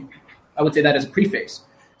so I would say that as a preface.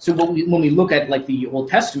 So when we look at like the Old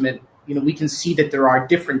Testament, we can see that there are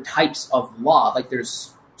different types of law. Like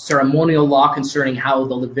there's ceremonial law concerning how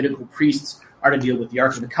the Levitical priests are to deal with the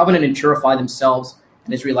Ark of the Covenant and purify themselves,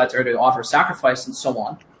 and Israelites are to offer sacrifice and so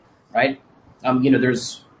on, right?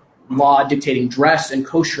 There's law dictating dress and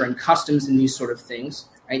kosher and customs and these sort of things,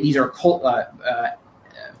 right? These are cultural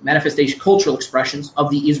expressions of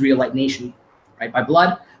the Israelite nation, right, by blood.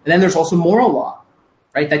 And then there's also moral law,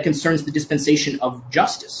 right, that concerns the dispensation of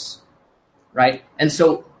justice, right? And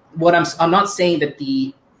so what I'm not saying that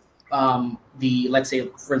the let's say,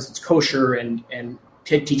 for instance, kosher and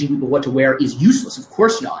teaching people what to wear is useless. Of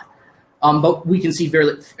course not. But we can see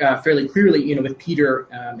fairly clearly, with Peter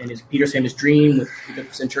and Peter's famous dream with the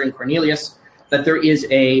centurion Cornelius, that there is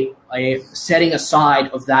a setting aside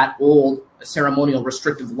of that old ceremonial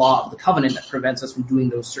restrictive law of the covenant that prevents us from doing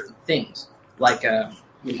those certain things, like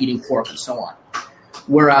eating pork and so on.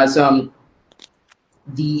 Whereas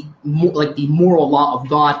the moral law of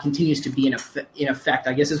God continues to be in effect.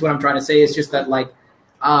 I guess is what I'm trying to say. It's just that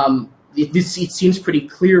it seems pretty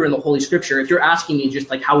clear in the Holy Scripture. If you're asking me just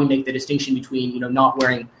like how we make the distinction between not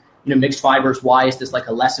wearing mixed fibers, why is this like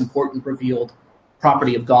a less important revealed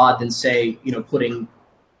property of God than say putting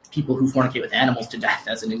people who fornicate with animals to death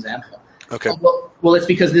as an example? Okay. Well, it's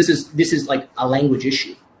because this is like a language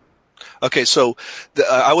issue. Okay, so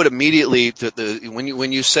I would immediately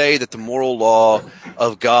when you say that the moral law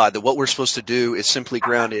of God, that what we're supposed to do is simply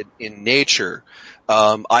grounded in nature,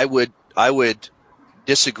 I would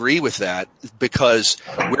disagree with that, because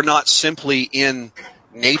we're not simply in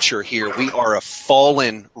nature here. We are a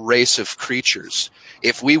fallen race of creatures.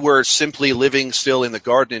 If we were simply living still in the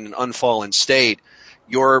garden in an unfallen state,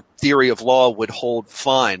 your theory of law would hold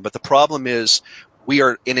fine. But the problem is we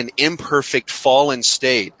are in an imperfect fallen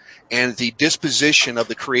state, and the disposition of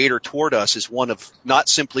the Creator toward us is one of not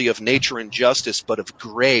simply of nature and justice, but of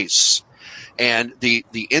grace. And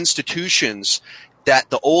the institutions that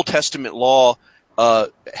the Old Testament law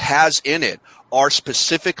has in it are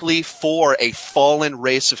specifically for a fallen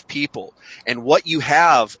race of people. And what you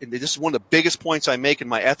have, and this is one of the biggest points I make in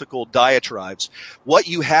my ethical diatribes, what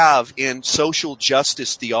you have in social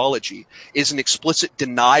justice theology is an explicit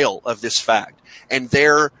denial of this fact, and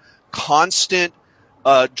their constant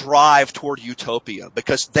drive toward utopia,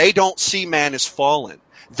 because they don't see man as fallen.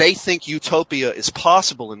 They think utopia is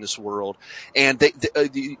possible in this world. And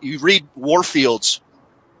you read Warfield's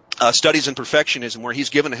Studies in Perfectionism, where he's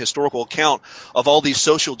given a historical account of all these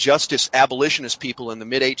social justice abolitionist people in the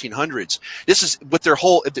mid-1800s. This is what their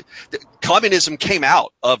whole communism came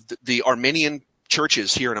out of the Armenian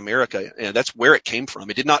churches here in America, and that's where it came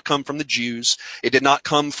from. It did not come from the Jews. It did not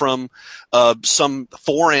come from some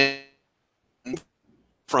foreign,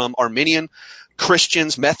 from Armenian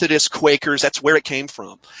Christians, Methodists, Quakers. That's where it came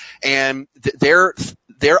from. And their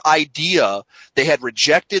idea, they had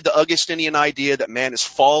rejected the Augustinian idea that man is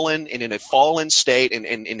fallen and in a fallen state and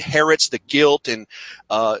inherits the guilt and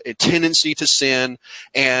a tendency to sin.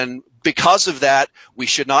 And because of that, we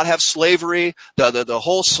should not have slavery. The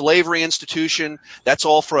whole slavery institution, that's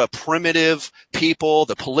all for a primitive people.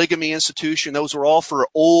 The polygamy institution, those are all for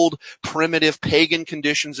old, primitive, pagan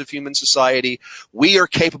conditions of human society. We are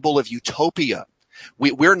capable of utopia.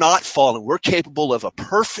 We're not fallen. We're capable of a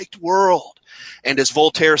perfect world. And as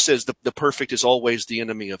Voltaire says, the perfect is always the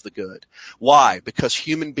enemy of the good. Why? Because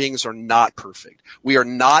human beings are not perfect. We are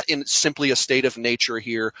not in simply a state of nature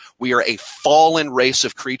here. We are a fallen race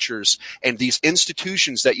of creatures. And these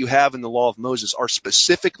institutions that you have in the law of Moses are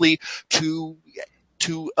specifically to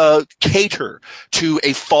cater to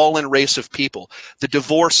a fallen race of people. The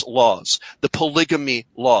divorce laws, the polygamy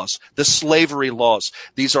laws, the slavery laws,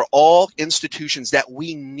 these are all institutions that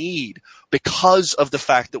we need because of the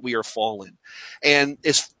fact that we are fallen. And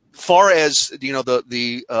as far as,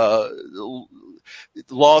 the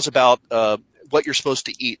laws about what you're supposed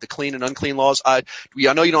to eat, the clean and unclean laws. I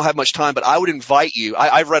know you don't have much time, but I would invite you.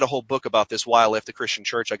 I've read a whole book about this while I left the Christian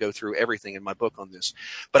church. I go through everything in my book on this.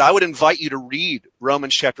 But I would invite you to read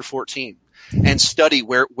Romans chapter 14 and study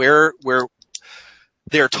where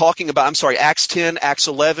they're talking about, Acts 10, Acts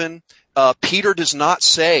 11. Peter does not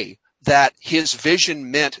say that his vision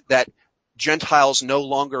meant that Gentiles no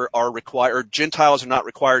longer are required, or Gentiles are not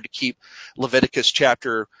required to keep Leviticus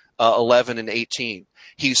chapter 11 and 18.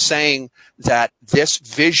 He's saying that this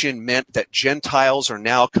vision meant that Gentiles are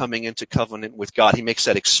now coming into covenant with God. He makes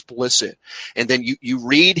that explicit. And then you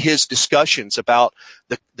read his discussions about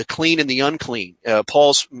the clean and the unclean.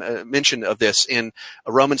 Paul's mention of this in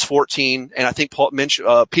Romans 14, and I think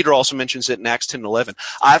Peter also mentions it in Acts 10 and 11.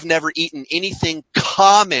 I've never eaten anything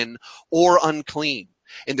common or unclean.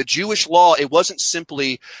 In the Jewish law, it wasn't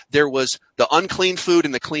simply there was the unclean food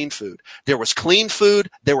and the clean food. There was clean food,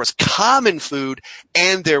 there was common food,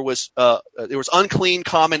 and there was unclean,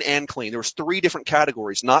 common, and clean. There was 3 different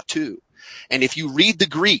categories, not 2. And if you read the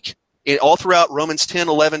Greek, all throughout Romans 10,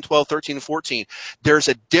 11, 12, 13, and 14, there's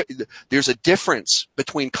a difference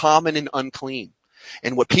between common and unclean.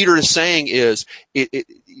 And what Peter is saying is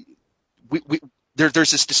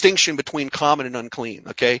there's this distinction between common and unclean,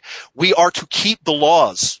 okay? We are to keep the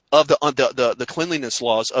laws of the cleanliness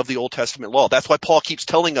laws of the Old Testament law. That's why Paul keeps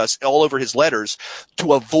telling us all over his letters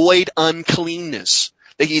to avoid uncleanness.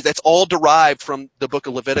 That's all derived from the book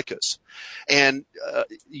of Leviticus. And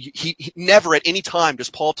he never at any time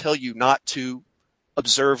does Paul tell you not to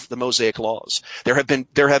observe the Mosaic laws.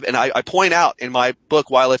 And I point out in my book,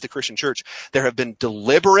 Why I Left the Christian Church, there have been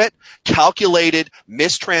deliberate, calculated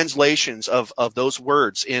mistranslations of those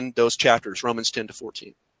words in those chapters, Romans 10 to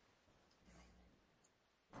 14.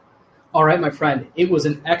 All right, my friend. It was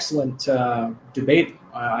an excellent debate.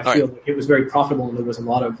 I feel like it was very profitable and there was a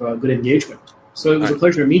lot of good engagement. So it was a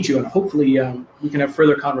pleasure to meet you, and hopefully we can have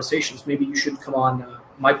further conversations. Maybe you should come on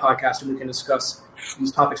my podcast and we can discuss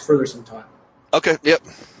these topics further sometime. Okay, yep.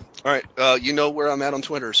 All right. You know where I'm at on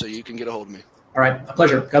Twitter, so you can get a hold of me. All right. A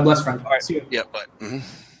pleasure. God bless, friend. All right. See you. Yeah, bye. Mm-hmm.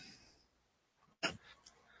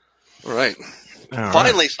 All right.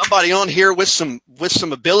 Finally, somebody on here with some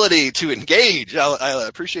ability to engage. I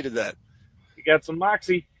appreciated that. You got some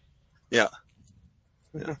moxie. Yeah.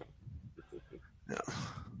 I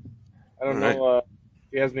don't know if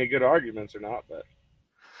he has any good arguments or not, but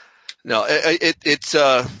no, it's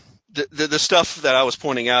the stuff that I was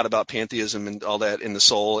pointing out about pantheism and all that in the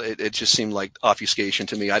soul. It just seemed like obfuscation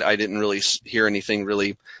to me. I didn't really hear anything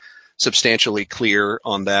really substantially clear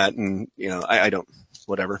on that, and I don't.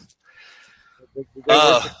 Whatever.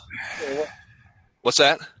 What's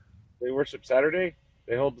that? They worship Saturday.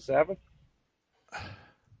 They hold the Sabbath.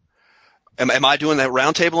 Am I doing that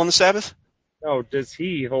round table on the Sabbath? No, does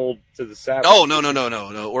he hold to the Sabbath? Oh,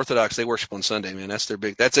 no. Orthodox, they worship on Sunday, man. That's their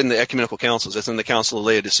big. That's in the ecumenical councils. That's in the Council of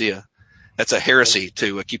Laodicea. That's a heresy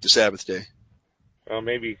to keep the Sabbath day. Well,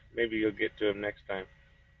 maybe you'll get to him next time.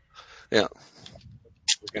 Yeah.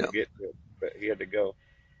 We're gonna get to it, but he had to go.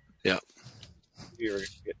 Yeah. We were gonna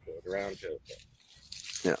get to it, around to it. But...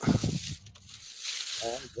 Yeah.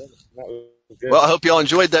 That was good. Well, I hope y'all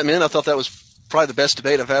enjoyed that, man. I thought that was probably the best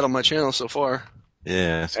debate I've had on my channel so far.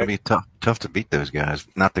 Yeah, it's gonna be tough to beat those guys.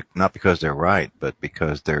 Not because they're right, but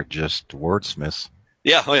because they're just wordsmiths.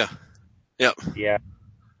 Yeah. Oh yeah. Yeah. Yeah.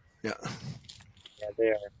 Yeah. Yeah, they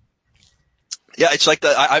are. Yeah, it's like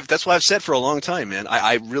that's what I've said for a long time, man.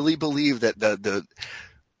 I really believe that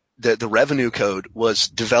the revenue code was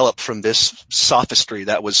developed from this sophistry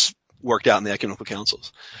that was worked out in the ecumenical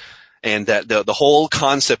councils. And that the whole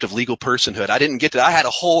concept of legal personhood, I didn't get to. I had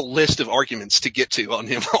a whole list of arguments to get to on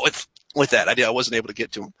him with that. I wasn't able to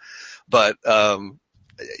get to him, but I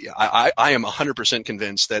am 100%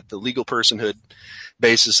 convinced that the legal personhood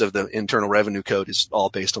basis of the Internal Revenue Code is all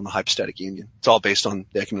based on the hypostatic union. It's all based on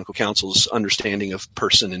the ecumenical council's understanding of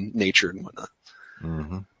person and nature and whatnot.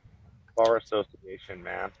 Mm-hmm. Bar association,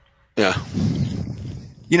 man. Yeah.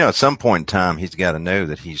 At some point in time, he's got to know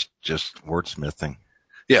that he's just wordsmithing.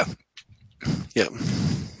 Yeah. Yeah.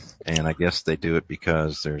 And I guess they do it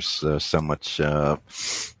because there's so much on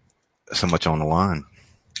the line.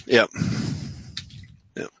 Yep.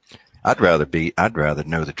 Yep. I'd rather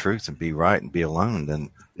know the truth and be right and be alone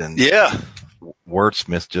than Yeah.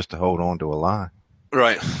 wordsmith just to hold on to a lie.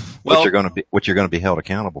 Right. Well, what you're going to be held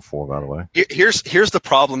accountable for, by the way. Here's the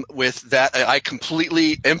problem with that. I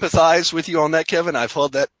completely empathize with you on that, Kevin. I've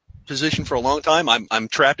held that position for a long time. I'm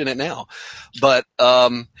trapped in it now. But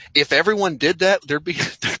if everyone did that, there'd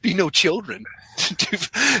be no children to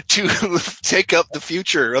take up the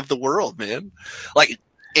future of the world, man. Like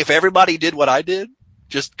if everybody did what I did,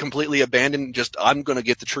 just completely abandon, I'm going to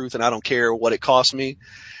get the truth and I don't care what it costs me.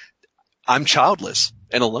 I'm childless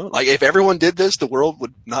and alone. Like if everyone did this, the world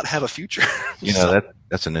would not have a future. You know,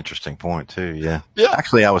 that's an interesting point too. Yeah. Yeah.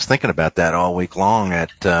 Actually, I was thinking about that all week long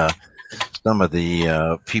at some of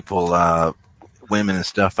the people, women and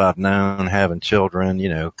stuff I've known having children, you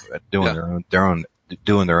know, doing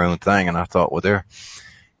doing their own thing, and I thought, well,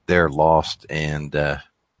 they're lost and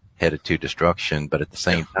headed to destruction. But at the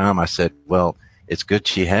same time, I said, well, it's good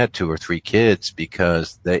she had 2 or 3 kids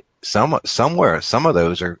because some of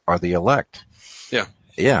those are the elect. Yeah.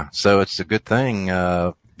 Yeah. So it's a good thing,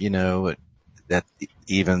 you know, that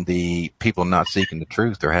even the people not seeking the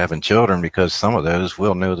truth are having children because some of those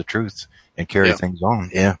will know the truth and carry things on.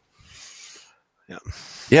 Yeah. Yeah.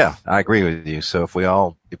 Yeah. I agree with you. So if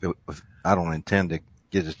I don't intend to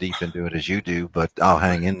get as deep into it as you do, but I'll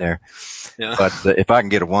hang in there. Yeah. But if I can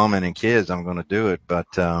get a woman and kids, I'm going to do it. But,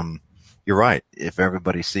 you're right. If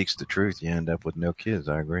everybody seeks the truth, you end up with no kids.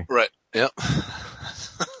 I agree. Right. Yep.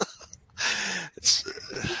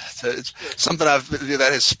 It's something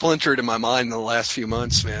that has splintered in my mind in the last few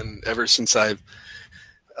months, man. Ever since I'm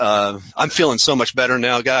feeling so much better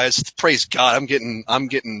now, guys. Praise God. I'm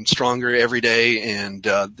getting stronger every day. And,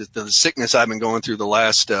 the sickness I've been going through the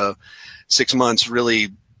last, 6 months really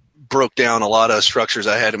broke down a lot of structures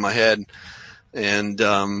I had in my head. And,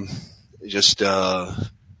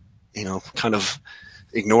 you know, kind of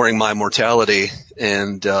ignoring my mortality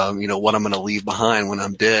and, you know, what I'm going to leave behind when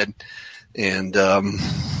I'm dead. And,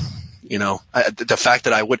 you know, the fact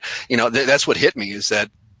that I would, you know, that's what hit me is that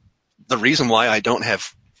the reason why I don't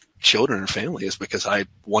have children or family is because I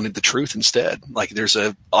wanted the truth instead. Like there's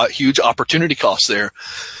a huge opportunity cost there.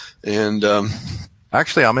 And,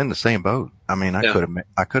 actually, I'm in the same boat. I mean, I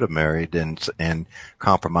could have married and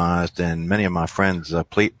compromised, and many of my friends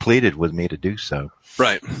pleaded with me to do so.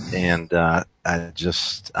 Right. And I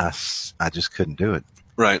just couldn't do it.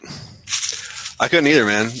 Right. I couldn't either,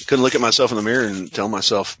 man. Couldn't look at myself in the mirror and tell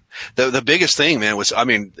myself. The biggest thing, man, was, I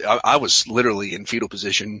mean, I was literally in fetal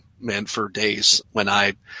position, man, for days when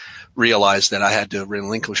I realized that I had to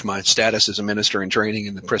relinquish my status as a minister in training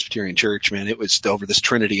in the Presbyterian Church, man. It was over this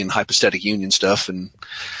Trinity and hypostatic union stuff, and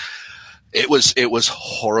it was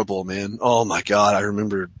horrible, man. Oh my God. I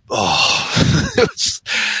remember, it was,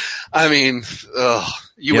 I mean,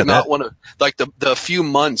 you would not want to, like the few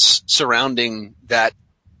months surrounding that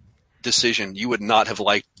decision, you would not have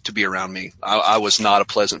liked to be around me. I was not a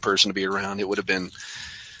pleasant person to be around. It would have been,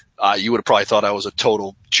 you would have probably thought I was a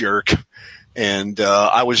total jerk. And,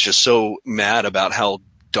 I was just so mad about how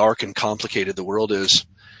dark and complicated the world is.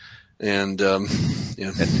 And,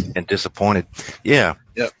 yeah. And disappointed. Yeah.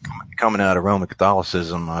 Yep. Coming out of Roman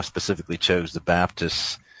Catholicism, I specifically chose the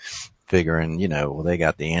Baptists, figuring, you know, well, they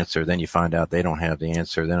got the answer. Then you find out they don't have the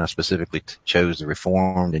answer. Then I specifically chose the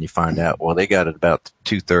Reformed, and you find out, well, they got it about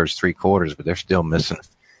 2/3, 3/4, but they're still missing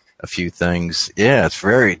a few things. Yeah, it's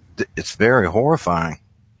very horrifying.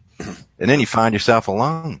 And then you find yourself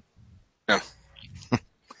alone. Yeah.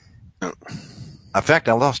 Yeah. In fact,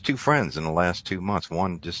 I lost 2 friends in the last 2 months.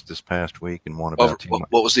 One just this past week, and one about 2 months.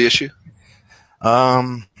 What was the issue?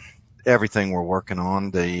 Everything we're working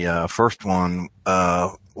on. The first one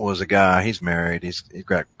was a guy. He's married. He's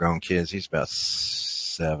got grown kids. He's about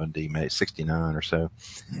 70, maybe 69 or so,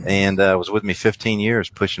 and was with me 15 years,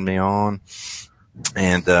 pushing me on,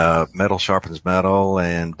 and metal sharpens metal,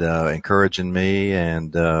 and encouraging me,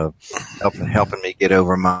 and helping me get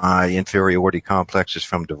over my inferiority complexes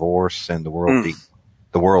from divorce and the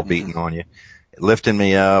world beating on you. Lifting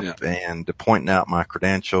me up and pointing out my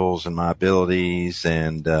credentials and my abilities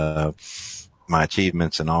and my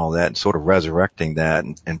achievements and all that, and sort of resurrecting that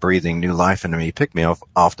and breathing new life into me. He picked me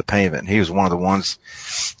off the pavement. He was one of the ones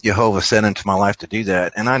Jehovah sent into my life to do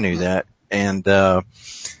that, and I knew that. And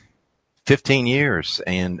 15 years,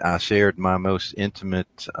 and I shared my most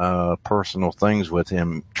intimate personal things with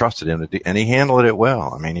him, trusted him to do, and he handled it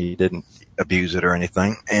well. I mean, he didn't abuse it or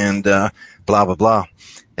anything, and blah, blah, blah.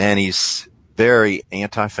 And he's very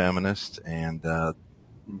anti-feminist, and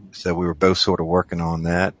so we were both sort of working on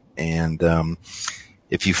that. And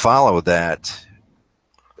if you follow that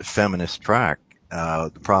feminist track,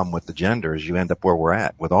 the problem with the gender is you end up where we're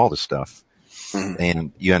at with all this stuff. Mhm.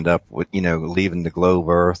 And you end up with, leaving the globe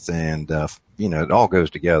Earth and, it all goes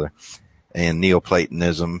together. And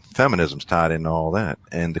Neoplatonism, feminism's tied into all that,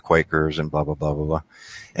 and the Quakers and blah, blah, blah, blah, blah.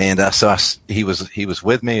 And, he was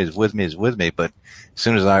with me, but as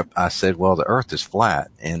soon as I said, well, the Earth is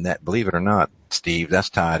flat, and that, believe it or not, Steve, that's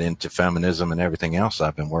tied into feminism and everything else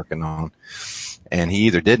I've been working on. And he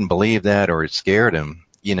either didn't believe that or it scared him.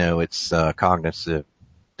 It's, cognitive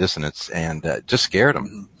dissonance, and, just scared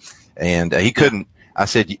him. And he couldn't.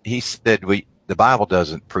 He said, the Bible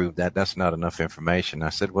doesn't prove that. That's not enough information. I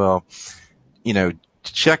said, well,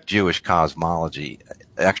 check Jewish cosmology,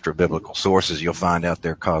 extra biblical sources. You'll find out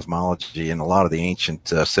their cosmology and a lot of the ancient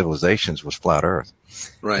civilizations was flat Earth.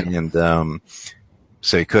 Right. And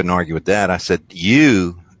so he couldn't argue with that. I said,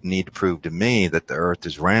 you need to prove to me that the Earth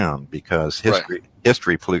is round because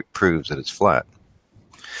history proves that it's flat.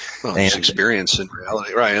 Well, it's experience and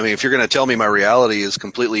reality. Right. I mean, if you're going to tell me my reality is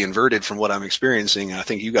completely inverted from what I'm experiencing, I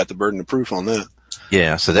think you got the burden of proof on that.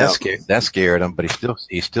 Yeah. So that scared him, but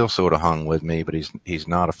he still sort of hung with me, but he's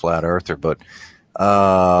not a flat earther. But,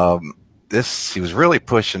 he was really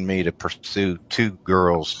pushing me to pursue two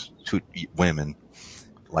women,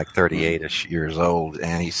 like 38-ish years old.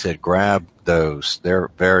 And he said, grab those. They're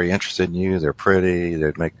very interested in you. They're pretty.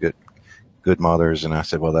 They'd make good mothers. And I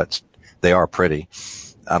said, well, they are pretty.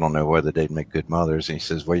 I don't know whether they'd make good mothers. And he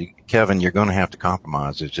says, well, Kevin, you're going to have to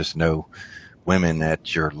compromise. There's just no women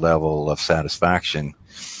at your level of satisfaction.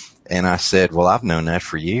 And I said, well, I've known that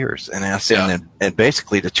for years. And I said, and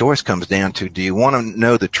basically the choice comes down to, do you want to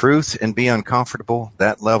know the truth and be uncomfortable,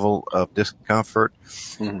 that level of discomfort,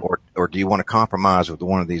 or do you want to compromise with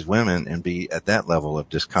one of these women and be at that level of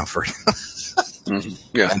discomfort?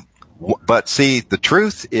 Yeah. But see, the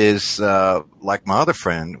truth is, like my other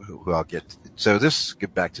friend who I'll get. So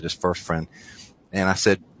get back to this first friend. And I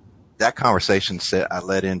said, that conversation I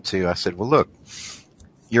said, well, look,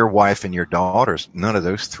 your wife and your daughters, none of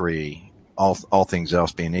those three, all things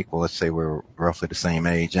else being equal, let's say we're roughly the same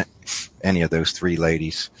age, any of those three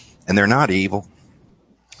ladies, and they're not evil,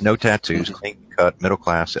 no tattoos, clean cut, middle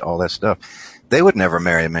class, all that stuff. They would never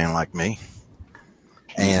marry a man like me.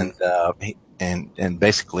 And, and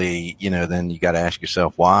basically, then you got to ask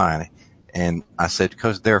yourself why. And I said,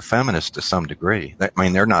 because they're feminists to some degree. I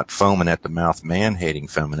mean, they're not foaming at the mouth man-hating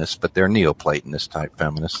feminists, but they're Neoplatonist type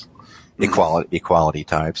feminists, equality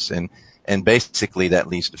types. And basically that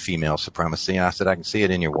leads to female supremacy. And I said, I can see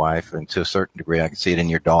it in your wife, and to a certain degree, I can see it in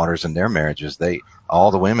your daughters and their marriages. All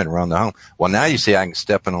the women run the home. Well, now you see I can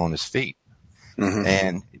step on his feet.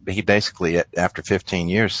 And he basically, after 15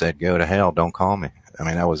 years, said, go to hell, don't call me. I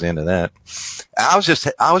mean, I was into that. I was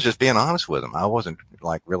just being honest with him. I wasn't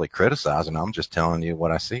like really criticizing. I'm just telling you what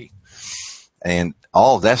I see. And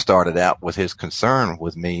all of that started out with his concern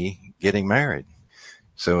with me getting married.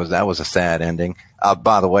 So that was a sad ending.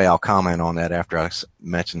 By the way, I'll comment on that after I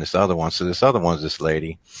mention this other one. So this other one's this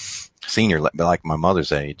lady, senior, like my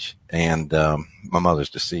mother's age, and my mother's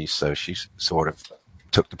deceased, so she sort of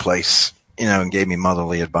took the place, and gave me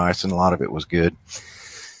motherly advice, and a lot of it was good.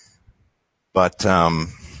 But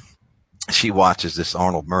she watches this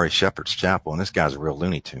Arnold Murray Shepherd's Chapel, and this guy's a real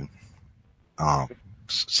Looney Tune,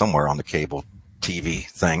 somewhere on the cable TV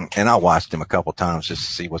thing. And I watched him a couple times just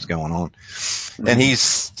to see what's going on. And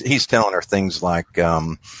he's telling her things like,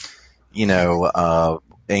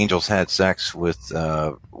 angels had sex with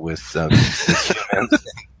humans.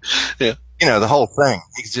 Yeah. The whole thing.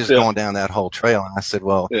 He's just going down that whole trail. And I said,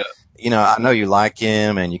 well, I know you like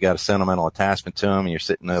him and you got a sentimental attachment to him, and you're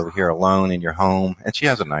sitting over here alone in your home. And she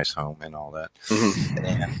has a nice home and all that.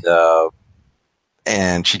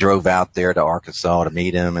 And she drove out there to Arkansas to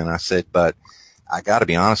meet him. And I said, but I got to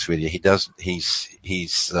be honest with you.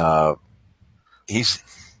 He's not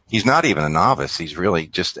even a novice. He's really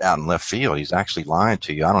just out in left field. He's actually lying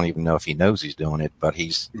to you. I don't even know if he knows he's doing it, but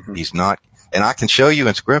he's not. And I can show you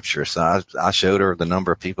in scripture. So I showed her the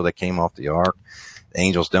number of people that came off the ark. The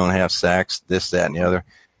angels don't have sex, this, that, and the other.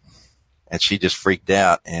 And she just freaked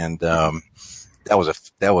out. And, that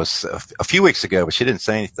was a few weeks ago, but she didn't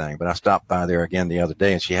say anything. But I stopped by there again the other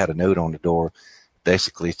day, and she had a note on the door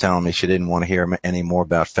basically telling me she didn't want to hear any more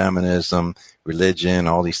about feminism, religion,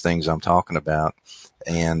 all these things I'm talking about.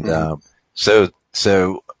 And so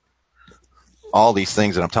all these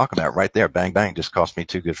things that I'm talking about right there, bang, bang, just cost me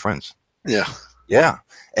two good friends. Yeah. Yeah.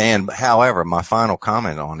 And however, my final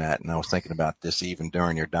comment on that, and I was thinking about this even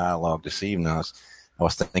during your dialogue this evening, I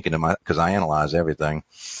was thinking because I analyze everything.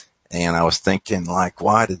 And I was thinking, like,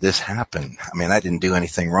 why did this happen? I mean, I didn't do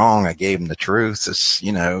anything wrong. I gave them the truth. It's,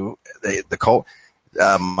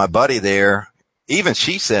 my buddy there, even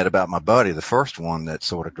she said about my buddy, the first one that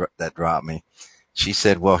sort of that dropped me, she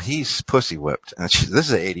said, well, he's pussy whipped. And this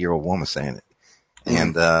is an 80-year-old woman saying it.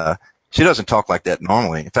 And, she doesn't talk like that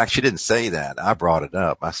normally. In fact, she didn't say that. I brought it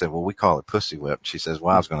up. I said, well, we call it pussy whip. She says,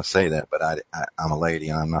 well, I was going to say that, but I'm a lady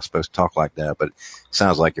and I'm not supposed to talk like that. But it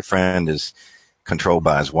sounds like your friend is controlled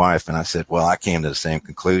by his wife. And I said, well, I came to the same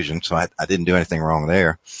conclusion. So I didn't do anything wrong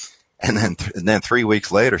there. And then 3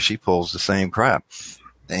 weeks later, she pulls the same crap.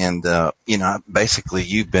 And, basically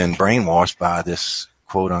you've been brainwashed by this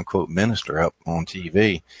quote unquote minister up on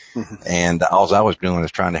TV. Mm-hmm. And all I was doing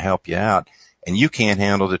is trying to help you out. And you can't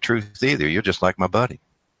handle the truth either. You're just like my buddy.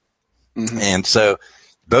 Mm-hmm. And so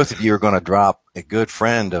both of you are going to drop a good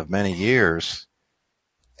friend of many years.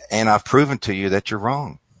 And I've proven to you that you're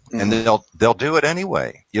wrong. Mm-hmm. And they'll do it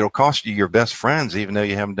anyway. It'll cost you your best friends, even though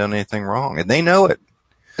you haven't done anything wrong. And they know it.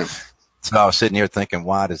 So I was sitting here thinking,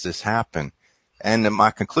 why does this happen? And then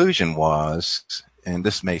my conclusion was, and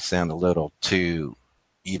this may sound a little too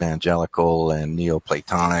evangelical and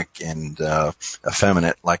Neoplatonic and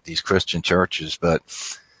effeminate like these Christian churches, but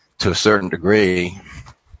to a certain degree,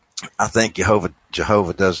 I think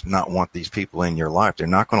Jehovah does not want these people in your life. They're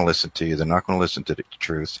not going to listen to you. They're not going to listen to the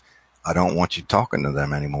truth. I don't want you talking to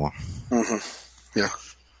them anymore. Mm-hmm. Yeah.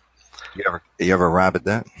 You ever arrive at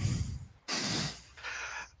that?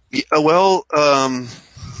 Yeah, well,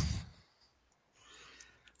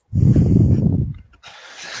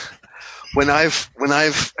 when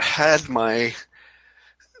I've had my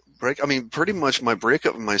break, I mean, pretty much my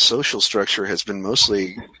breakup in my social structure has been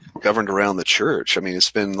mostly governed around the church. I mean,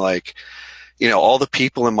 it's been like, all the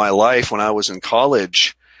people in my life when I was in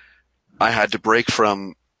college, I had to break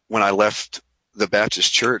from when I left the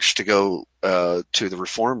Baptist church to go to the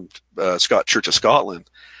Reformed Church of Scotland,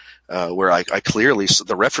 where I clearly,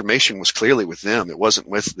 the Reformation was clearly with them. It wasn't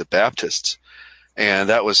with the Baptists. And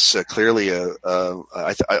that was clearly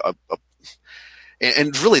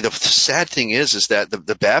and really the sad thing is that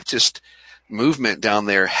the Baptist movement down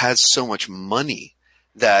there has so much money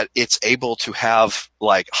that it's able to have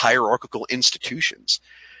like hierarchical institutions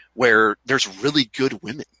where there's really good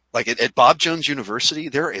women. Like at Bob Jones University,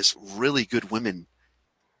 there is really good women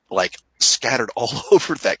like scattered all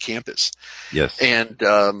over that campus. Yes. And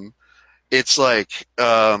it's like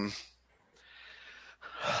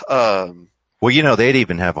well, they'd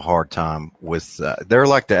even have a hard time with, they're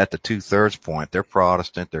like at the 2/3 point. They're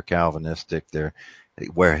Protestant, they're Calvinistic, they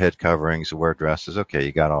wear head coverings, they wear dresses. Okay,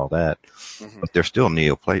 you got all that. Mm-hmm. But they're still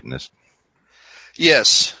Neoplatonists.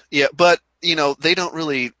 Yes. Yeah. But, they don't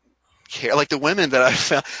really care. Like the women that I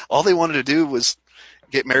found, all they wanted to do was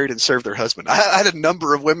get married and serve their husband. I had a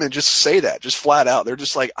number of women just say that, just flat out. They're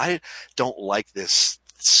just like, I don't like this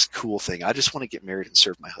cool thing. I just want to get married and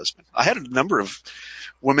serve my husband. I had a number of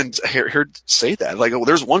women heard say that. Like,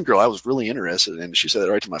 there's one girl I was really interested in. She said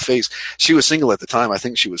it right to my face. She was single at the time. I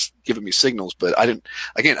think she was giving me signals, but I didn't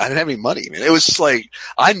have any money. I mean, it was just like,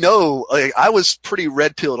 I know, like, I was pretty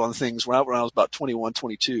red pilled on things when I was about 21,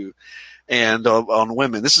 22. And on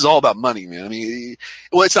women, this is all about money, man. I mean,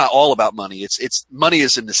 well, it's not all about money. It's money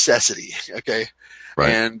is a necessity. Okay.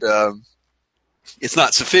 Right. And, it's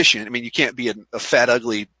not sufficient. I mean, you can't be a fat,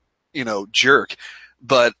 ugly, jerk,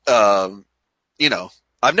 but,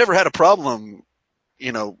 I've never had a problem,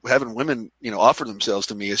 having women, offer themselves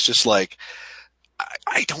to me. It's just like,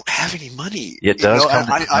 I don't have any money. It does.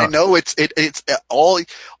 I know it's all,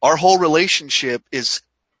 our whole relationship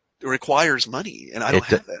requires money, and I don't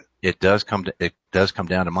have that. It does come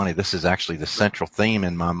down to money. This is actually the central theme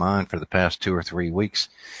in my mind for the past 2 or 3 weeks.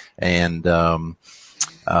 And,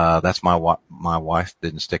 that's my wife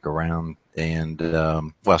didn't stick around, and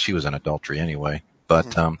she was in adultery anyway.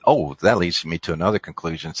 But that leads me to another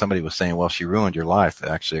conclusion. Somebody was saying, well, she ruined your life.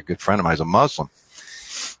 Actually, a good friend of mine is a Muslim,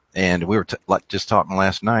 and we were just talking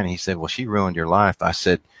last night. And he said, well, she ruined your life. I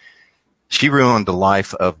said, she ruined the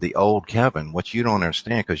life of the old Kevin. What you don't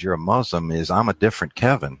understand, because you're a Muslim, is I'm a different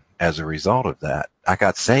Kevin as a result of that. I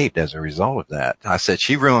got saved as a result of that. I said,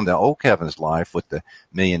 she ruined the old Kevin's life with the $1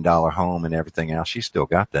 million home and everything else. She still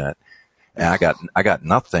got that. And I got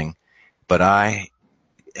nothing, but I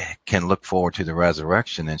can look forward to the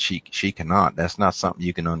resurrection, and she cannot. That's not something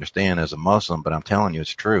you can understand as a Muslim, but I'm telling you,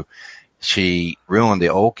 it's true. She ruined the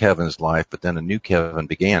old Kevin's life, but then a new Kevin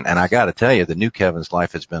began. And I got to tell you, the new Kevin's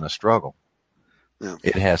life has been a struggle. Yeah.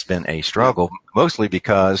 It has been a struggle, mostly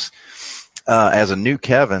because, as a new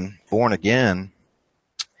Kevin, born again,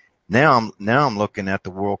 now I'm looking at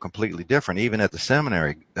the world completely different. Even at the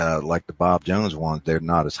seminary, like the Bob Jones ones, they're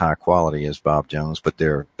not as high quality as Bob Jones, but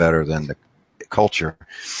they're better than the culture.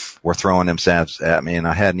 Were throwing themselves at me, and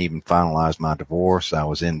I hadn't even finalized my divorce. I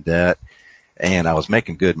was in debt. and I was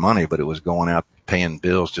making good money, but it was going out paying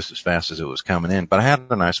bills just as fast as it was coming in. But I had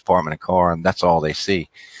a nice apartment and car, and that's all they see.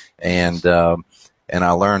 And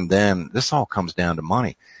I learned then this all comes down to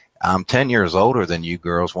money. I'm 10 years older than you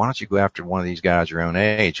girls. Why don't you go after one of these guys your own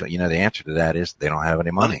age? The answer to that is they don't have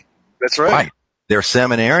any money. That's right. They're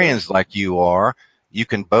seminarians like you are. You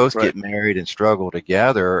can both get married and struggle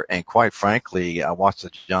together. And quite frankly, I watched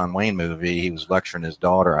the John Wayne movie. He was lecturing his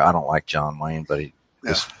daughter. I don't like John Wayne, but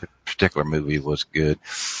this particular movie was good.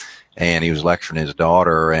 And he was lecturing his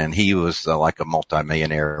daughter, and he was like a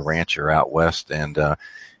multimillionaire rancher out west. And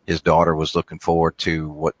his daughter was looking forward to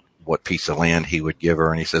what piece of land he would give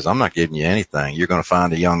her. And he says, I'm not giving you anything. You're going to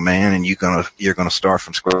find a young man, and you're going to start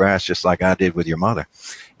from scratch just like I did with your mother.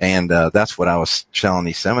 And that's what I was telling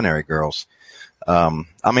these seminary girls. I'm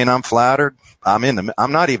flattered.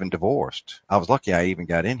 I'm not even divorced. I was lucky I even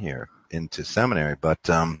got into seminary, but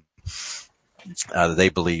they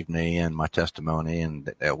believed me and my testimony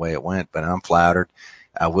and the way it went. But I'm flattered.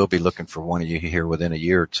 I will be looking for one of you here within a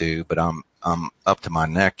year or two, but I'm up to my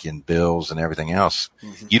neck in bills and everything else.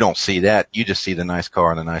 Mm-hmm. You don't see that. You just see the nice car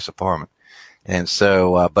and the nice apartment. And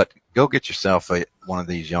so, but go get yourself one of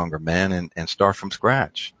these younger men and start from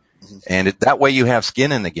scratch. Mm-hmm. And that way you have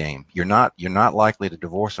skin in the game. You're not likely to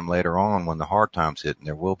divorce them later on when the hard times hit, and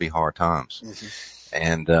there will be hard times. Mm-hmm.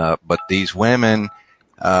 And, but these women,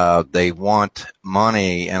 they want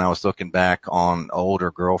money. And I was looking back on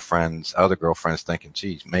other girlfriends thinking,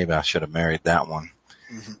 geez, maybe I should have married that one.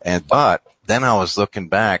 Mm-hmm. But then I was looking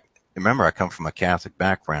back. Remember, I come from a Catholic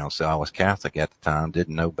background, so I was Catholic at the time,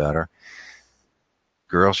 didn't know better.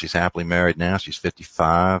 Girl, she's happily married now. She's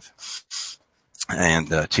 55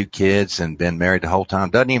 and 2 kids, and been married the whole time.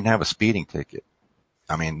 Doesn't even have a speeding ticket.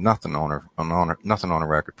 I mean, nothing on her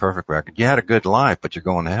record, perfect record. You had a good life, but you're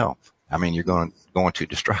going to hell. I mean, you're going to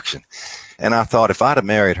destruction. And I thought if I'd have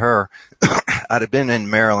married her, I'd have been in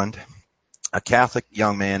Maryland, a Catholic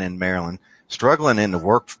young man in Maryland, struggling in the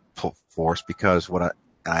workforce, because what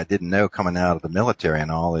I didn't know coming out of the military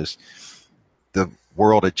and all is the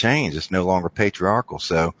world had changed. It's no longer patriarchal.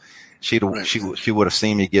 So she would have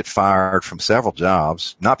seen me get fired from several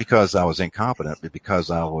jobs, not because I was incompetent, but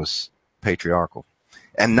because I was patriarchal.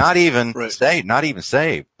 And not even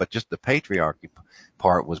saved, but just the patriarchy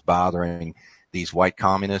part was bothering these white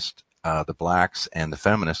communists, the blacks and the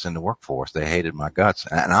feminists in the workforce. They hated my guts.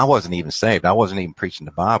 And I wasn't even saved. I wasn't even preaching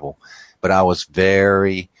the Bible, but I was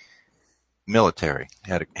very military,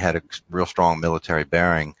 had a real strong military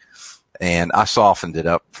bearing. And I softened it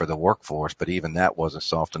up for the workforce, but even that wasn't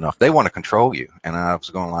soft enough. They want to control you. And I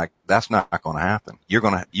was going like, that's not going to happen. You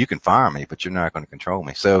can fire me, but you're not going to control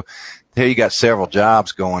me. So here you got several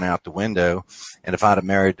jobs going out the window. And if I'd have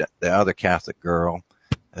married the other Catholic girl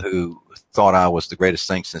who thought I was the greatest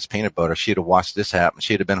thing since peanut butter, she'd have watched this happen.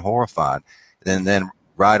 She'd have been horrified. And then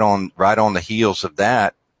right on the heels of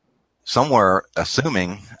that, somewhere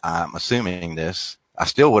I'm assuming this, I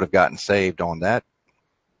still would have gotten saved on that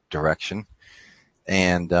direction,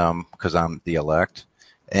 and because I'm the elect,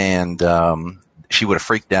 and she would have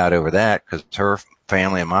freaked out over that because her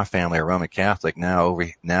family and my family are Roman Catholic. Now,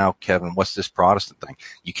 Kevin, what's this Protestant thing?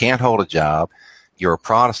 You can't hold a job. You're a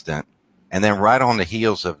Protestant. And then right on the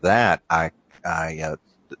heels of that,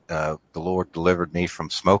 the Lord delivered me from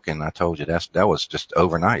smoking. I told you that was just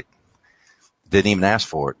overnight. Didn't even ask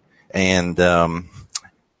for it. And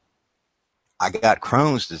I got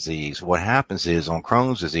Crohn's disease. What happens is on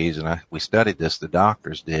Crohn's disease, and we studied this, the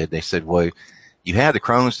doctors did, they said, well, you had the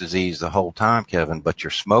Crohn's disease the whole time, Kevin, but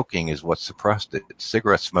your smoking is what suppressed it.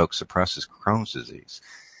 Cigarette smoke suppresses Crohn's disease.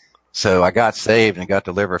 So I got saved and got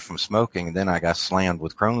delivered from smoking, and then I got slammed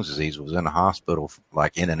with Crohn's disease, was in the hospital,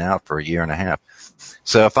 like in and out for a year and a half.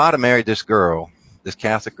 So if I'd have married this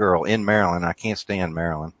Catholic girl in Maryland, I can't stand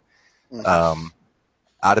Maryland,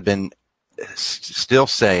 I'd have been still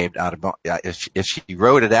saved. If she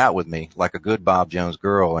wrote it out with me like a good Bob Jones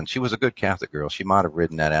girl, and she was a good Catholic girl, she might have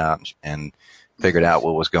written that out and figured out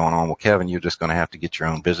what was going on. Well, Kevin, you're just going to have to get your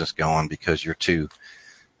own business going because you're too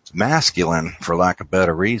masculine, for lack of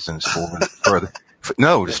better reasons,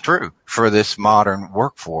 no, it's true, for this modern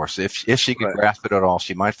workforce. If she could grasp it at all,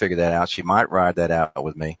 she might figure that out. She might ride that out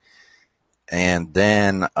with me. And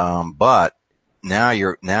then, but now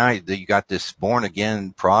you got this born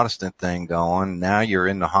again Protestant thing going. Now you're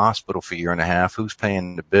in the hospital for a year and a half. Who's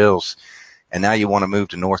paying the bills? And now you want to move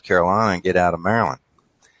to North Carolina and get out of Maryland.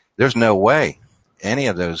 There's no way any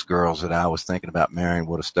of those girls that I was thinking about marrying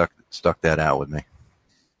would have stuck that out with me.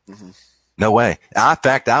 Mm-hmm. No way. In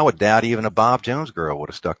fact, I would doubt even a Bob Jones girl would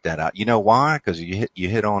have stuck that out. You know why? Because you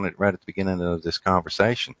hit on it right at the beginning of this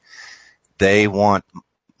conversation. They want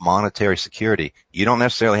monetary security. You don't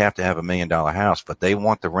necessarily have to have $1 million house, but they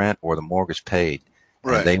want the rent or the mortgage paid.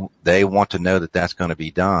 Right. And they want to know that that's going to be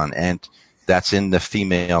done. And that's in the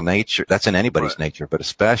female nature. That's in anybody's nature, but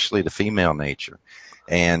especially the female nature.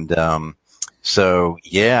 And, so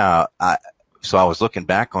yeah, I was looking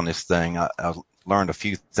back on this thing. I learned a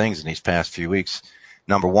few things in these past few weeks.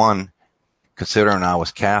 Number one, considering I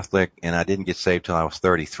was Catholic and I didn't get saved till I was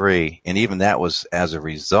 33. And even that was as a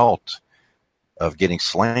result of getting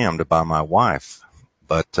slammed by my wife.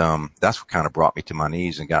 But, that's what kind of brought me to my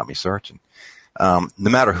knees and got me searching. No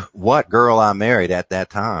matter what girl I married at that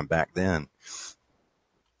time back then,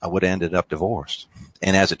 I would have ended up divorced.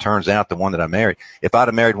 And as it turns out, the one that I married, if I'd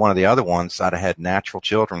have married one of the other ones, I'd have had natural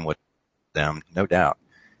children with them, no doubt,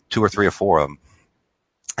 2 or 3 or 4 of them.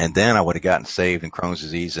 And then I would have gotten saved in Crohn's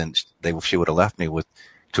disease, and she would have left me with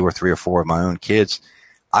 2 or 3 or 4 of my own kids.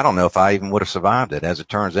 I don't know if I even would have survived it. As it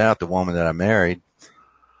turns out, the woman that I married,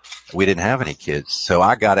 we didn't have any kids. So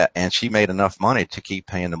I got out, and she made enough money to keep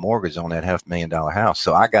paying the mortgage on that $500,000 house.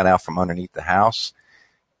 So I got out from underneath the house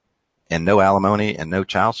and no alimony and no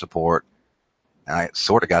child support. I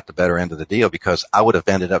sort of got the better end of the deal because I would have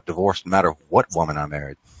ended up divorced no matter what woman I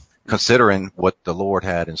married, considering what the Lord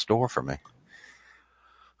had in store for me.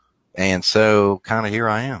 And so kind of here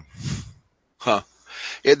I am. Huh.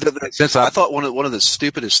 I thought one of the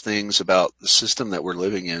stupidest things about the system that we're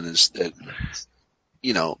living in is that,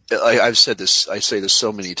 you know, I say this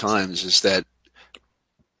so many times, is that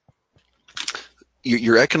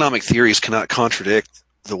your economic theories cannot contradict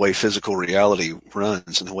the way physical reality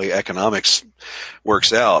runs and the way economics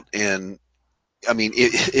works out. And I mean,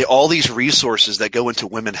 all these resources that go into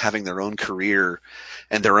women having their own career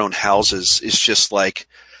and their own houses is just like,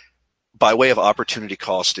 by way of opportunity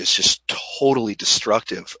cost, is just totally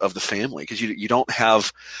destructive of the family, because you don't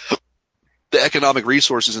have the economic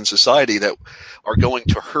resources in society that are going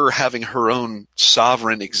to her having her own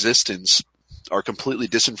sovereign existence, are completely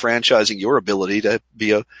disenfranchising your ability to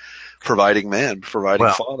be a providing man, providing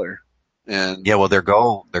father. And yeah, well, their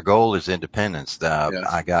goal is independence.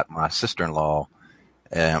 I got my sister-in-law,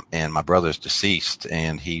 and my brother's deceased,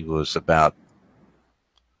 and he was about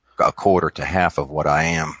a quarter to half of what I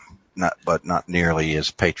am. Not nearly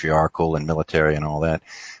as patriarchal and military and all that.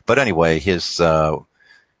 But anyway, his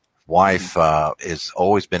wife has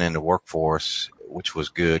always been in the workforce, which was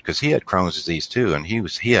good because he had Crohn's disease too, and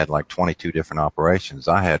he had like 22 different operations.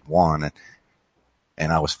 I had one,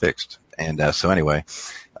 and I was fixed. And so anyway,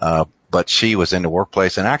 but she was in the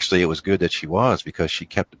workplace, and actually it was good that she was, because she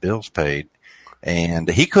kept the bills paid. And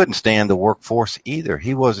he couldn't stand the workforce either.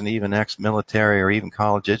 He wasn't even ex-military or even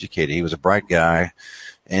college educated. He was a bright guy,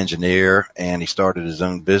 engineer, and he started his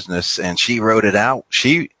own business, and she wrote it out.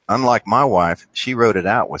 Unlike my wife, she wrote it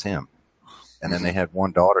out with him. And then they had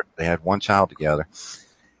one daughter, they had one child together.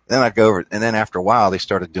 Then I'd go over, and then after a while, they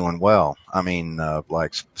started doing well. I mean,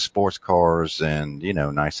 like sports cars and,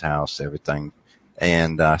 nice house, everything.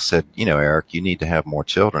 And I said, Eric, you need to have more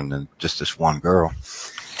children than just this one girl.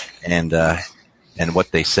 And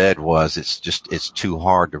what they said was, it's too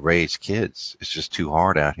hard to raise kids. It's just too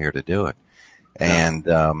hard out here to do it. And,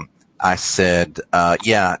 I said,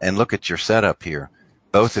 yeah, and look at your setup here.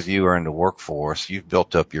 Both of you are in the workforce. You've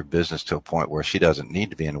built up your business to a point where she doesn't need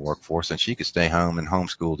to be in the workforce, and she could stay home and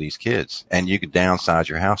homeschool these kids, and you could downsize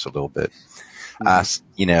your house a little bit.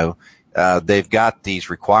 They've got these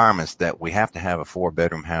requirements that we have to have a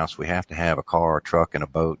 4-bedroom house. We have to have a car, a truck, and a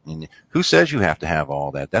boat. And who says you have to have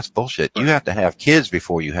all that? That's bullshit. You have to have kids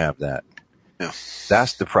before you have that. Yeah.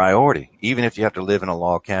 That's the priority, even if you have to live in a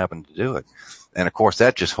log cabin to do it. And of course,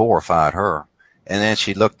 that just horrified her. And then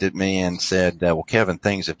she looked at me and said, well, Kevin,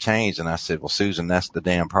 things have changed. And I said, well, Susan, that's the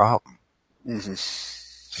damn problem. Mm-hmm.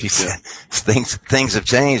 She said, things have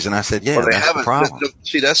changed. And I said, yeah, that's the problem.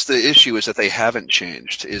 See, that's the issue, is that they haven't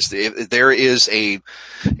changed. There is a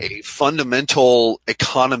fundamental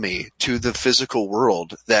economy to the physical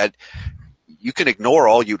world that you can ignore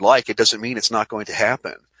all you'd like. It doesn't mean it's not going to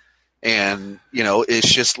happen. And,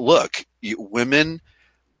 it's just, look, women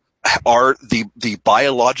are the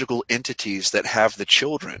biological entities that have the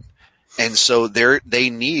children. And so they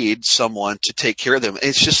need someone to take care of them.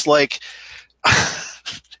 It's just like,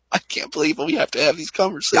 I can't believe we have to have these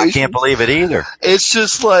conversations. I can't believe it either. It's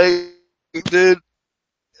just like, dude,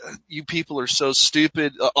 you people are so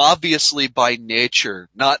stupid. Obviously, by nature,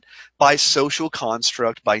 not by social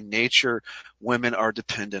construct, by nature, women are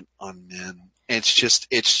dependent on men. It's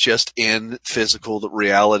just in physical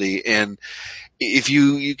reality. And if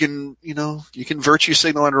you can virtue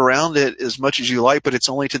signal it around it as much as you like, but it's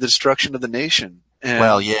only to the destruction of the nation.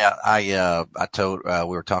 Well, yeah, I told,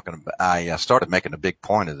 we were talking about, I started making a big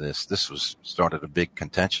point of this. Started a big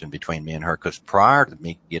contention between me and her, because prior to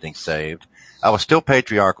me getting saved, I was still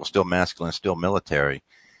patriarchal, still masculine, still military,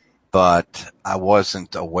 but I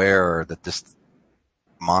wasn't aware that this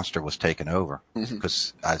monster was taking over,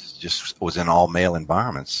 because I just was in all male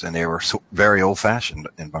environments, and they were very old fashioned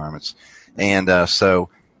environments. And,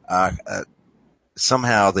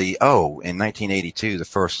 somehow in 1982, the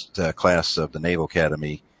first class of the Naval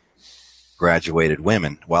Academy graduated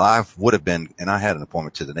women. Well, I would have been, and I had an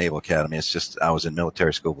appointment to the Naval Academy. It's just I was in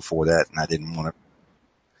military school before that, and I didn't want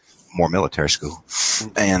more military school.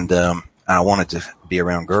 And I wanted to be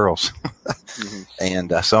around girls.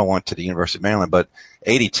 And so I went to the University of Maryland. But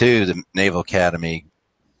 82, the Naval Academy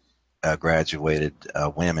graduated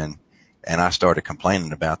women. And I started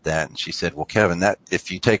complaining about that. And she said, well, Kevin, that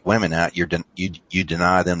if you take women out, you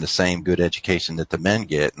deny them the same good education that the men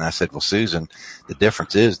get. And I said, well, Susan, the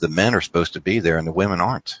difference is the men are supposed to be there and the women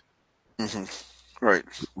aren't. Right.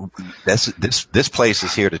 This place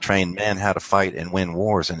is here to train men how to fight and win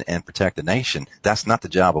wars and protect the nation. That's not the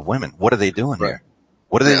job of women. What are they doing here?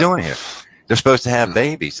 What are they doing here? They're supposed to have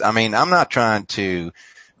babies. I mean, I'm not trying to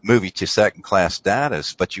move you to second class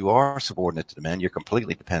status, but you are subordinate to the men. You're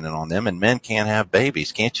completely dependent on them, and men can't have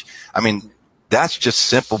babies, can't you? I mean, that's just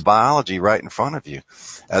simple biology right in front of you.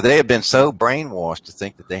 They have been so brainwashed to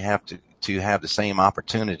think that they have to have the same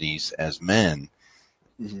opportunities as men.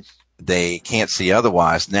 They can't see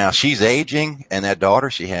otherwise. Now she's aging, and that daughter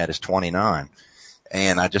she had is 29.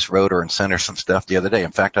 And I just wrote her and sent her some stuff the other day.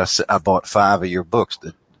 In fact, I bought 5 of your books,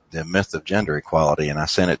 The Myth of Gender Equality, and I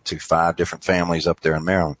sent it to 5 different families up there in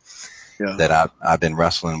Maryland that I've been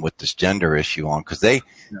wrestling with this gender issue on, because they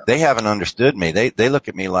haven't understood me. They look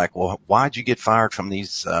at me like, well, why'd you get fired from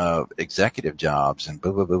these executive jobs and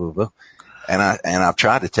blah, blah, blah, blah, blah. And I've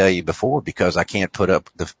tried to tell you before, because I can't put up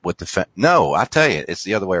with no, I tell you, it's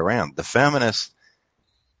the other way around. The feminists,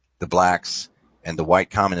 the blacks, and the white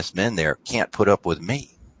communist men there can't put up with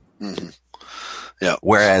me. Yeah.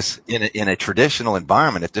 Whereas in a traditional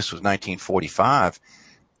environment, if this was 1945,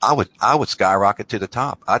 I would skyrocket to the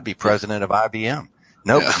top. I'd be president of IBM.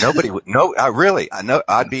 Nobody would. No, I know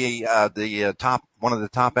I'd be one of the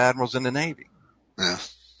top admirals in the Navy. Yeah.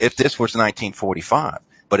 If this was 1945,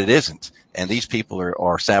 but it isn't. And these people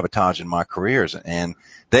are sabotaging my careers, and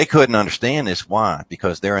they couldn't understand this. Why?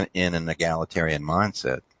 Because they're in an egalitarian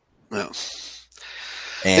mindset. Yeah.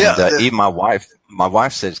 And even my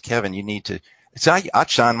wife says, Kevin, you need to. So I'd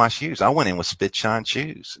shine my shoes. I went in with spit shine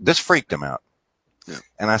shoes. This freaked him out. Yeah.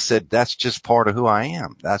 And I said, that's just part of who I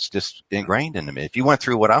am. That's just ingrained into me. If you went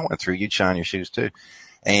through what I went through, you'd shine your shoes too.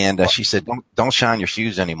 And she said, don't shine your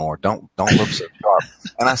shoes anymore. Don't look so sharp.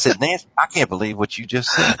 And I said, Nancy, I can't believe what you just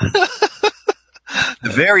said.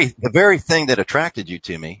 The very thing that attracted you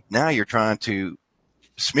to me, now you're trying to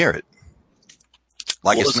smear it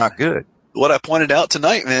like it's not good. What I pointed out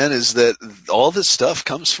tonight, man, is that all this stuff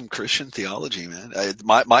comes from Christian theology, man.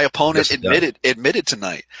 My opponent admitted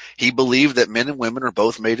tonight. He believed that men and women are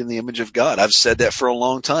both made in the image of God. I've said that for a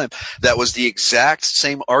long time. That was the exact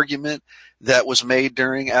same argument that was made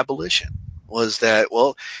during abolition, was that,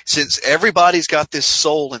 well, since everybody's got this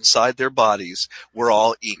soul inside their bodies, we're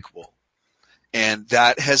all equal. And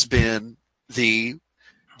that has been the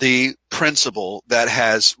principle that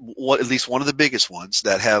has at least one of the biggest ones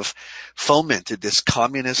that have fomented this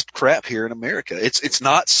communist crap here in America. It's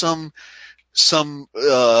not some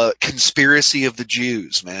conspiracy of the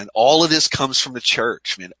Jews, man. All of this comes from the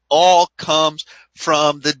church, man. All comes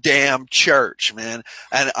from the damn church, man.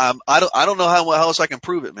 And I don't know how else I can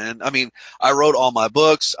prove it, man. I mean, I wrote all my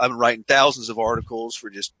books. I've been writing thousands of articles for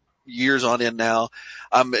just years on end now.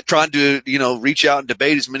 I'm trying to, reach out and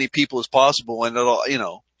debate as many people as possible, and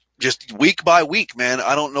it'll, just week by week, man.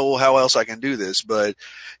 I don't know how else I can do this, but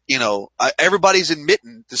everybody's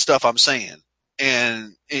admitting the stuff I'm saying,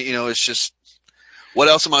 and it's just, what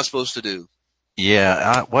else am I supposed to do?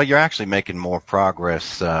 Yeah, well, you're actually making more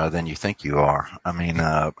progress than you think you are. I mean,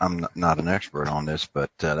 I'm not an expert on this,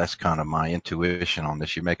 but that's kind of my intuition on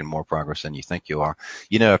this. You're making more progress than you think you are.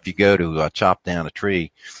 If you go to chop down a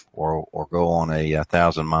tree or go on a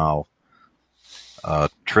 1,000-mile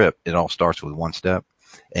trip, it all starts with one step.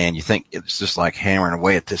 And you think it's just like hammering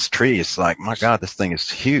away at this tree. It's like, my God, this thing is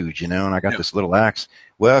huge, and I got this little axe.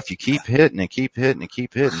 Well, if you keep hitting and keep hitting and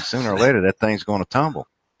keep hitting, sooner or later that thing's going to tumble.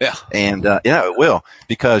 Yeah. And, it will,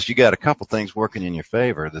 because you got a couple things working in your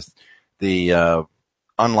favor.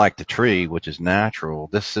 Unlike the tree, which is natural,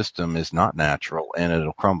 this system is not natural, and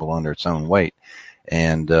it'll crumble under its own weight.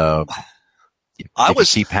 And,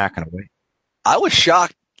 keep hacking away. I was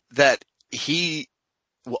shocked that he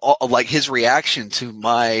like his reaction to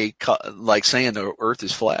my like saying the Earth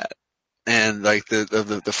is flat and like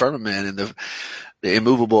the firmament and the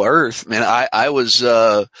immovable Earth. Man, I was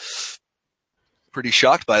pretty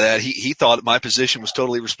shocked by that. He thought my position was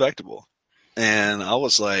totally respectable, and I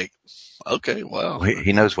was like, okay, wow. Well,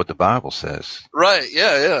 he knows what the Bible says. Right?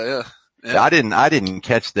 Yeah. I didn't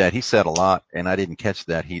catch that. He said a lot, and I didn't catch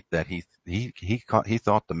that he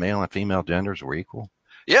thought the male and female genders were equal.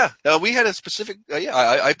 Yeah, we had a specific.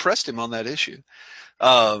 I pressed him on that issue,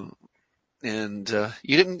 and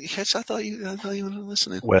you didn't. Yes, I thought you were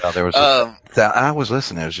listening. Well, there was. I was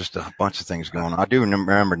listening. There was just a bunch of things going on. I do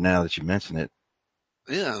remember now that you mention it.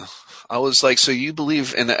 Yeah, I was like, so you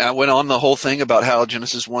believe? And I went on the whole thing about how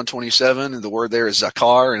Genesis 1:27 and the word there is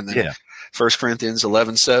zakar, and then 1 Corinthians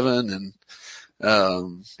 11:7,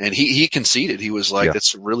 and he conceded. He was like,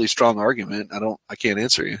 that's a really strong argument. I can't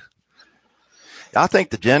answer you. I think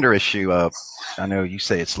the gender issue, I know you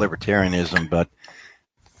say it's libertarianism, but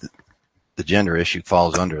the gender issue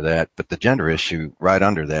falls under that. But the gender issue right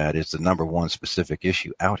under that is the number one specific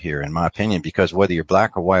issue out here, in my opinion, because whether you're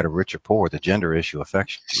black or white or rich or poor, the gender issue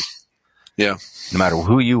affects you. Yeah. No matter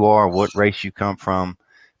who you are, what race you come from,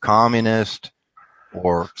 communist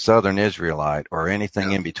or Southern Israelite or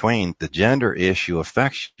anything in between, the gender issue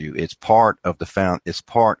affects you. It's part of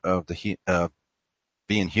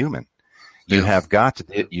being human. You've got to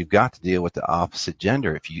deal with the opposite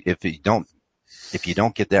gender. If you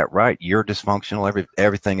don't get that right, you're dysfunctional.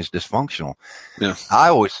 Everything is dysfunctional. Yeah. I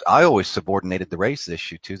always subordinated the race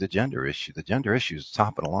issue to the gender issue. The gender issue is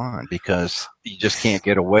top of the line because you just can't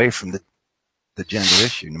get away from the gender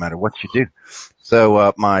issue no matter what you do.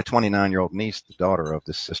 So my 29-year-old niece, the daughter of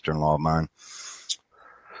this sister-in-law of mine,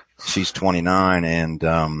 she's 29, and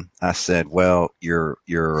I said, "Well, you're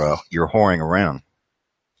whoring around."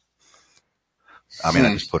 I mean,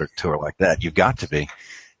 I just put it to her like that. You've got to be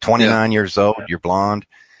 29 years old. You're blonde.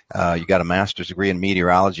 You got a master's degree in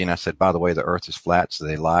meteorology. And I said, by the way, the earth is flat. So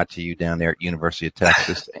they lied to you down there at University of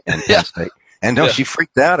Texas and Penn State. And no, she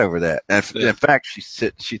freaked out over that. And in fact,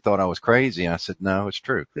 she thought I was crazy. And I said, no, it's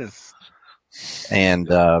true. Yeah. And,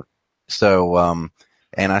 and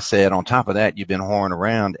I said, on top of that, you've been whoring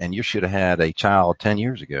around and you should have had a child 10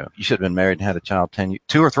 years ago. You should have been married and had a child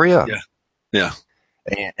 2 or 3 of them. Yeah.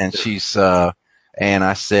 And she's, and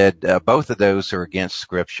I said, both of those are against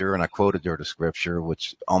scripture, and I quoted her to scripture,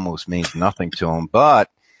 which almost means nothing to them, but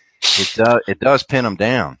it does pin them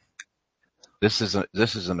down. This is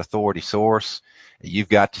an authority source. You've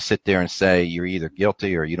got to sit there and say you're either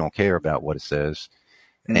guilty or you don't care about what it says.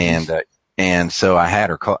 Mm-hmm. And so I had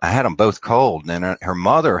them both cold, and then her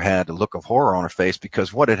mother had a look of horror on her face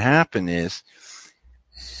because what had happened is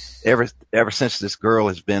ever since this girl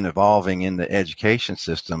has been evolving in the education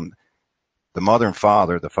system, the mother and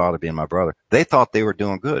father, the father being my brother, they thought they were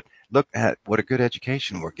doing good. Look at what a good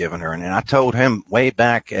education we're giving her. And I told him way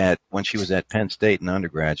back when she was at Penn State and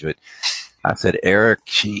undergraduate, I said, Eric,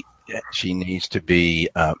 she needs to be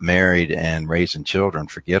married and raising children.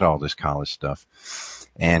 Forget all this college stuff.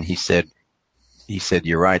 And he said,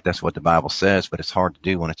 you're right. That's what the Bible says, but it's hard to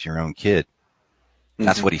do when it's your own kid. Mm-hmm.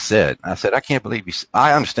 That's what he said. I said, I can't believe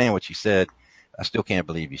I understand what you said. I still can't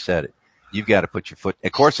believe you said it. You've got to put your foot.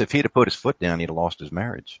 Of course, if he'd have put his foot down, he'd have lost his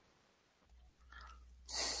marriage.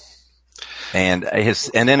 And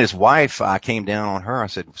then his wife, I came down on her. I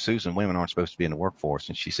said, Susan, women aren't supposed to be in the workforce.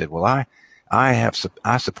 And she said, well,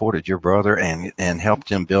 I supported your brother and helped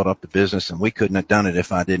him build up the business, and we couldn't have done it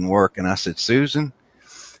if I didn't work. And I said, Susan,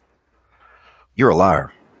 you're a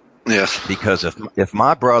liar. Yes. Because if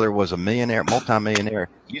my brother was a millionaire, multimillionaire,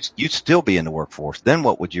 you'd still be in the workforce. Then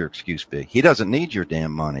what would your excuse be? He doesn't need your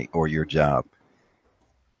damn money or your job.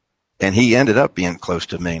 And he ended up being close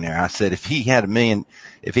to a millionaire. I said, if he had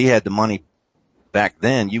the money back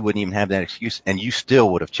then, you wouldn't even have that excuse, and you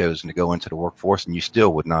still would have chosen to go into the workforce, and you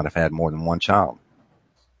still would not have had more than one child.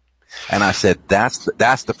 And I said, that's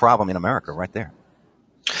the problem in America right there.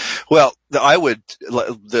 Well,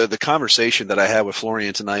 the conversation that I had with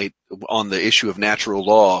Florian tonight on the issue of natural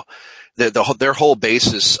law, their whole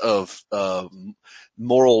basis of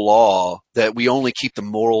moral law, that we only keep the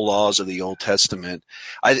moral laws of the Old Testament.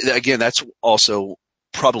 Again, that's also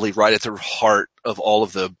probably right at the heart of all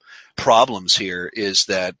of the problems here, is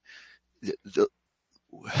that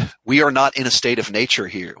we are not in a state of nature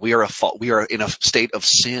here. We are in a state of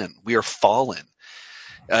sin. We are fallen.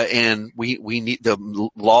 And we need the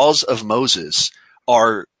laws of Moses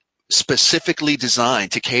are specifically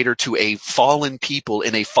designed to cater to a fallen people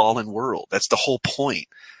in a fallen world. That's the whole point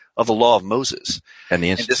of the law of Moses. And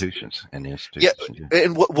the institutions. Yeah.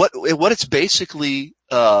 And what it's basically,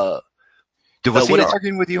 was he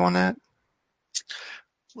arguing with you on that?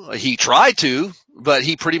 He tried to, but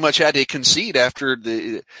he pretty much had to concede after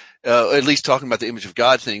at least talking about the image of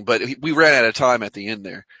God thing. But we ran out of time at the end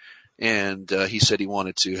there, and he said he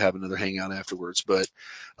wanted to have another hangout afterwards. But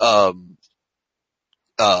when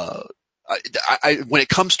it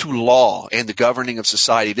comes to law and the governing of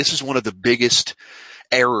society, this is one of the biggest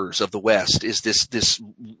errors of the West, is this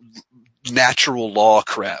natural law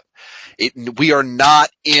crap. We are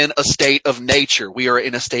not in a state of nature. We are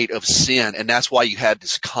in a state of sin. And that's why you had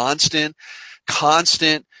this constant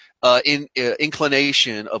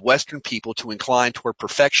inclination of Western people to incline toward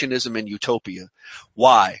perfectionism and utopia.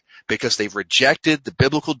 Why? Because they've rejected the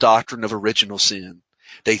biblical doctrine of original sin.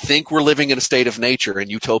 They think we're living in a state of nature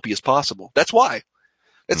and utopia is possible. That's why.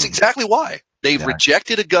 That's exactly why. They've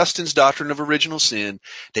rejected Augustine's doctrine of original sin.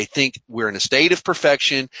 They think we're in a state of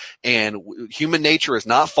perfection and human nature is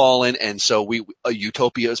not fallen, and so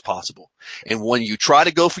utopia is possible. And when you try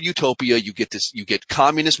to go for utopia, you get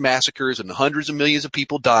communist massacres and hundreds of millions of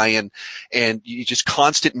people dying, and you just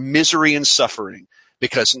constant misery and suffering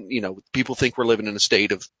because, people think we're living in a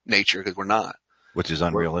state of nature because we're not. Which is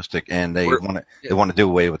unrealistic, and they want to do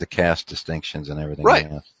away with the caste distinctions and everything.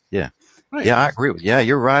 Right. Else. Yeah. Right. Yeah, I agree with you. Yeah,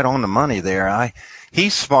 you're right on the money there.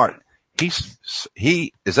 He's smart. Is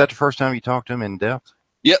that the first time you talked to him in depth?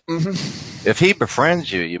 Yep. Mm-hmm. If he befriends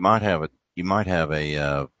you, you might have a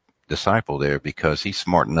disciple there, because he's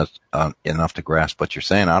smart enough to grasp what you're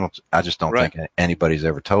saying. I just don't think anybody's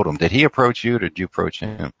ever told him. Did he approach you, or did you approach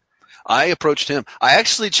him? I approached him. I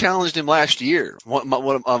actually challenged him last year.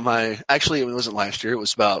 Actually, it wasn't last year. It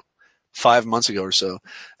was about 5 months ago or so.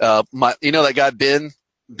 That guy Ben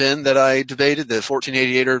that I debated, the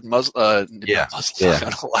 1488er Muslim. Yeah. I don't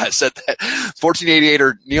know why I said that.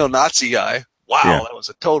 1488er neo-Nazi guy. Wow, that was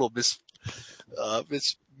a total misspoke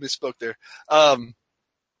there.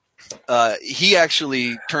 He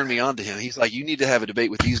actually turned me on to him. He's like, you need to have a debate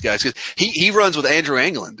with these guys, because he runs with Andrew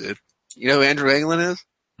Anglin, dude. You know who Andrew Anglin is?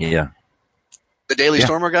 Yeah. The Daily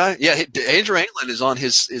Stormer guy? Yeah, Andrew Anglin is on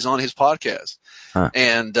his podcast. Huh.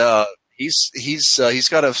 And he's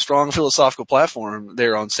got a strong philosophical platform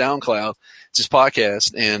there on SoundCloud. It's his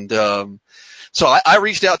podcast. And so I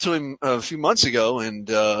reached out to him a few months ago, and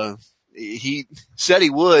he said he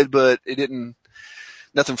would, but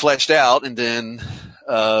nothing fleshed out. And then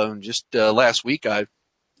last week I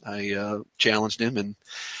challenged him, and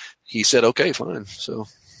he said, okay, fine. So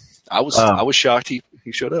I was shocked he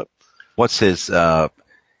showed up. What's his,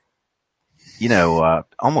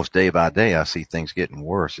 almost day by day, I see things getting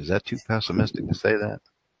worse. Is that too pessimistic to say that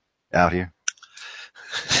out here?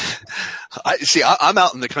 I'm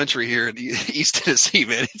out in the country here in East Tennessee,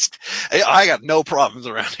 man. I got no problems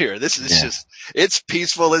around here. This is it's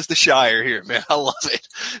peaceful as the Shire here, man. I love it.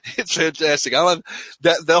 It's fantastic. I love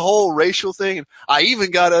the whole racial thing. And I even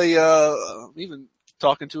got even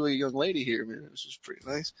talking to a young lady here, man. This is pretty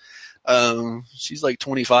nice. She's like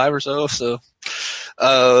 25 or so. So,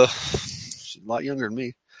 she's a lot younger than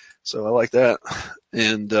me. So I like that.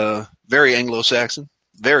 And, very Anglo-Saxon.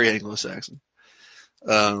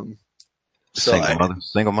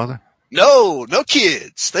 Single mother? No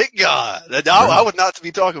kids. Thank God. I would not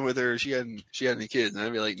be talking with her if she had any kids. And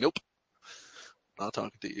I'd be like, nope, not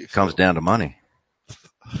talking to you. Comes down to money.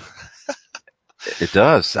 It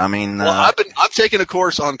does. I mean, I'm taking a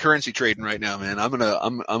course on currency trading right now, man. I'm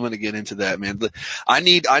gonna get into that, man. I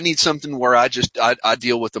need something where I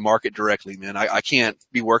deal with the market directly, man. I can't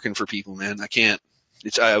be working for people, man. I can't.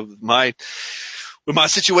 With my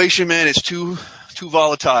situation, man, it's too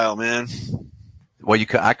volatile, man. Well,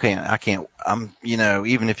 I can't,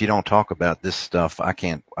 even if you don't talk about this stuff, I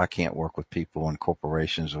can't work with people in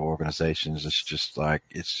corporations or organizations. It's just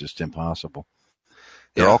impossible.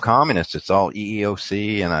 They're all communists. It's all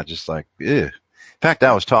EEOC, and I just ugh. In fact,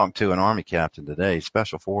 I was talking to an Army captain today,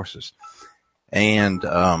 Special Forces, and he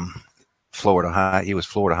was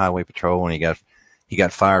Florida Highway Patrol, and he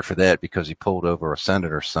got fired for that because he pulled over a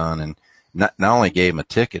senator's son, and not only gave him a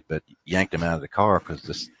ticket, but yanked him out of the car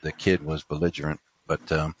because the kid was belligerent. But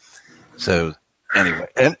so anyway,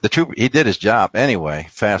 and he did his job anyway.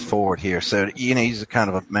 Fast forward here, so he's a kind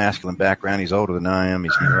of a masculine background. He's older than I am.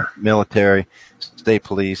 He's military, state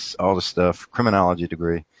police, all the stuff, criminology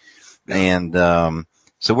degree, and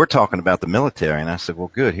so we're talking about the military. And I said,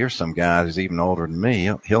 well, good. Here's some guy who's even older than me.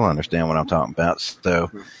 He'll understand what I'm talking about. So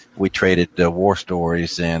we traded war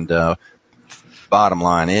stories, and bottom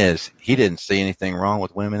line is he didn't see anything wrong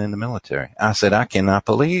with women in the military. I said, I cannot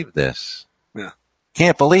believe this. Yeah,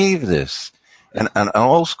 can't believe this. An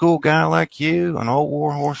old school guy like you, an old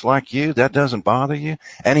war horse like you, that doesn't bother you?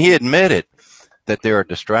 And he admitted that they're a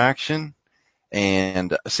distraction.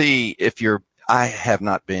 And see, I have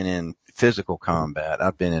not been in physical combat.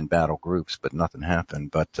 I've been in battle groups, but nothing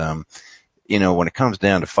happened. But, when it comes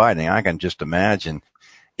down to fighting, I can just imagine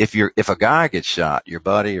if a guy gets shot, your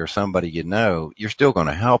buddy or somebody you're still going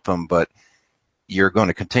to help him, but you're going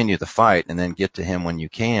to continue the fight and then get to him when you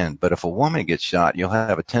can. But if a woman gets shot, you'll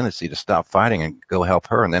have a tendency to stop fighting and go help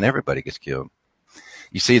her, and then everybody gets killed.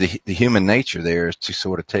 You see, the human nature there is to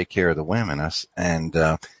sort of take care of the women. And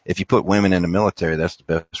if you put women in the military, that's the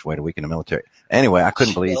best way to weaken the military. Anyway, I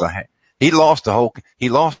couldn't believe he lost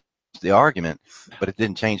the argument, but it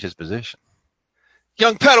didn't change his position.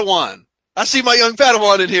 Young Padawan. I see my young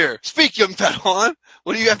Padawan in here. Speak, young Padawan.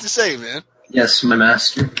 What do you have to say, man? Yes, my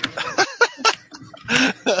master.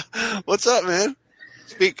 What's up, man?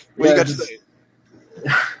 Speak. What you got to say?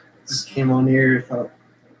 Just came on here. Thought,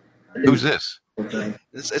 who's this? Okay.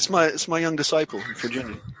 It's my young disciple in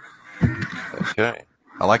Virginia. Okay.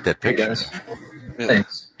 I like that picture. Hey guys. Yeah.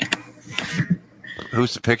 Thanks.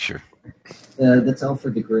 Who's the picture? That's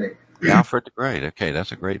Alfred the Great. Alfred the Great. Okay,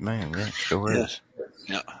 that's a great man. Yeah, sure is.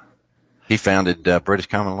 Yeah. He founded British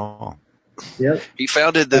common law. Yep. He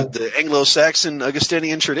founded the Anglo-Saxon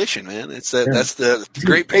Augustinian tradition, man. That's the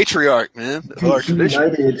great patriarch, man, of our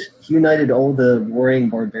tradition. He united all the warring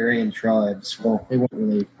barbarian tribes. Well, they weren't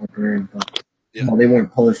really barbarian, but they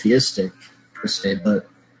weren't polytheistic per se. But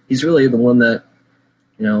he's really the one that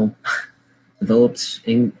developed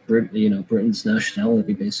Britain's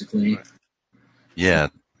nationality, basically. Yeah.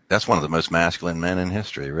 That's one of the most masculine men in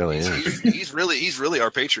history. It really is. He's really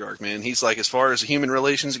our patriarch, man. He's like, as far as human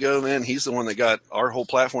relations go, man, he's the one that got our whole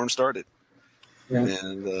platform started. Yeah.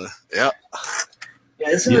 And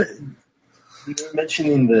Isn't it? You were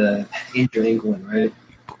mentioning the Age of England, right?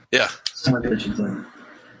 Yeah. Someone mentioned that.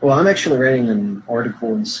 Well, I'm actually writing an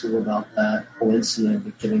article in school about that whole incident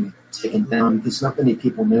of getting taken down because not many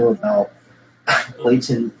people know about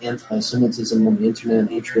blatant anti-Semitism on the internet and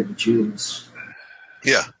hatred of the Jews.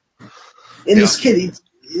 Yeah. And this kid,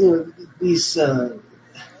 there's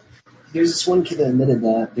this one kid that admitted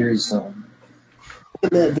that there's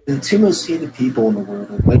the two most hated people in the world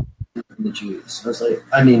are white men and the Jews. I was like,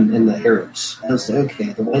 and the Arabs. I was like,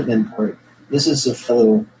 okay, the white men part. This is a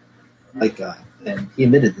fellow white guy, and he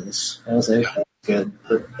admitted this. I was like, okay, good.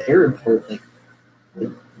 But the Arab part, like,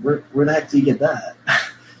 where the heck do you get that?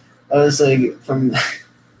 I was like, from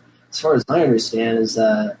as far as I understand, is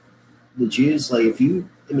that the Jews, like, if you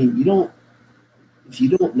don't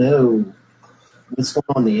know what's going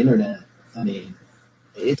on the internet,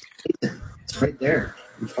 it's right there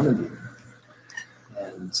in front of you.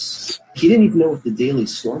 And he didn't even know what the Daily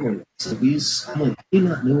Stormer was. So I'm like, how do you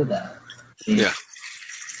not know that? And yeah.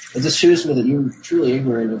 It just shows me that you're truly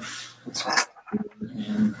ignorant of what's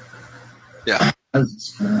happening. Yeah.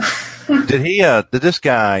 Did this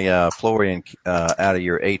guy, Florian, out of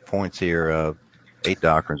your 8 points here, 8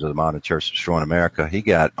 doctrines of the modern church destroying America, he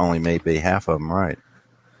got only maybe half of them right.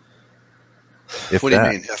 What do you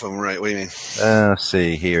mean, half of them right? What do you mean? Let's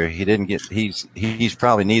see here. He didn't get. He's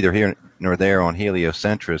probably neither here nor there on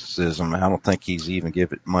heliocentrism. I don't think he's even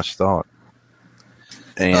given it much thought.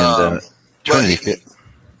 And Trinity.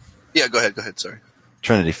 Yeah, go ahead. Sorry.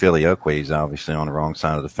 Trinity Filioque is obviously on the wrong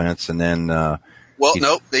side of the fence, and then. No,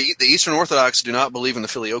 the Eastern Orthodox do not believe in the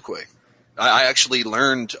Filioque. I actually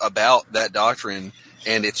learned about that doctrine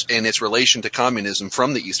and its relation to communism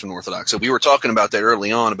from the Eastern Orthodox. So we were talking about that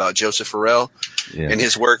early on about Joseph Farrell and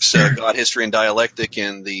his works, God, History, and Dialectic,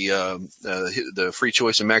 and the Free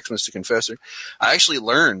Choice and Maximistic Confessor. I actually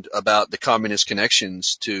learned about the communist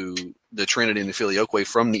connections to the Trinity and the Filioque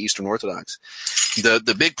from the Eastern Orthodox.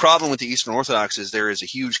 The big problem with the Eastern Orthodox is there is a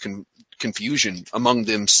huge confusion among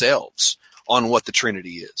themselves on what the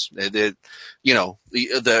Trinity is.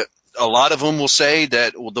 A lot of them will say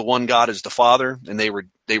that the one God is the Father, and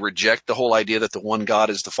they reject the whole idea that the one God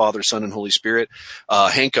is the Father, Son, and Holy Spirit.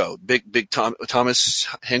 Henko, Thomas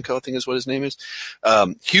Henko, I think is what his name is.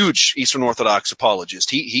 Huge Eastern Orthodox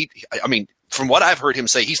apologist. I mean, from what I've heard him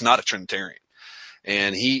say, he's not a Trinitarian,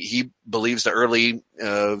 and he believes the early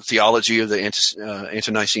theology of the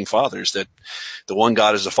ante-Nicene Fathers, that the one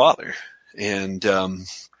God is the Father, and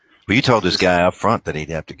Well, you told this guy up front that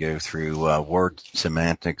he'd have to go through word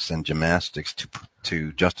semantics and gymnastics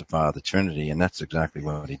to justify the Trinity, and that's exactly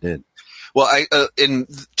what he did. Well,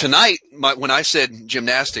 tonight, when I said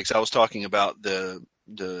gymnastics, I was talking about the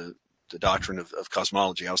doctrine of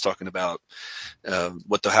cosmology. I was talking about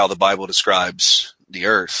how the Bible describes the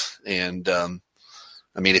Earth, and I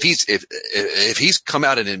mean, if he's come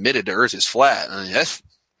out and admitted the Earth is flat, I mean, that's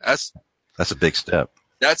a big step.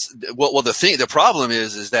 The problem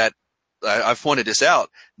is that I've pointed this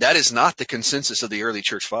out. That is not the consensus of the early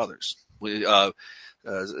church fathers.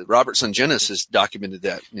 Robert Sungenis has documented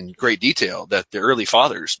that in great detail, that the early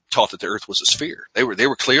fathers taught that the earth was a sphere. They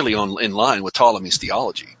were clearly in line with Ptolemy's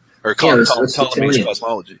theology, or Ptolemy's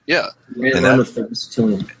cosmology. Yeah. And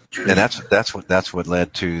that's what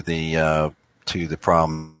led to the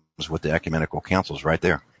problems with the ecumenical councils right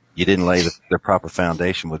there. You didn't lay the proper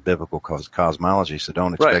foundation with biblical cosmology, so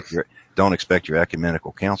don't expect your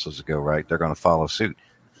ecumenical councils to go right. They're going to follow suit.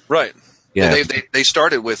 Right. Yeah. They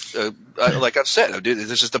started with, like I've said,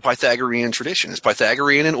 this is the Pythagorean tradition. It's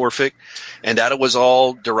Pythagorean and Orphic, and that was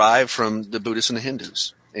all derived from the Buddhists and the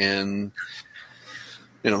Hindus. And,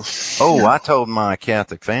 I told my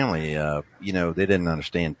Catholic family, they didn't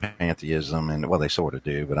understand pantheism, and well, they sort of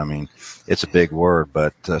do, but I mean, it's a big word,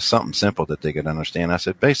 but something simple that they could understand. I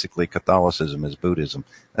said, basically, Catholicism is Buddhism.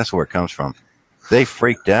 That's where it comes from. They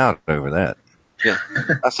freaked out over that. Yeah.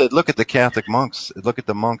 I said, look at the Catholic monks. Look at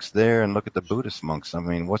the monks there, and look at the Buddhist monks. I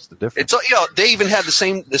mean, what's the difference? It's they even have the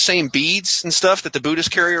same beads and stuff that the Buddhists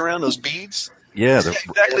carry around. Those beads. Yeah,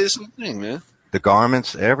 exactly the same thing, man. The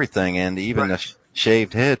garments, everything, and even the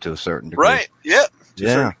shaved head to a certain degree. Right. Yeah.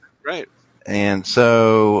 Yeah. Right. And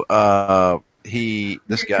so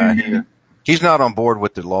this guy here, he's not on board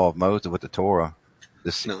with the law of Moses, with the Torah.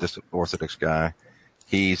 This Orthodox guy.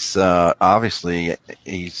 He's obviously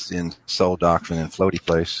he's in soul doctrine and floaty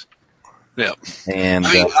place. Yeah, and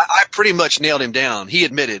I pretty much nailed him down. He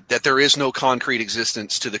admitted that there is no concrete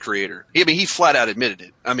existence to the Creator. He flat out admitted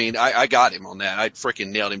it. I mean, I got him on that. I freaking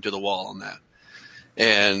nailed him to the wall on that.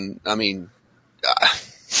 And I mean,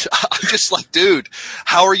 I'm just like, dude,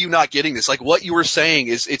 how are you not getting this? Like, what you were saying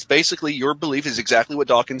it's basically your belief is exactly what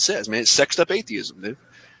Dawkins says, man. It's sexed up atheism, dude.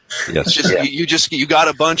 Yes. You got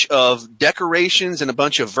a bunch of decorations and a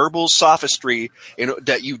bunch of verbal sophistry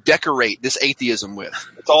that you decorate this atheism with.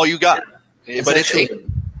 That's all you got. But it's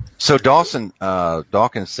so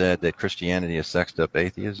Dawkins said that Christianity is sexed up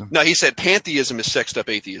atheism. No, he said pantheism is sexed up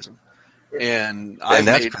atheism, and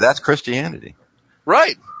that's Christianity.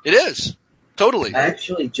 Right, it is totally. I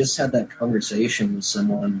actually just had that conversation with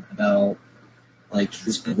someone about like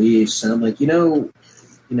his beliefs, and I'm like,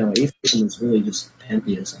 atheism is really just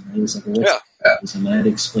pantheism. And he was like, well, what's pantheism? I had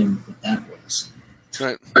to explain what that was.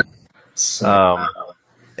 Right. So,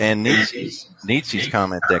 and Nietzsche's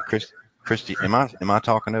comment that am I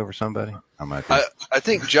talking over somebody? I might be. I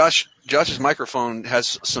think Josh's microphone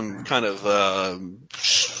has some kind of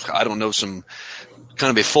some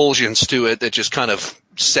kind of effulgence to it that just kind of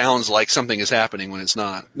sounds like something is happening when it's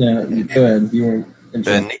not. Yeah, go ahead. You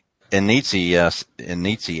were. And Nietzsche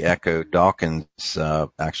echoed Dawkins,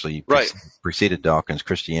 actually preceded Dawkins.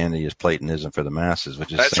 Christianity is Platonism for the masses,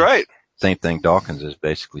 which is same thing Dawkins is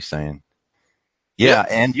basically saying. Yeah,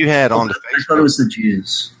 and you had on the Facebook. I thought it was the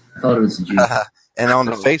Jews. And on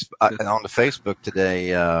the Facebook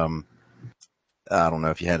today, I don't know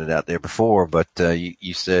if you had it out there before, but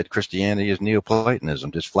you said Christianity is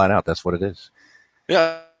Neoplatonism, just flat out. That's what it is.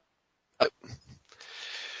 Yeah.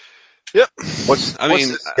 Yep. What's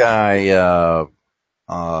this guy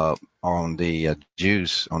on the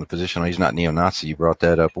Jews on the position? He's not neo-Nazi. You brought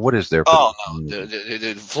that up. What is their position?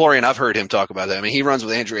 No, Florian. I've heard him talk about that. I mean, he runs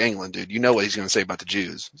with Andrew England, dude. You know what he's going to say about the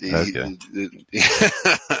Jews. Okay.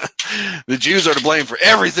 The Jews are to blame for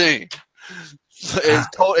everything.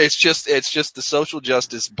 It's just the social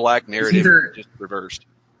justice black narrative just reversed.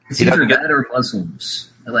 It's either that or Muslims.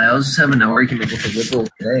 I was just having an argument with a liberal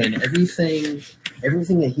today, and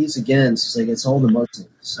everything that he's against is like it's all the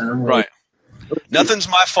Muslims. And I'm like, right. Nothing's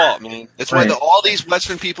my fault, man. That's why all these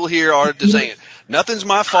Western people here are saying, nothing's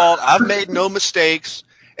my fault. I've made no mistakes.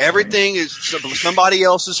 Everything is somebody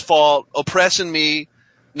else's fault, oppressing me.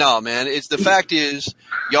 No, man. The fact is,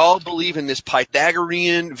 y'all believe in this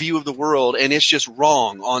Pythagorean view of the world, and it's just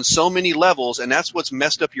wrong on so many levels, and that's what's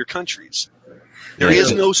messed up your countries. There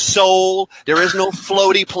is no soul. There is no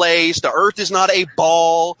floaty place. The earth is not a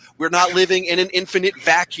ball. We're not living in an infinite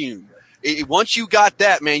vacuum. Once you got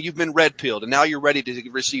that, man, you've been red-pilled, and now you're ready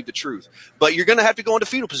to receive the truth. But you're going to have to go into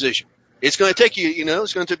fetal position. It's going to take you,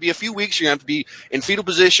 it's going to be a few weeks. You're going to have to be in fetal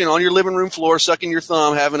position on your living room floor, sucking your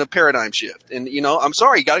thumb, having a paradigm shift. And, I'm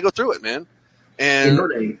sorry, you got to go through it, man. And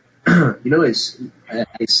I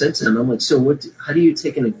said to him, I'm like, so how do you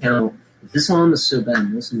take into account, if Islam is so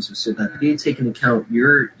bad, Muslims are so bad, how do you take into account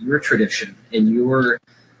your tradition and the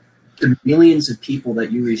millions of people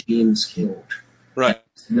that your regimes killed? Right.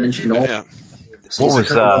 To mention all. Yeah. What was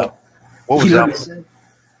that? What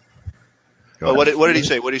did he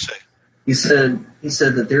say? What did he say? He said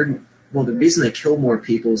that the reason they kill more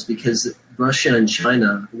people is because Russia and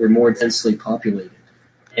China were more densely populated.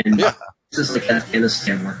 And this is like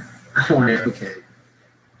Afghanistan where I'm like, okay.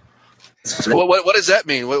 So what does that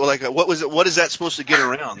mean? What is that supposed to get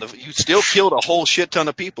around? You still killed a whole shit ton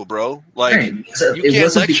of people, bro. Like, right. So you it can't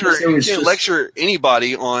wasn't because there was just lecture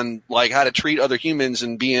anybody on like how to treat other humans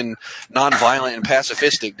and being nonviolent and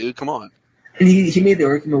pacifistic, dude. Come on. And he made the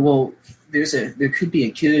argument, well, there could be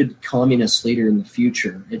a good communist leader in the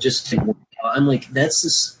future. It just didn't work out. I'm like, that's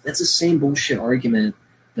the same bullshit argument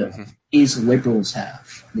that these liberals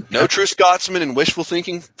have. No true Scotsman and wishful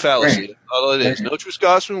thinking fallacy. Right. All it is. No true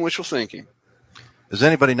Scotsman and wishful thinking. Does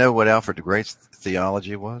anybody know what Alfred the Great's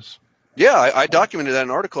theology was? Yeah, I documented that in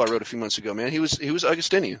an article I wrote a few months ago, man. He was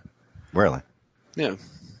Augustinian. Really? Yeah.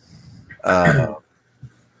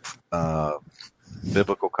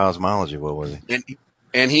 Biblical cosmology, what was he?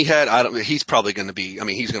 And he had, he's probably going to be, I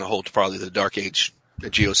mean, he's going to hold to probably the Dark Age, the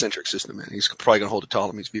geocentric system, man. He's probably going to hold to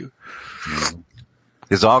Ptolemy's view.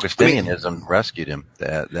 His Augustinianism rescued him.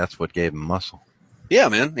 That's what gave him muscle. Yeah,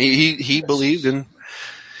 man. He believed in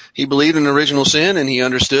original sin, and he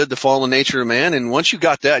understood the fallen nature of man. And once you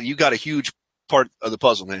got that, you got a huge part of the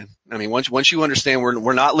puzzle, man. I mean, once you understand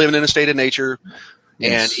we're not living in a state of nature,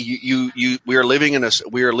 yes. And we are living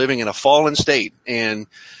in a fallen state. And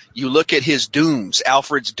you look at his dooms,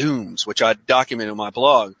 Alfred's dooms, which I document in my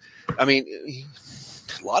blog. I mean,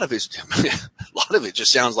 a lot of it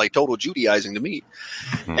just sounds like total Judaizing to me.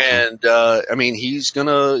 Mm-hmm. And I mean, he's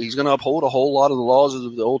gonna uphold a whole lot of the laws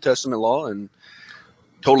of the Old Testament law and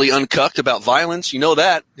totally uncucked about violence. You know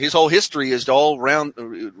that his whole history is all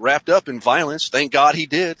wrapped up in violence. Thank God he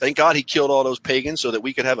did. Thank God he killed all those pagans so that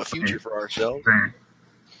we could have a future for ourselves.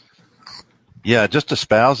 Yeah, just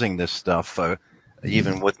espousing this stuff,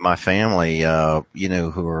 even with my family, who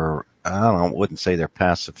are, wouldn't say they're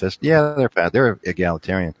pacifist. Yeah, they're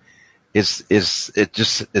egalitarian. It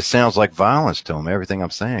sounds like violence to them, everything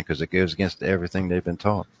I'm saying, because it goes against everything they've been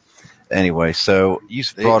taught. Anyway, so you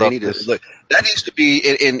brought up this. Look, that needs to be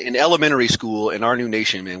in elementary school in our new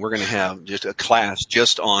nation, man. We're going to have just a class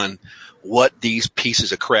just on what these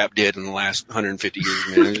pieces of crap did in the last 150 years,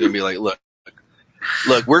 man. It's going to be like, look,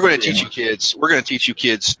 we're going to teach you kids. We're going to teach you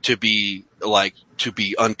kids to be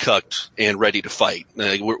uncucked and ready to fight.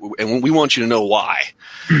 And we want you to know why.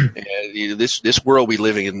 And this world we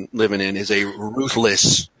living in is a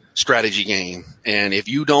ruthless strategy game. And if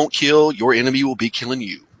you don't kill, your enemy will be killing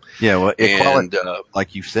you. Yeah, well, equality,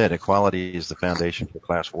 like you said, equality is the foundation for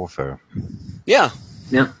class warfare. Yeah.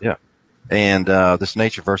 And this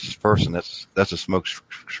nature versus person, that's a smoke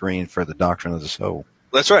screen for the doctrine of the soul.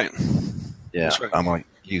 That's right. Yeah, that's right. I'm going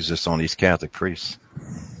to use this on these Catholic priests.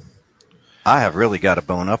 I have really got to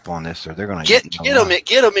bone up on this, or they're going to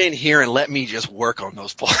get them in here and let me just work on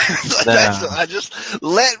those boys.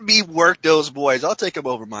 Let me work those boys. I'll take them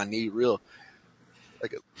over my knee,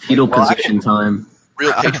 fetal position time.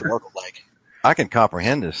 Real patriarchal like. I can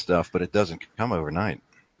comprehend this stuff, but it doesn't come overnight.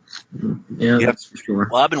 Yeah, that's for sure.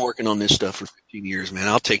 Well, I've been working on this stuff for 15 years, man.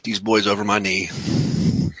 I'll take these boys over my knee.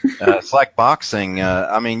 It's like boxing.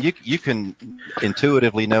 I mean, you can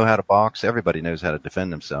intuitively know how to box. Everybody knows how to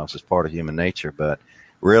defend themselves. It's part of human nature. But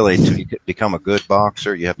really, to become a good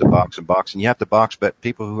boxer, you have to box, and you have to box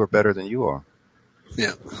people who are better than you are.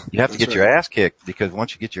 Yeah, you have to get your ass kicked, because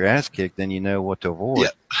once you get your ass kicked, then you know what to avoid. Yeah.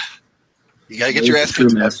 You gotta get your ass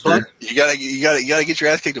kicked. You gotta get your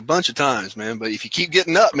ass kicked a bunch of times, man. But if you keep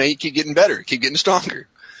getting up, man, you keep getting better, keep getting stronger.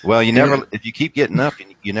 Well, if you keep getting up,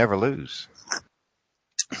 you never lose.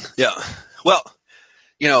 Yeah. Well,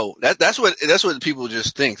 that's what people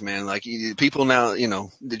just think, man. Like people now,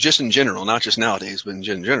 just in general, not just nowadays, but in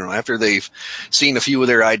general, after they've seen a few of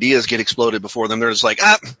their ideas get exploded before them, they're just like,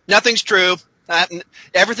 nothing's true.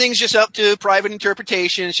 Everything's just up to private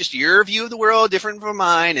interpretation. It's just your view of the world different from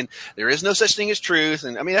mine, and there is no such thing as truth.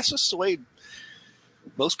 And I mean, that's just the way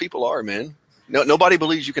most people are, man. Nobody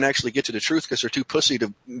believes you can actually get to the truth because they're too pussy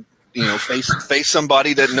to, face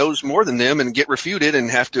somebody that knows more than them and get refuted and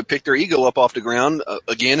have to pick their ego up off the ground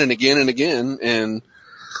again and again and again. And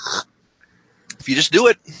if you just do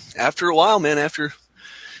it, after a while, man, after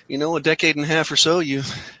a decade and a half or so, you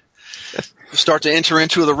start to enter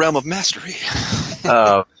into the realm of mastery.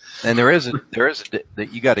 And there is that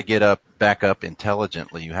you got to get back up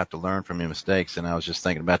intelligently. You have to learn from your mistakes. And I was just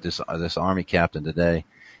thinking about this Army captain today,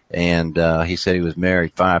 and he said he was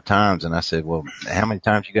married 5 times. And I said, well, how many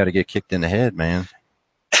times you got to get kicked in the head, man?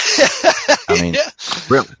 I mean,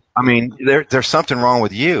 really, I mean, there's something wrong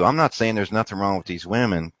with you. I'm not saying there's nothing wrong with these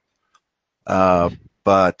women,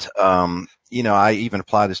 but I even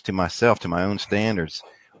apply this to myself, to my own standards.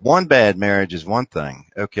 One bad marriage is one thing.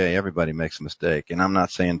 Okay, everybody makes a mistake. And I'm not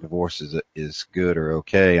saying divorce is good or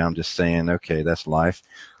okay. I'm just saying, okay, that's life.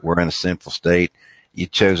 We're in a sinful state. You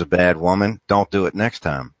chose a bad woman. Don't do it next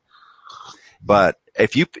time. But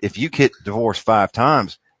if you get divorced 5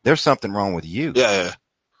 times, there's something wrong with you. Yeah.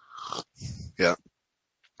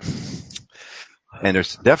 And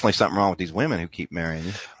there's definitely something wrong with these women who keep marrying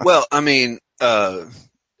you. Well, I mean, like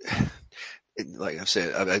I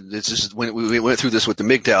said, this is when we went through this with the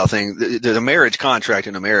MGTOW thing. The marriage contract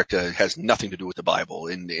in America has nothing to do with the Bible,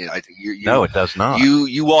 and No, it does not.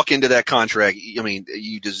 You walk into that contract. I mean,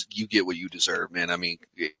 you get what you deserve, man. I mean,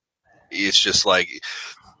 it's just like,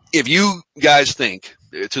 if you guys think,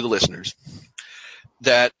 to the listeners,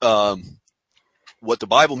 that what the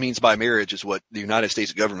Bible means by marriage is what the United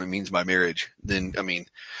States government means by marriage, then I mean,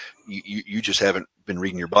 you just haven't been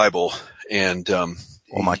reading your Bible. And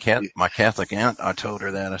well, my Catholic aunt, I told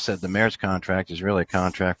her that. I said the marriage contract is really a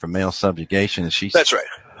contract for male subjugation, and that's right.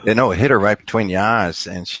 You know, it hit her right between the eyes,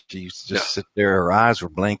 and she used to just sit there. Her eyes were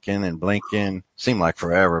blinking and blinking. Seemed like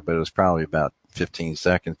forever, but it was probably about 10, 15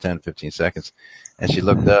 seconds. And she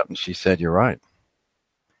looked up and she said, "You're right."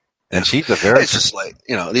 And she's a very, it's just like,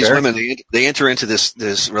 these women, they enter into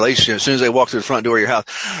this relationship. As soon as they walk through the front door of your house,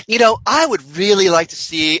 I would really like to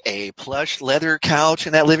see a plush leather couch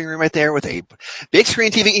in that living room right there with a big screen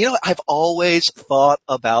TV. I've always thought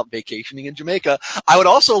about vacationing in Jamaica. I would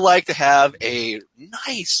also like to have a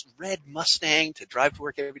nice red Mustang to drive to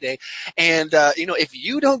work every day. And, if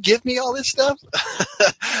you don't give me all this stuff,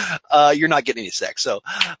 you're not getting any sex. So,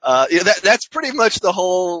 that's pretty much the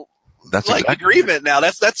whole, that's like exactly agreement now.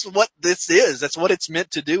 That's what this is. That's what it's meant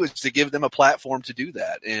to do, is to give them a platform to do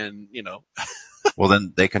that. And, well,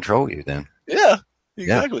 then they control you then. Yeah,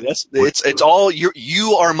 exactly. Yeah. It's all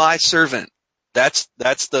you are my servant. That's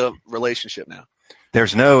the relationship now.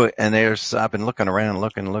 I've been looking around,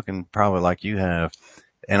 looking probably like you have,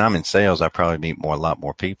 and I'm in sales. I probably meet a lot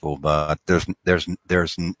more people, but there's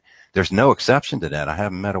no exception to that. I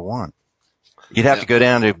haven't met a one. You'd have to go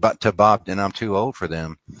down to Bob, and I'm too old for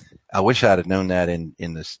them. I wish I'd have known that in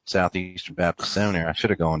the Southeastern Baptist Seminary. I should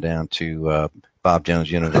have gone down to Bob Jones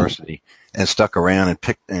University and stuck around and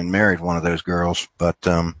picked and married one of those girls. But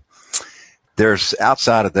there's,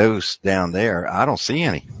 outside of those down there, I don't see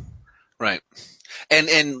any. Right. And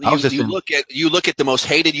you look at the most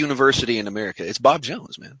hated university in America. It's Bob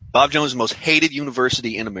Jones, man. Bob Jones is the most hated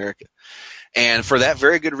university in America. And for that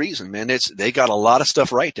very good reason, man. They got a lot of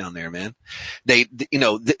stuff right down there, man.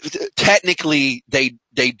 Technically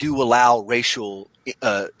they do allow interracial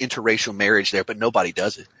marriage there, but nobody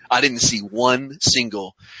does it. I didn't see one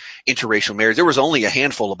single interracial marriage. There was only a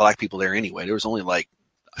handful of black people there anyway. There was only I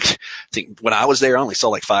think when I was there, I only saw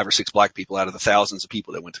like 5 or 6 black people out of the thousands of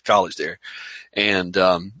people that went to college there. And,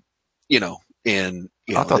 I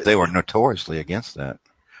thought they were notoriously against that.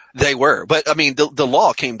 They were, but I mean, the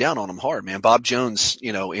law came down on them hard, man. Bob Jones,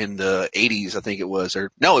 in the 80s, I think it was,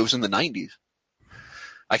 it was in the 90s.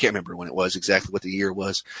 I can't remember when it was exactly, what the year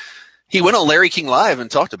was. He went on Larry King Live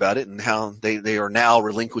and talked about it and how they are now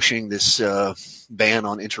relinquishing this ban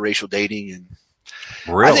on interracial dating. And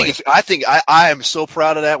really, I am so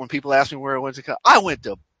proud of that. When people ask me where I went to college, I went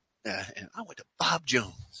to Bob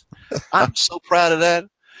Jones. I'm so proud of that.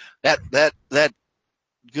 That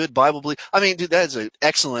good Bible belief. I mean, dude, that's an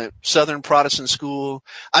excellent Southern Protestant school.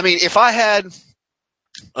 I mean, if I had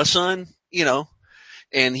a son,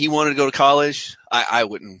 and he wanted to go to college, I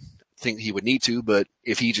wouldn't think he would need to, but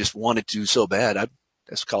if he just wanted to so bad,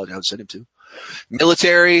 that's the college I would send him to.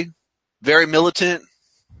 Military, very militant,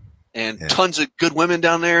 and tons of good women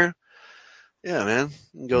down there. Yeah, man,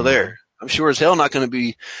 you can go there. I'm sure as hell not going to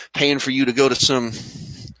be paying for you to go to some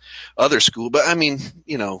other school, but I mean,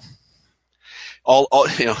 all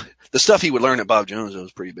the stuff he would learn at Bob Jones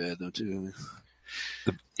was pretty bad though too.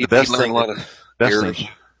 The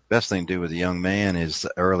best thing to do with a young man is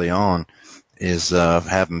early on is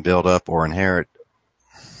have him build up or inherit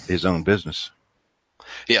his own business.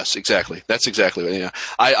 Yes, exactly. That's exactly what. Yeah,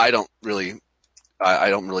 I don't really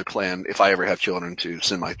plan, if I ever have children, to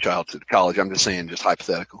send my child to college. I'm just saying, just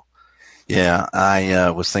hypothetical. Yeah,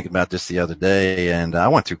 I was thinking about this the other day, and I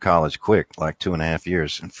went through college quick, like 2.5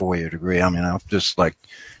 years and 4-year degree. I mean, I was just like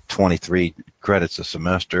 23 credits a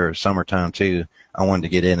semester, summertime too. I wanted to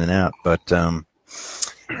get in and out, but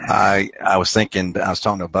I was thinking, I was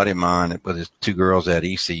talking to a buddy of mine with his 2 girls at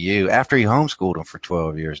ECU after he homeschooled them for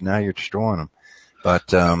 12 years. Now you're destroying them.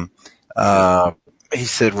 But he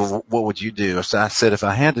said, well, what would you do? So I said, if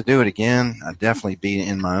I had to do it again, I'd definitely be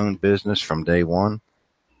in my own business from day one.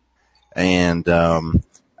 And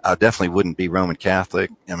I definitely wouldn't be Roman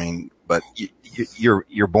Catholic. I mean, but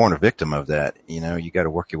you're born a victim of that. You got to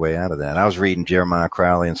work your way out of that. I was reading Jeremiah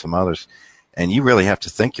Crowley and some others, and you really have to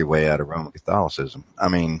think your way out of Roman Catholicism. I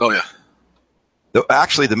mean, oh yeah,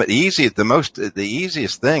 The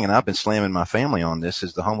easiest thing, and I've been slamming my family on this,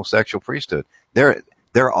 is the homosexual priesthood.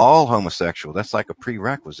 They're all homosexual. That's like a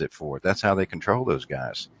prerequisite for it. That's how they control those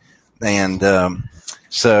guys. And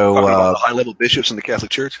so Talking about the high-level bishops in the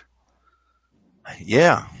Catholic Church.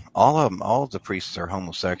 yeah, all of the priests are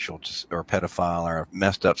homosexual or pedophile or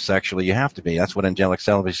messed up sexually. You have to be. That's what angelic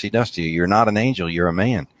celibacy does to you. You're not an angel. You're a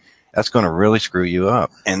man. That's going to really screw you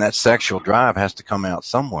up. And that sexual drive has to come out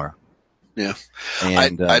somewhere. Yeah.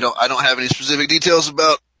 And I don't have any specific details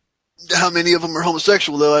about how many of them are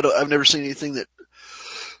homosexual, though. I've never seen anything that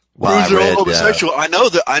proves they're all homosexual. I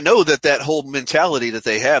know that whole mentality that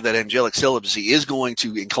they have, that angelic celibacy, is going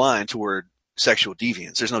to incline toward sexual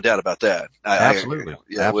deviance. There's no doubt about that. Absolutely.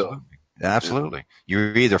 Absolutely. Absolutely.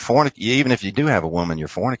 You're either even if you do have a woman, you're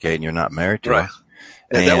fornicating, you're not married to her.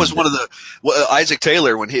 And that was one of Isaac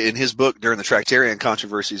Taylor, when in his book during the Tractarian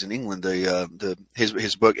controversies in England,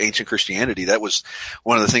 his book Ancient Christianity, that was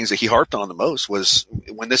one of the things that he harped on the most, was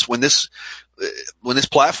when this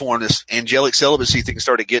platform, this angelic celibacy thing,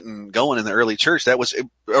 started getting going in the early church. That was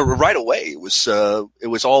right away. It was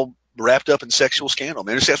all wrapped up in sexual scandal,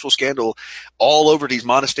 sexual scandal all over these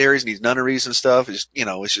monasteries and these nunneries and stuff. It's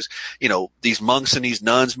just these monks and these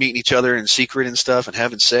nuns meeting each other in secret and stuff and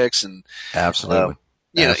having sex and absolutely.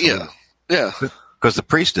 Yeah. Because the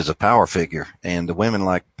priest is a power figure, and the women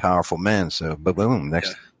like powerful men. So, boom,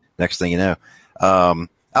 next thing you know,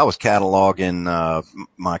 I was cataloging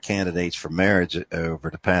my candidates for marriage over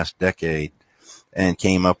the past decade, and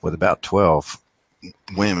came up with about 12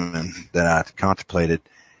 women that I contemplated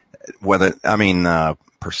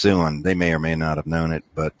pursuing. They may or may not have known it,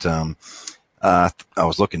 but I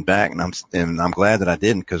was looking back, and I'm glad that I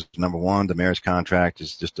didn't, because number one, the marriage contract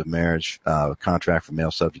is just a marriage contract for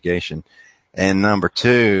male subjugation, and number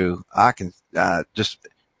two, I can just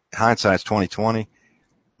hindsight's 2020.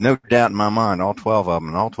 No doubt in my mind, all 12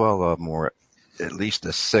 of them were at least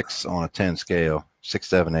a 6 on a 10 scale, 6,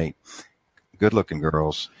 7, 8, good looking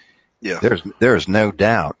girls. Yeah. There's no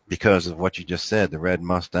doubt, because of what you just said, the red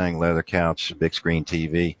Mustang, leather couch, big screen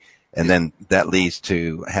TV. And then that leads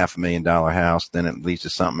to $500,000 house. Then it leads to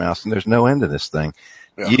something else. And there's no end to this thing.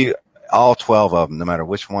 Yeah. All 12 of them, no matter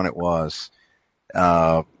which one it was,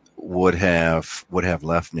 would have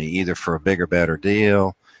left me either for a bigger, better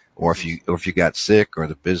deal, or if you got sick or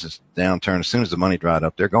the business downturn. As soon as the money dried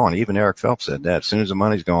up, they're gone. Even Eric Phelps said that. As soon as the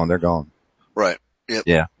money's gone, they're gone. Right. Yep.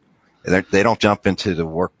 Yeah. They don't jump into the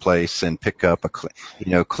workplace and pick up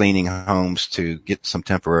cleaning homes to get some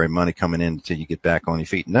temporary money coming in until you get back on your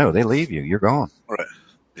feet. No, they leave you. You're gone. Right.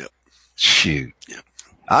 Yep. Shoot. Yep.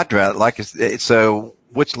 I'd rather so.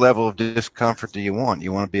 Which level of discomfort do you want?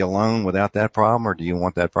 You want to be alone without that problem, or do you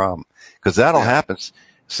want that problem? Because that'll happen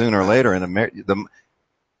sooner or later.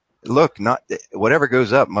 Not whatever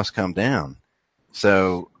goes up must come down.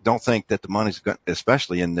 So don't think that the money's going,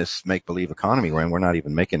 especially in this make-believe economy we're in, we're not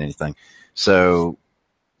even making anything. So,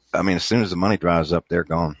 as soon as the money dries up, they're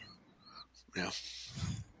gone. Yeah.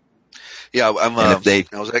 Yeah. I'm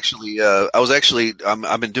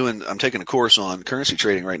taking a course on currency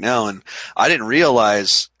trading right now, and I didn't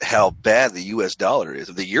realize how bad the U.S. dollar is.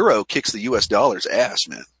 The euro kicks the U.S. dollar's ass,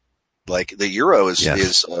 man. Like the euro is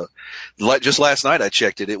just last night I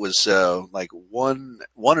checked it. It was like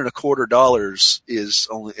 $1.25 is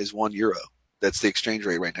 1 euro. That's the exchange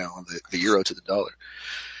rate right now on the euro to the dollar.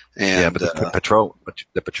 And but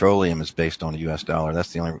the petroleum is based on the U.S. dollar.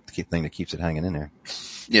 That's the only thing that keeps it hanging in there.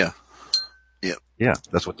 Yeah. Yeah.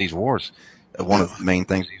 That's what these wars. One of the main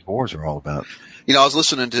things these wars are all about. I was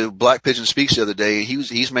listening to Black Pigeon Speaks the other day.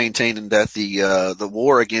 He's maintaining that the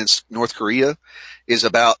war against North Korea is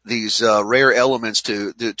about these rare elements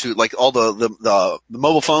to like all the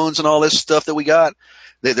mobile phones and all this stuff that we got.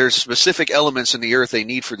 There's specific elements in the earth they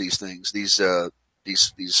need for these things. These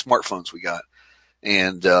smartphones we got,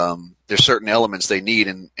 and there's certain elements they need,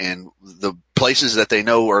 and the places that they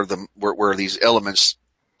know are where these elements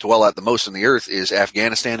dwell at the most in the earth is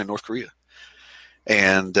Afghanistan and North Korea.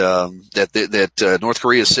 And that North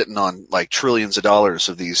Korea is sitting on like trillions of dollars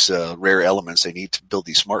of these rare elements they need to build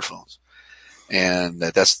these smartphones, and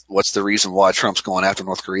that's what's the reason why Trump's going after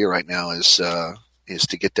North Korea right now is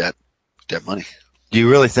to get that money. Do you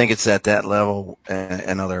really think it's at that level?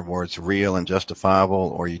 In other words, real and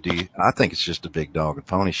justifiable, or I think it's just a big dog and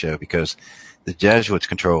pony show, because the Jesuits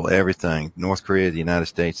control everything. North Korea, the United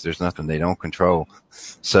States, there's nothing they don't control.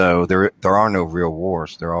 So there are no real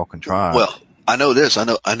wars. They're all contrived. Well, I know this. I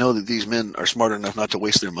know that these men are smart enough not to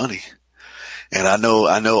waste their money. And I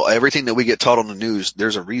know everything that we get taught on the news,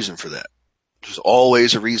 there's a reason for that. There's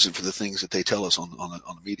always a reason for the things that they tell us on the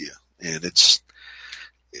media. And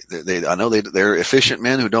I know they're efficient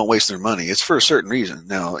men who don't waste their money. It's for a certain reason.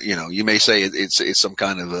 Now, you may say it's some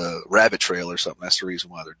kind of a rabbit trail or something. That's the reason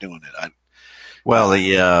why they're doing it.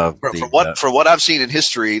 From what I've seen in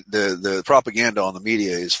history, the propaganda on the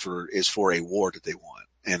media is for a war that they want,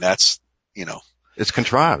 and that's it's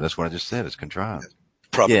contrived. That's what I just said. It's contrived.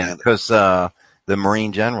 Propaganda. Yeah, because the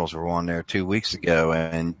Marine generals were on there 2 weeks ago,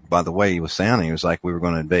 and by the way he was sounding, it was like we were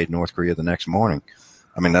going to invade North Korea the next morning.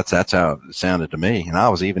 I mean, that's how it sounded to me, and I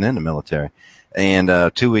was even in the military.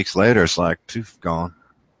 And 2 weeks later, it's like, poof, gone.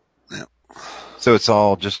 Yeah. So it's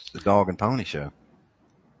all just a dog and pony show.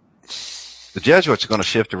 The Jesuits are going to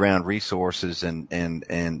shift around resources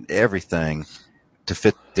and everything to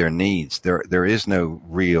fit their needs. There is no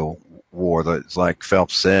real war. It's like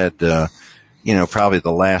Phelps said, probably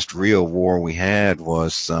the last real war we had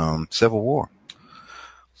was Civil War.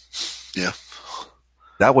 Yeah.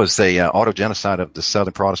 That was a auto-genocide of the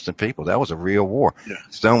Southern Protestant people. That was a real war. Yeah.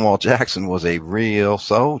 Stonewall Jackson was a real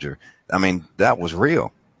soldier. I mean, that was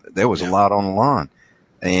real. There was a lot on the line.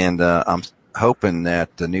 And I'm hoping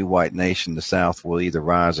that the new white nation, the South, will either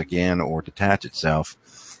rise again or detach itself.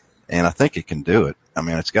 And I think it can do it. I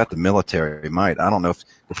mean, it's got the military might. I don't know if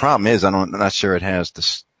the problem is I'm not sure it has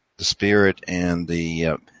the spirit and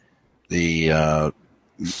the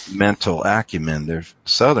mental acumen. There's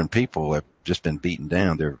Southern people have just been beaten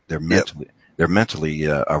down. They're mentally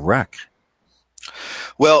a wreck.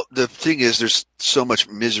 Well, the thing is, there's so much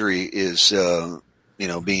misery is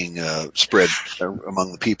being spread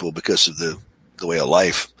among the people because of the way of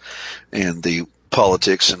life and the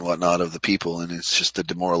politics and whatnot of the people, and it's just the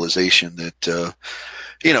demoralization that there's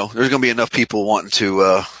going to be enough people wanting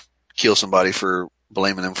to kill somebody for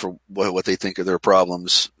blaming them for what they think are their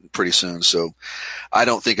problems pretty soon. So I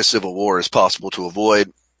don't think a civil war is possible to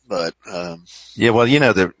avoid. But the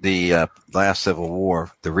last Civil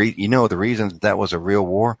War, the reason that was a real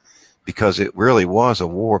war, because it really was a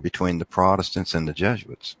war between the Protestants and the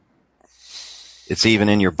Jesuits. It's even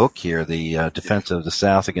in your book here, the Defense of the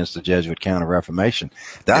South Against the Jesuit Counter-Reformation.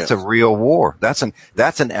 That's a real war. That's an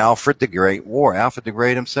Alfred the Great war. Alfred the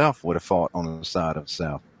Great himself would have fought on the side of the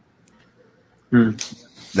South.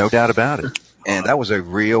 No doubt about it. And that was a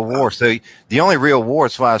real war. So the only real war,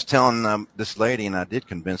 that's why I was telling this lady, and I did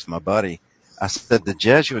convince my buddy, I said the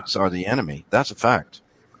Jesuits are the enemy. That's a fact.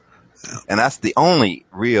 And that's the only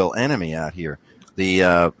real enemy out here.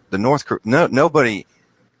 The North Korea, nobody,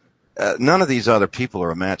 none of these other people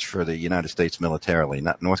are a match for the United States militarily.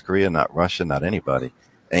 Not North Korea, not Russia, not anybody.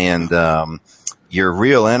 And your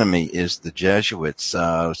real enemy is the Jesuits.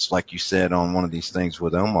 It's like you said on one of these things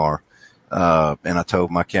with Omar. And I told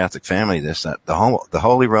my Catholic family this, that the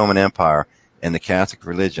Holy Roman Empire and the Catholic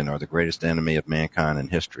religion are the greatest enemy of mankind in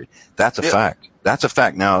history. That's a fact. That's a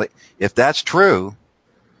fact. Now, if that's true,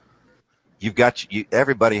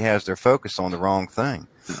 everybody has their focus on the wrong thing.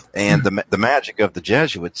 And the magic of the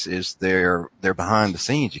Jesuits is they're behind the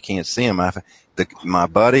scenes. You can't see them. My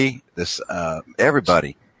buddy,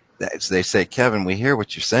 everybody, they say, Kevin, we hear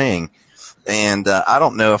what you're saying. And I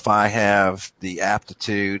don't know if I have the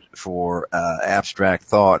aptitude for abstract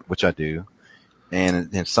thought, which I do.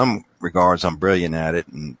 And in some regards, I'm brilliant at it.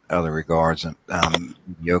 In other regards, I'm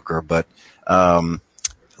mediocre. But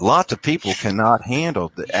lots of people cannot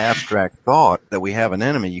handle the abstract thought that we have an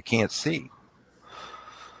enemy you can't see.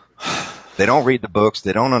 They don't read the books.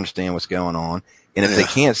 They don't understand what's going on. And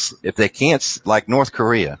if they can't, like North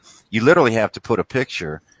Korea, you literally have to put a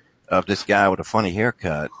picture of this guy with a funny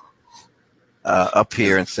haircut up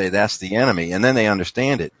here and say that's the enemy, and then they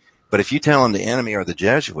understand it. But if you tell them the enemy are the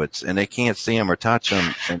Jesuits and they can't see them or touch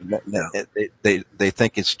them, and they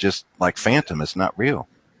think it's just like phantom. It's not real.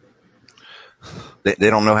 They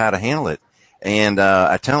don't know how to handle it. And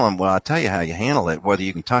I tell them, well, I'll tell you how you handle it, whether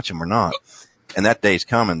you can touch them or not. And that day's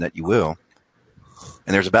coming that you will.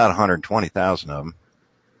 And there's about 120,000 of them.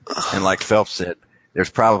 And like Phelps said, there's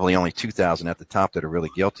probably only 2,000 at the top that are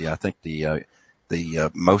really guilty. I think the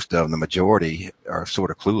most of them, the majority, are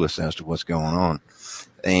sort of clueless as to what's going on.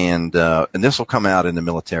 And this will come out in the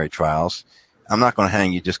military trials. I'm not going to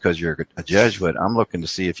hang you just because you're a Jesuit. I'm looking to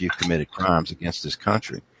see if you've committed crimes against this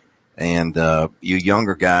country. And you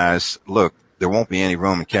younger guys, look, there won't be any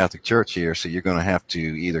Roman Catholic Church here, so you're going to have to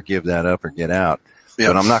either give that up or get out.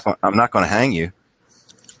 Yep. But I'm not going to hang you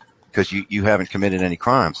because you haven't committed any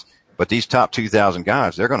crimes. But these top 2,000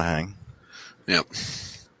 guys, they're going to hang. Yep.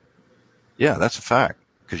 Yeah, that's a fact,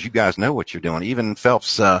 because you guys know what you're doing. Even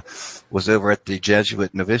Phelps was over at the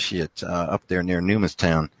Jesuit novitiate up there near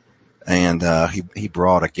Newmanstown, and he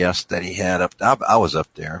brought a guest that he had up. I was up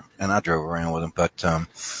there, and I drove around with him. But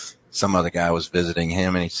some other guy was visiting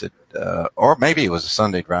him, and he said, or maybe it was a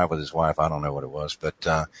Sunday drive with his wife. I don't know what it was,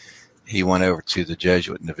 but he went over to the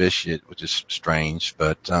Jesuit novitiate, which is strange,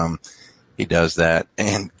 but he does that.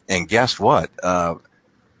 And guess what?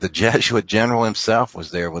 The Jesuit general himself was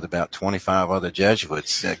there with about 25 other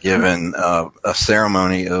Jesuits, giving a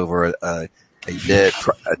ceremony over a dead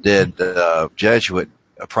Jesuit,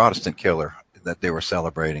 a Protestant killer that they were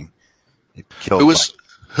celebrating. He killed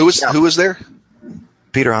Who was there?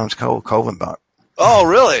 Peter Hans Kolvenbach. Oh,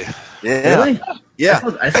 really? Yeah. Really? Yeah.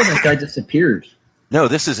 I thought that guy disappeared. No,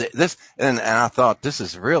 and I thought this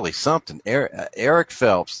is really something. Eric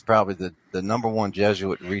Phelps, probably the number one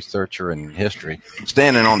Jesuit researcher in history,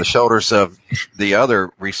 standing on the shoulders of the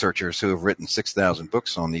other researchers who have written 6,000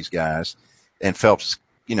 books on these guys. And Phelps,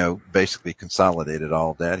 basically consolidated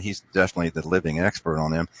all of that. He's definitely the living expert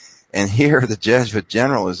on them. And here the Jesuit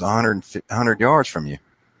general is 100 yards from you.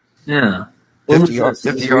 Yeah. 50 yards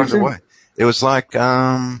away. It was like 2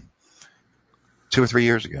 or 3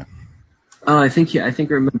 years ago. Oh, I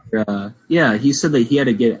remember. He said that he had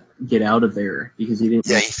to get out of there because he didn't.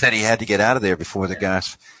 Yeah, he said he had to get out of there before the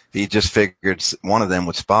guys. He just figured one of them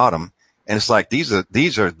would spot him, and it's like these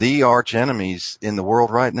are the arch enemies in the world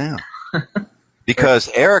right now. Because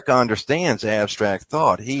Eric understands abstract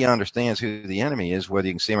thought. He understands who the enemy is, whether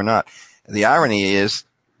you can see him or not. The irony is,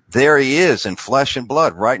 there he is in flesh and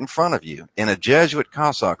blood right in front of you in a Jesuit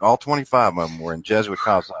cassock. All 25 of them were in Jesuit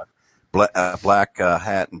cassock. Black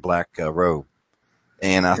hat and black robe,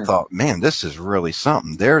 and I thought, man, this is really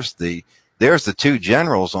something. There's the two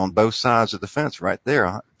generals on both sides of the fence right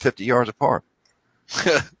there, 50 yards apart.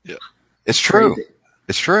 Yeah, it's true. Crazy.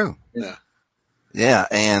 It's true. Yeah,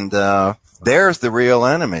 and there's the real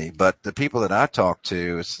enemy. But the people that I talk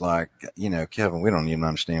to, it's like, Kevin, we don't even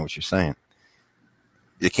understand what you're saying.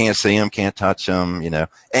 You can't see them, can't touch them,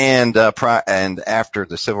 And after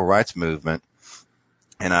the civil rights movement.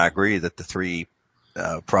 And I agree that the three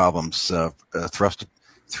problems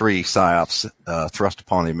three psyops thrust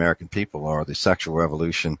upon the American people are the sexual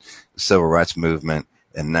revolution, the civil rights movement,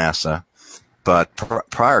 and NASA. But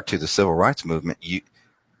prior to the civil rights movement, you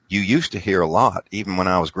used to hear a lot, even when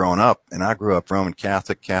I was growing up, and I grew up Roman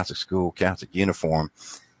Catholic school, Catholic uniform,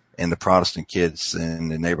 and the Protestant kids in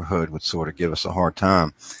the neighborhood would sort of give us a hard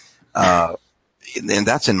time. And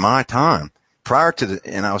that's in my time. Prior to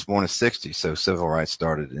and I was born in 60, so civil rights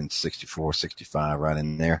started in 64, 65, right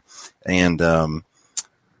in there. And,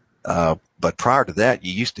 but prior to that,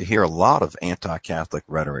 you used to hear a lot of anti-Catholic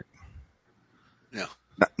rhetoric. Yeah.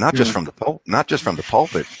 Not just from the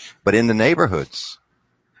pulpit, but in the neighborhoods.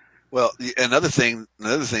 Well, another thing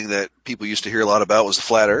that people used to hear a lot about was the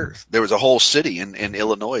flat earth. There was a whole city in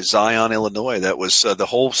Illinois, Zion, Illinois, that was, the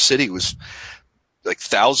whole city was like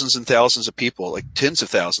thousands and thousands of people, like tens of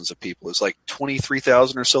thousands of people. It's like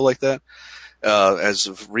 23,000 or so like that, as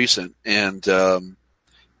of recent. And,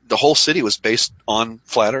 the whole city was based on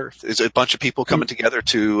flat earth. It's a bunch of people coming together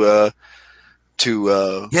to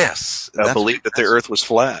believe that the earth was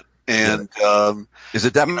flat. And, is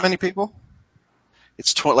it that many people?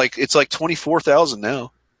 It's like 24,000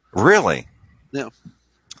 now. Really? Yeah.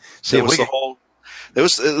 See,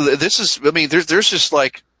 there's just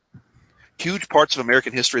like huge parts of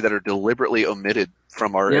American history that are deliberately omitted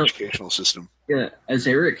from our educational system. Yeah, as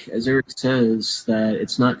Eric says, that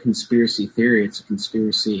it's not conspiracy theory; it's a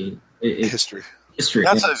conspiracy history. History.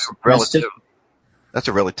 That's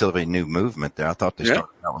a relatively new movement there. I thought they started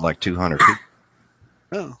out with like 200 people.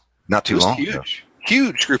 No, not too long ago.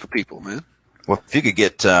 Huge group of people, man. Well, if you could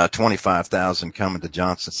get 25,000 coming to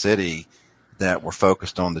Johnson City that were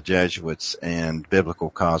focused on the Jesuits and biblical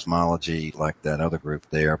cosmology, like that other group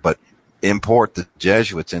there, but import the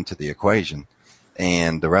Jesuits into the equation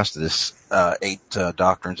and the rest of this 8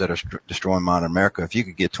 doctrines that are destroying modern America. If you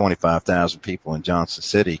could get 25,000 people in Johnson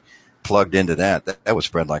City plugged into that would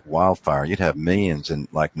spread like wildfire. You'd have millions in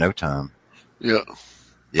like no time. Yeah.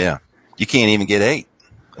 Yeah. You can't even get 8.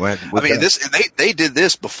 They did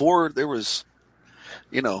this before there was,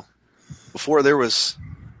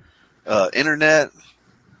 internet.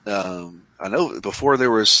 I know before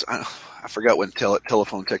there was, I forgot when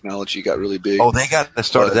telephone technology got really big. Oh, they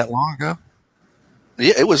started that long ago?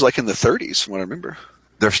 Yeah, it was like in the 30s, from what I remember.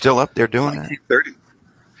 They're still up there doing 1930. That?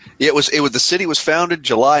 Yeah, it was. The city was founded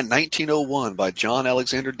July 1901 by John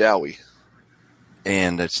Alexander Dowie.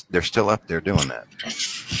 And they're still up there doing that.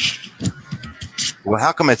 Well,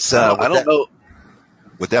 how come it's, I don't know.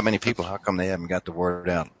 With that many people, how come they haven't got the word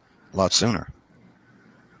out a lot sooner?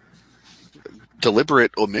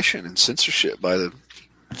 Deliberate omission and censorship by the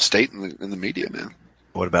state and the media, man.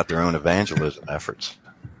 What about their own evangelism efforts?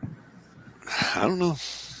 I don't know.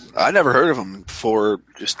 I never heard of them before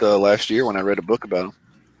just last year when I read a book about them.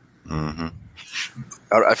 Mm-hmm.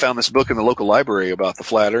 I found this book in the local library about the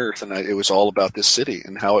flat Earth, and it was all about this city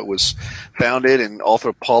and how it was founded, and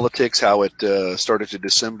also politics, how it started to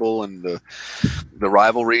dissemble, and the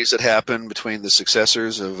rivalries that happened between the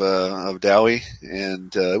successors of Dowie,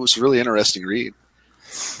 and it was a really interesting read.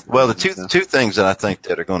 Well, the two things that I think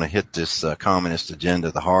that are going to hit this communist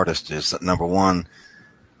agenda the hardest is, number one,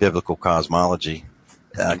 biblical cosmology,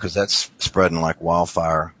 because that's spreading like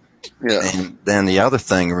wildfire. Yeah. And then the other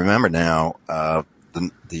thing, remember now,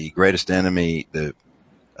 the greatest enemy in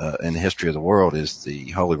the history of the world is the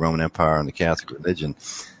Holy Roman Empire and the Catholic religion.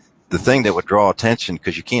 The thing that would draw attention,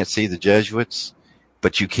 because you can't see the Jesuits,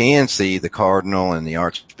 but you can see the cardinal and the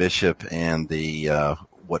archbishop and the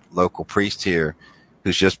local priest here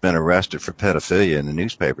who's just been arrested for pedophilia in the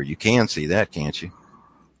newspaper. You can see that, can't you?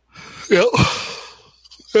 Yep.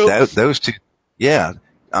 Those two, yeah.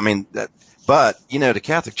 I mean, but, the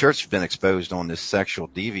Catholic Church has been exposed on this sexual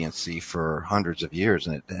deviancy for hundreds of years,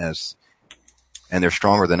 and and they're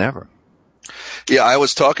stronger than ever. Yeah, I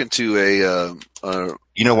was talking to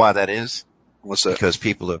you know why that is? What's that?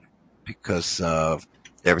 Because of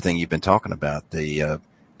everything you've been talking about, the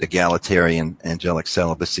egalitarian angelic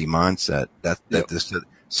celibacy mindset.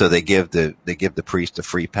 So they give the priest a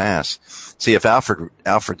free pass. See, if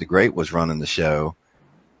Alfred the Great was running the show,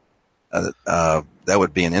 that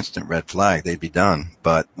would be an instant red flag. They'd be done.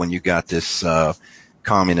 But when you got this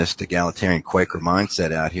communist, egalitarian, Quaker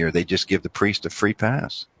mindset out here, they just give the priest a free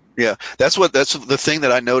pass. Yeah, that's the thing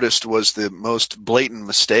that I noticed was the most blatant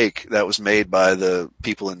mistake that was made by the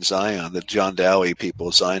people in Zion, the John Dowie people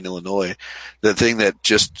of Zion, Illinois. The thing that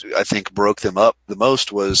just, I think, broke them up the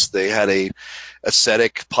most was they had a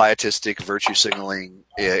ascetic, pietistic, virtue signaling,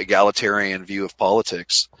 egalitarian view of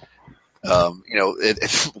politics.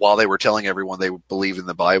 While they were telling everyone they believe in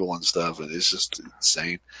the Bible and stuff, and it's just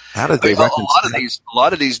insane. How did they reconcile? A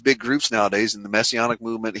lot of these big groups nowadays in the Messianic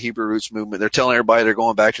movement, the Hebrew roots movement, they're telling everybody they're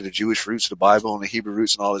going back to the Jewish roots of the Bible and the Hebrew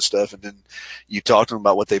roots and all this stuff, and then you talk to them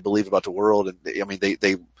about what they believe about the world, and they're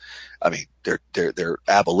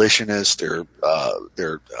abolitionists, they're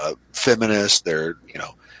feminists, they're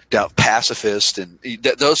pacifist, and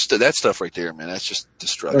that stuff right there, man, that's just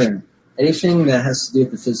destruction. Right. Anything that has to do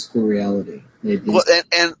with the physical reality. Well,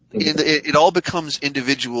 and it all becomes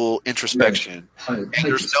individual introspection. Right. And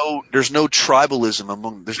there's no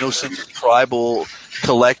tribalism there's no sense of tribal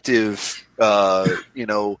collective, what's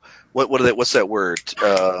that word?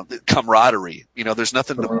 Camaraderie. There's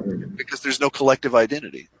nothing because there's no collective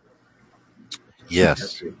identity.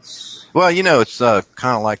 Yes. Well, it's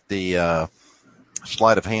kind of like the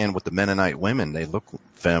sleight of hand with the Mennonite women. They look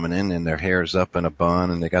feminine and their hair's up in a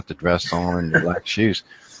bun and they got the dress on and the black shoes,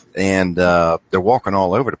 and they're walking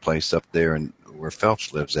all over the place up there and where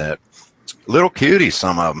Phelps lives at. Little cuties,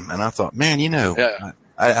 some of them. And I thought, man, yeah.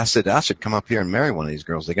 I said I should come up here and marry one of these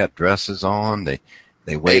girls. They got dresses on. They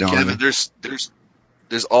wait on Kevin, me.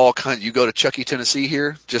 There's all kinds. You go to Chuckey, Tennessee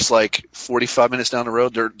here, just like 45 minutes down the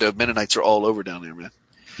road, the Mennonites are all over down there, man.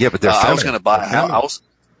 Yeah, but they're I was going to buy a house.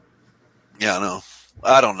 Yeah, I know.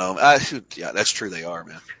 I don't know. Yeah, that's true. They are,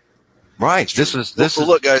 man. Right. This is.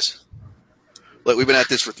 Look, guys. Look, we've been at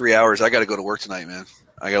this for 3 hours. I got to go to work tonight, man.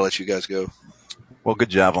 I got to let you guys go. Well, good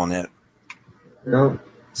job on that. No,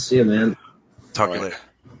 see you, man. Talk to you later.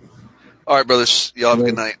 All right, brothers. Y'all have a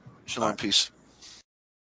good night. Shalom, peace.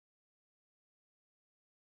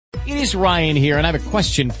 It is Ryan here, and I have a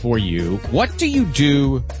question for you. What do you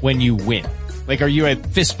do when you win? Like, are you a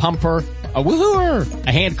fist pumper, a woohooer,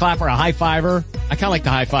 a hand clapper, a high fiver? I kind of like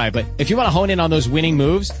the high five, but if you want to hone in on those winning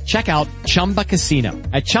moves, check out Chumba Casino.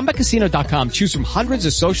 At ChumbaCasino.com, choose from hundreds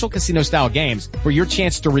of social casino style games for your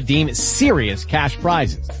chance to redeem serious cash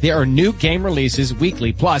prizes. There are new game releases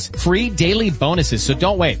weekly, plus free daily bonuses. So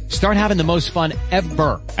don't wait. Start having the most fun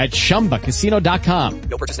ever at ChumbaCasino.com.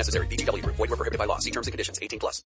 No purchase necessary. VGW Group. Void where prohibited by law. See terms and conditions. 18+.